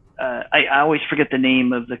 Okay. I always forget the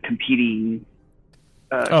name of the competing.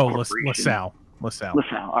 LaSalle.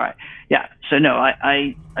 LaSalle. All right. Yeah. So no,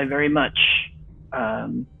 I very much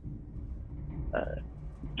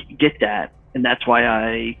get that, and that's why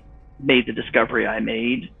I made the discovery I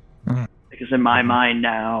made. Mm-hmm. Because in my mind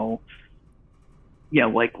now,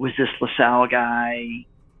 like, was this LaSalle guy,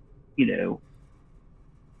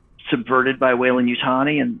 subverted by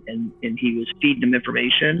Weyland-Yutani and he was feeding him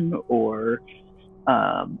information, or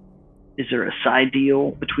is there a side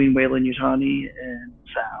deal between Weyland-Yutani and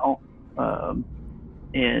Sal?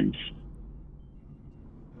 And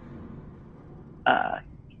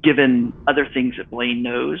given other things that Blaine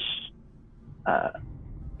knows,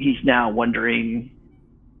 he's now wondering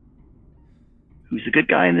who's the good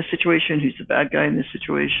guy in this situation, who's the bad guy in this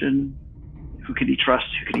situation, who could he trust,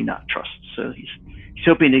 who could he not trust. So he's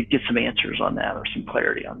hoping to get some answers on that or some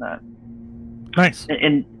clarity on that. Nice.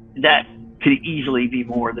 And that could easily be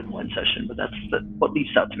more than one session, but that's what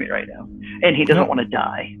leaps out to me right now. And he doesn't want to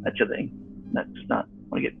die. That's the thing. That's not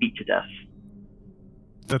want to get beat to death.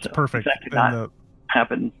 That's perfect. If that could not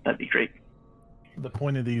happen, that'd be great. The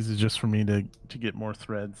point of these is just for me to get more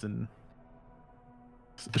threads and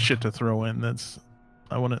shit to throw in.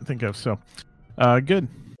 I wouldn't think of. So, good,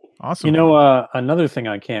 awesome. You know, another thing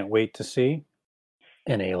I can't wait to see: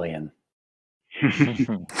 an alien.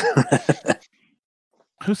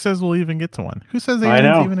 Who says we'll even get to one? Who says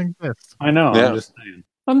aliens even exist? I know. Yeah.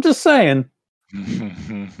 I'm just saying.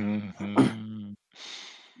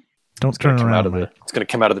 Don't turn around. It's going to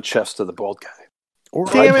come out of the chest of the bald guy. Or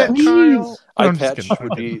damn it, Kyle. Eye patch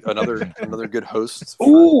would be another good host.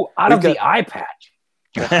 Ooh, out of the eye patch.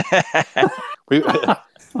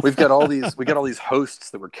 We've got all these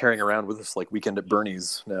hosts that we're carrying around with us like Weekend at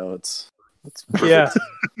Bernie's. Now it's perfect. Yeah,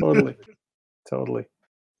 totally.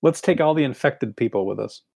 Let's take all the infected people with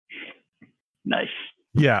us. Nice.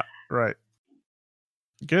 Yeah, right.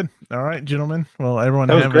 Good. All right, gentlemen. Well, everyone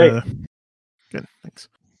that was have great. Good. Thanks.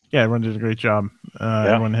 Yeah, everyone did a great job.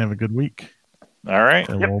 Everyone have a good week. All right.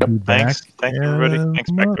 We'll Thanks. Thanks, everybody. Thanks,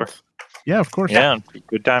 Backdoor. Yeah, of course. Yeah,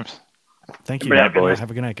 good times. Thank you. Good night, boys. Have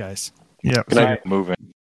a good night, guys. Yeah. Good night. Moving.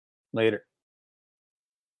 Later.